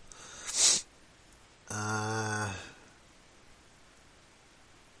haunt. I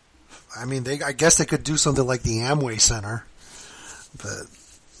mean, I guess they could do something like the Amway Center, but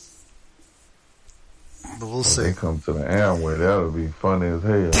we'll see. They come to the Amway, that'll be funny as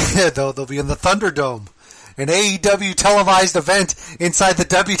hell. Yeah, they'll be in the Thunderdome, an AEW televised event inside the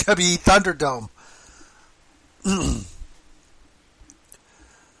WWE Thunderdome.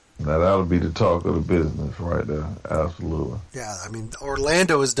 Now that'll be the talk of the business right there, absolutely. Yeah, I mean,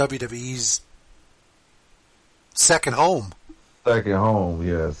 Orlando is WWE's second home. Second home,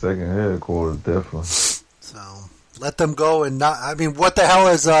 yeah, second headquarters, definitely. So let them go and not. I mean, what the hell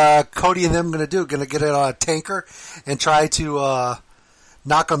is Cody and them going to do? Going to get a tanker and try to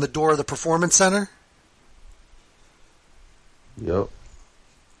knock on the door of the Performance Center? Yep.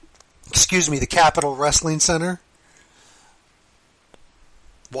 Excuse me, the Capitol Wrestling Center?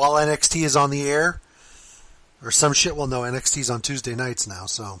 While NXT is on the air? Or some shit. Well, no, NXT's on Tuesday nights now,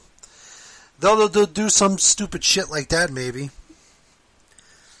 so they'll do some stupid shit like that, maybe.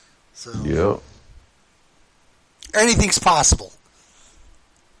 So, yep. Anything's possible.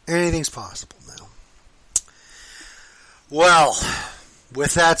 Anything's possible now. Well,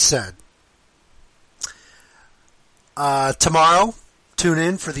 with that said, tomorrow, tune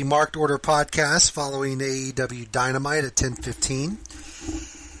in for the Marked Order podcast following AEW Dynamite at 10:15.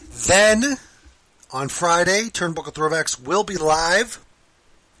 Then, on Friday, Turnbuckle Throwbacks will be live.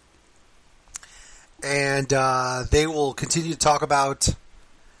 And they will continue to talk about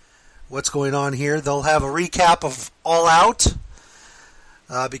what's going on here. They'll have a recap of All Out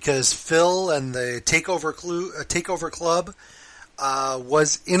because Phil and the Takeover Club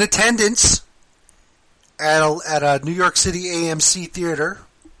was in attendance at a New York City AMC theater.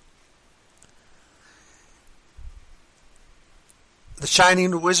 The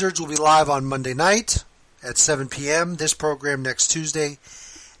Shining Wizards will be live on Monday night at 7 p.m. This program next Tuesday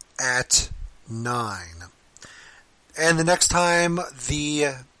at 9. And the next time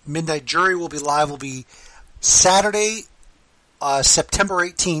the Midnight Jury will be live will be Saturday, September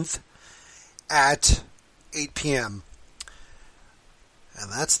 18th at 8 p.m.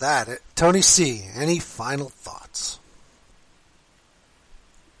 And that's that. Tony C., any final thoughts?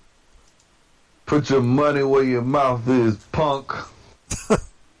 Put your money where your mouth is, punk.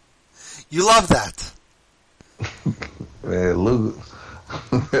 You love that. Man, Luger.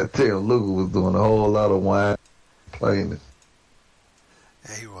 I tell you, Luger was doing a whole lot of wine playing it.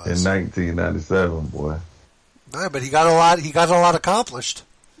 Yeah, he was. In 1997, boy. Yeah, but he got a lot accomplished.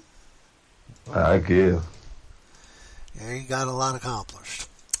 I guess. Yeah, he got a lot accomplished.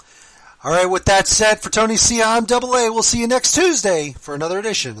 All right, with that said, for Tony C, I'm Double A. We'll see you next Tuesday for another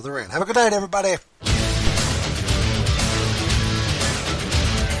edition of The Rant. Have a good night, everybody.